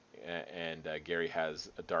dead, and Gary has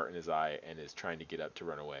a dart in his eye and is trying to get up to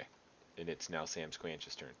run away. And it's now Sam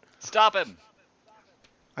Squanch's turn. Stop him!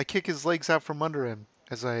 I kick his legs out from under him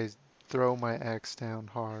as I throw my axe down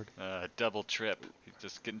hard. Double trip. He's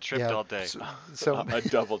just getting tripped all day. So A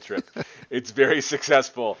double trip. It's very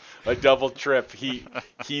successful. A double trip.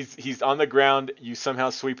 He's on the ground. You somehow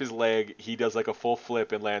sweep his leg. He does like a full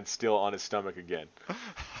flip and lands still on his stomach again.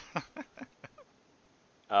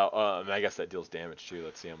 I guess that deals damage too.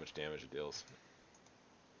 Let's see how much damage it deals.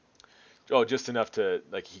 Oh, just enough to,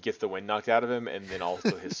 like, he gets the wind knocked out of him, and then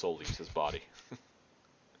also his soul leaves his body.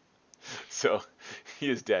 So he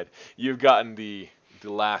is dead. You've gotten the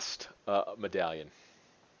last medallion.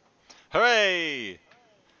 Hooray!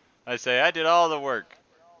 I say I did all the work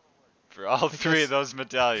for all three of those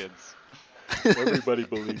medallions. Everybody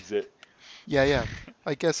believes it. yeah.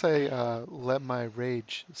 I guess I let my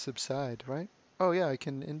rage subside, right? Oh yeah, I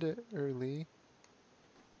can end it early.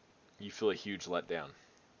 You feel a huge letdown.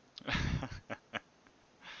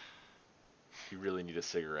 You really need a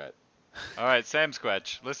cigarette. All right, Sam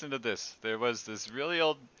Squatch, listen to this. There was this really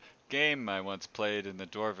old game I once played in the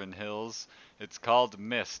Dwarven Hills. It's called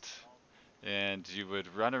Myst. And you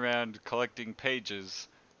would run around collecting pages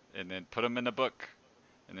and then put them in a book.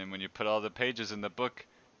 And then when you put all the pages in the book,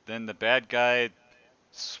 then the bad guy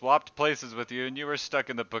swapped places with you and you were stuck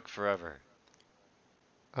in the book forever.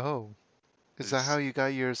 Oh, is that how you got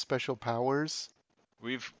your special powers?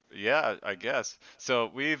 Yeah, I guess. So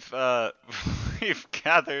we've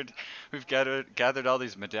gathered all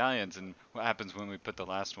these medallions, and what happens when we put the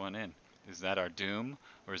last one in? Is that our doom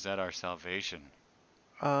or is that our salvation?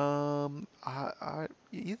 Either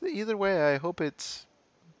way, I hope it's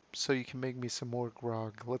so you can make me some more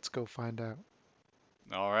grog. Let's go find out.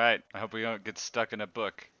 All right. I hope we don't get stuck in a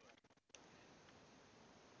book.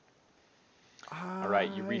 All right,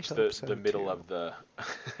 you reach the middle of the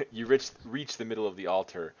you reach the middle of the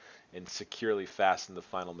altar and securely fasten the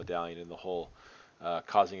final medallion in the hole,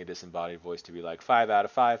 causing a disembodied voice to be like, 5 out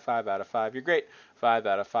of 5, 5 out of 5, you're great. 5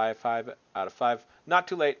 out of 5, 5 out of 5, not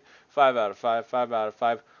too late. 5 out of 5, 5 out of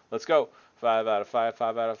 5, let's go. 5 out of 5,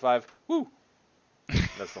 5 out of 5, woo.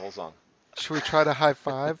 That's the whole song. Should we try to high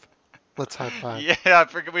five? Let's high five. Yeah,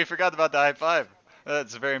 we forgot about the high five.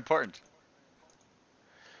 That's very important.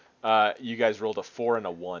 You guys rolled a 4 and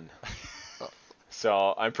a 1.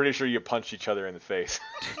 So I'm pretty sure you punched each other in the face.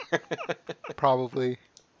 Probably.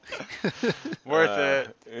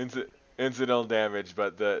 Worth it. Incidental damage,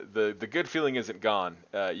 but the good feeling isn't gone.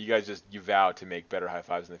 You guys you vow to make better high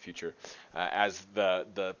fives in the future. As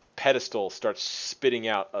the pedestal starts spitting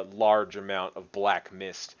out a large amount of black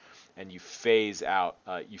mist, and you phase out.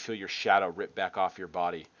 You feel your shadow rip back off your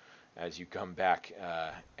body as you come back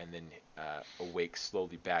and then awake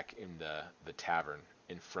slowly back in the tavern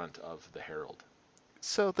in front of the herald.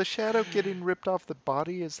 So the shadow getting ripped off the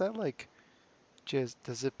body, is that like just,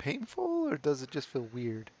 does it painful or does it just feel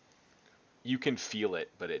weird? You can feel it,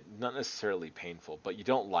 but it not necessarily painful, but you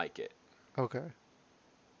don't like it. Okay.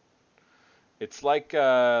 It's like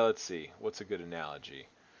let's see, what's a good analogy?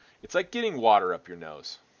 It's like getting water up your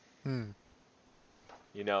nose. Hmm.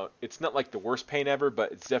 You know, it's not like the worst pain ever,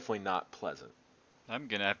 but it's definitely not pleasant. I'm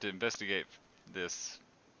gonna have to investigate this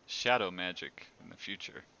shadow magic in the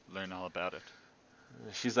future. Learn all about it.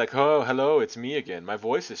 She's like, "Oh, hello, it's me again. My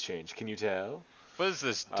voice has changed. Can you tell?" What is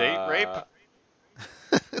this, date rape?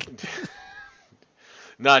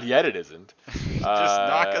 Not yet, it isn't. Just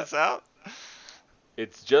knock us out?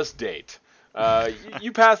 It's just date.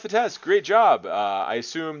 You passed the test. Great job. I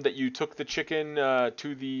assume that you took the chicken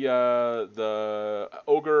to the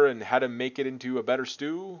ogre and had him make it into a better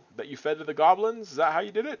stew that you fed to the goblins. Is that how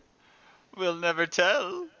you did it? We'll never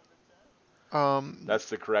tell. That's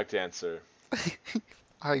the correct answer.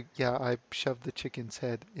 I shoved the chicken's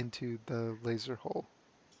head into the laser hole.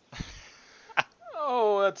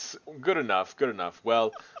 Oh, that's good enough. Good enough.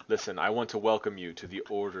 Well, listen, I want to welcome you to the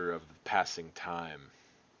Order of the Passing Time.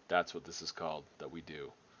 That's what this is called, that we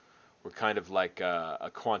do. We're kind of like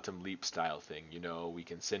a quantum leap style thing. You know, we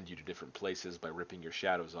can send you to different places by ripping your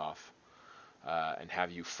shadows off and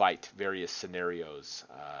have you fight various scenarios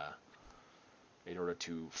in order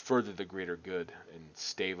to further the greater good and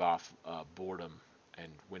stave off boredom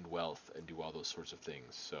and win wealth and do all those sorts of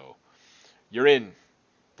things. So, you're in.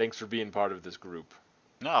 Thanks for being part of this group.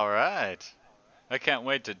 All right. I can't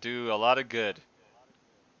wait to do a lot of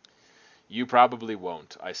You probably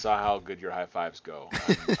won't. I saw how good your high fives go.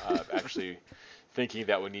 I'm actually thinking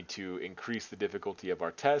that we need to increase the difficulty of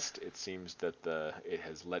our test. It seems that it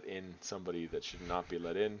has let in somebody that should not be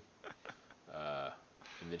let in.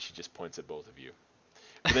 And then she just points at both of you.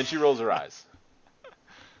 But then she rolls her eyes.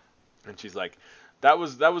 And she's like, that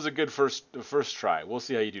was a good first try. We'll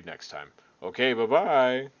see how you do next time. Okay,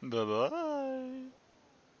 bye-bye. Bye-bye.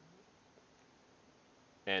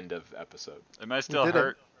 End of episode. Am I still did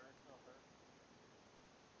it.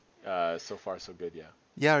 hurt? So far, so good, yeah.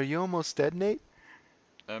 Yeah, are you almost dead, Nate?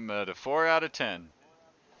 I'm at a 4 out of 10.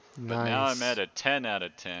 But Nice. now I'm at a 10 out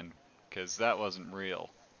of 10, because that wasn't real.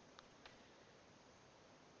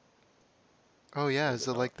 Oh yeah, is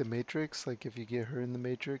it like the Matrix? Like if you get hurt in the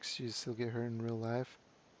Matrix, you still get hurt in real life?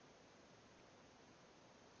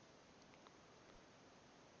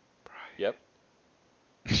 Yep.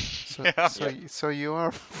 So, Yeah. so you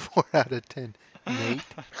are 4 out of 10, Nate.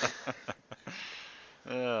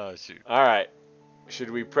 Oh, shoot. All right. Should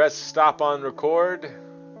we press stop on record?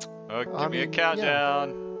 Oh, give I me a mean,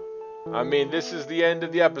 countdown. I mean, this is the end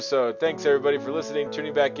of the episode. Thanks, everybody, for listening.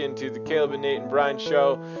 Tuning back into the Caleb and Nate and Brian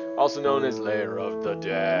show, also known as Lair of the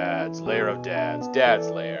Dads. Lair of Dads. Dad's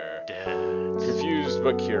Lair. Dads. Confused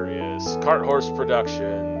but curious. Cart Horse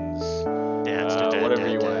Productions. Dads. Whatever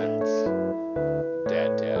you want.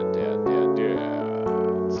 Dads.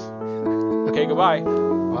 Okay, goodbye.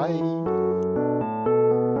 Bye.